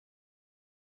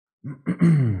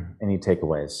 Any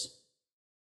takeaways?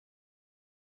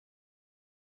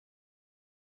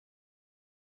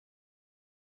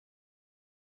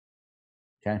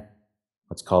 Okay.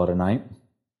 Let's call it a night.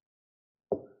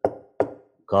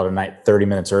 Call it a night 30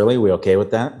 minutes early. We okay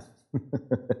with that?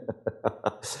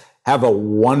 Have a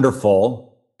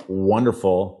wonderful,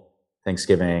 wonderful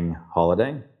Thanksgiving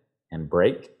holiday and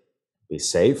break. Be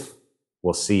safe.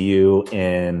 We'll see you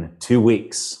in 2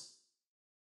 weeks.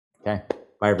 Okay.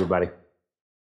 Bye, everybody.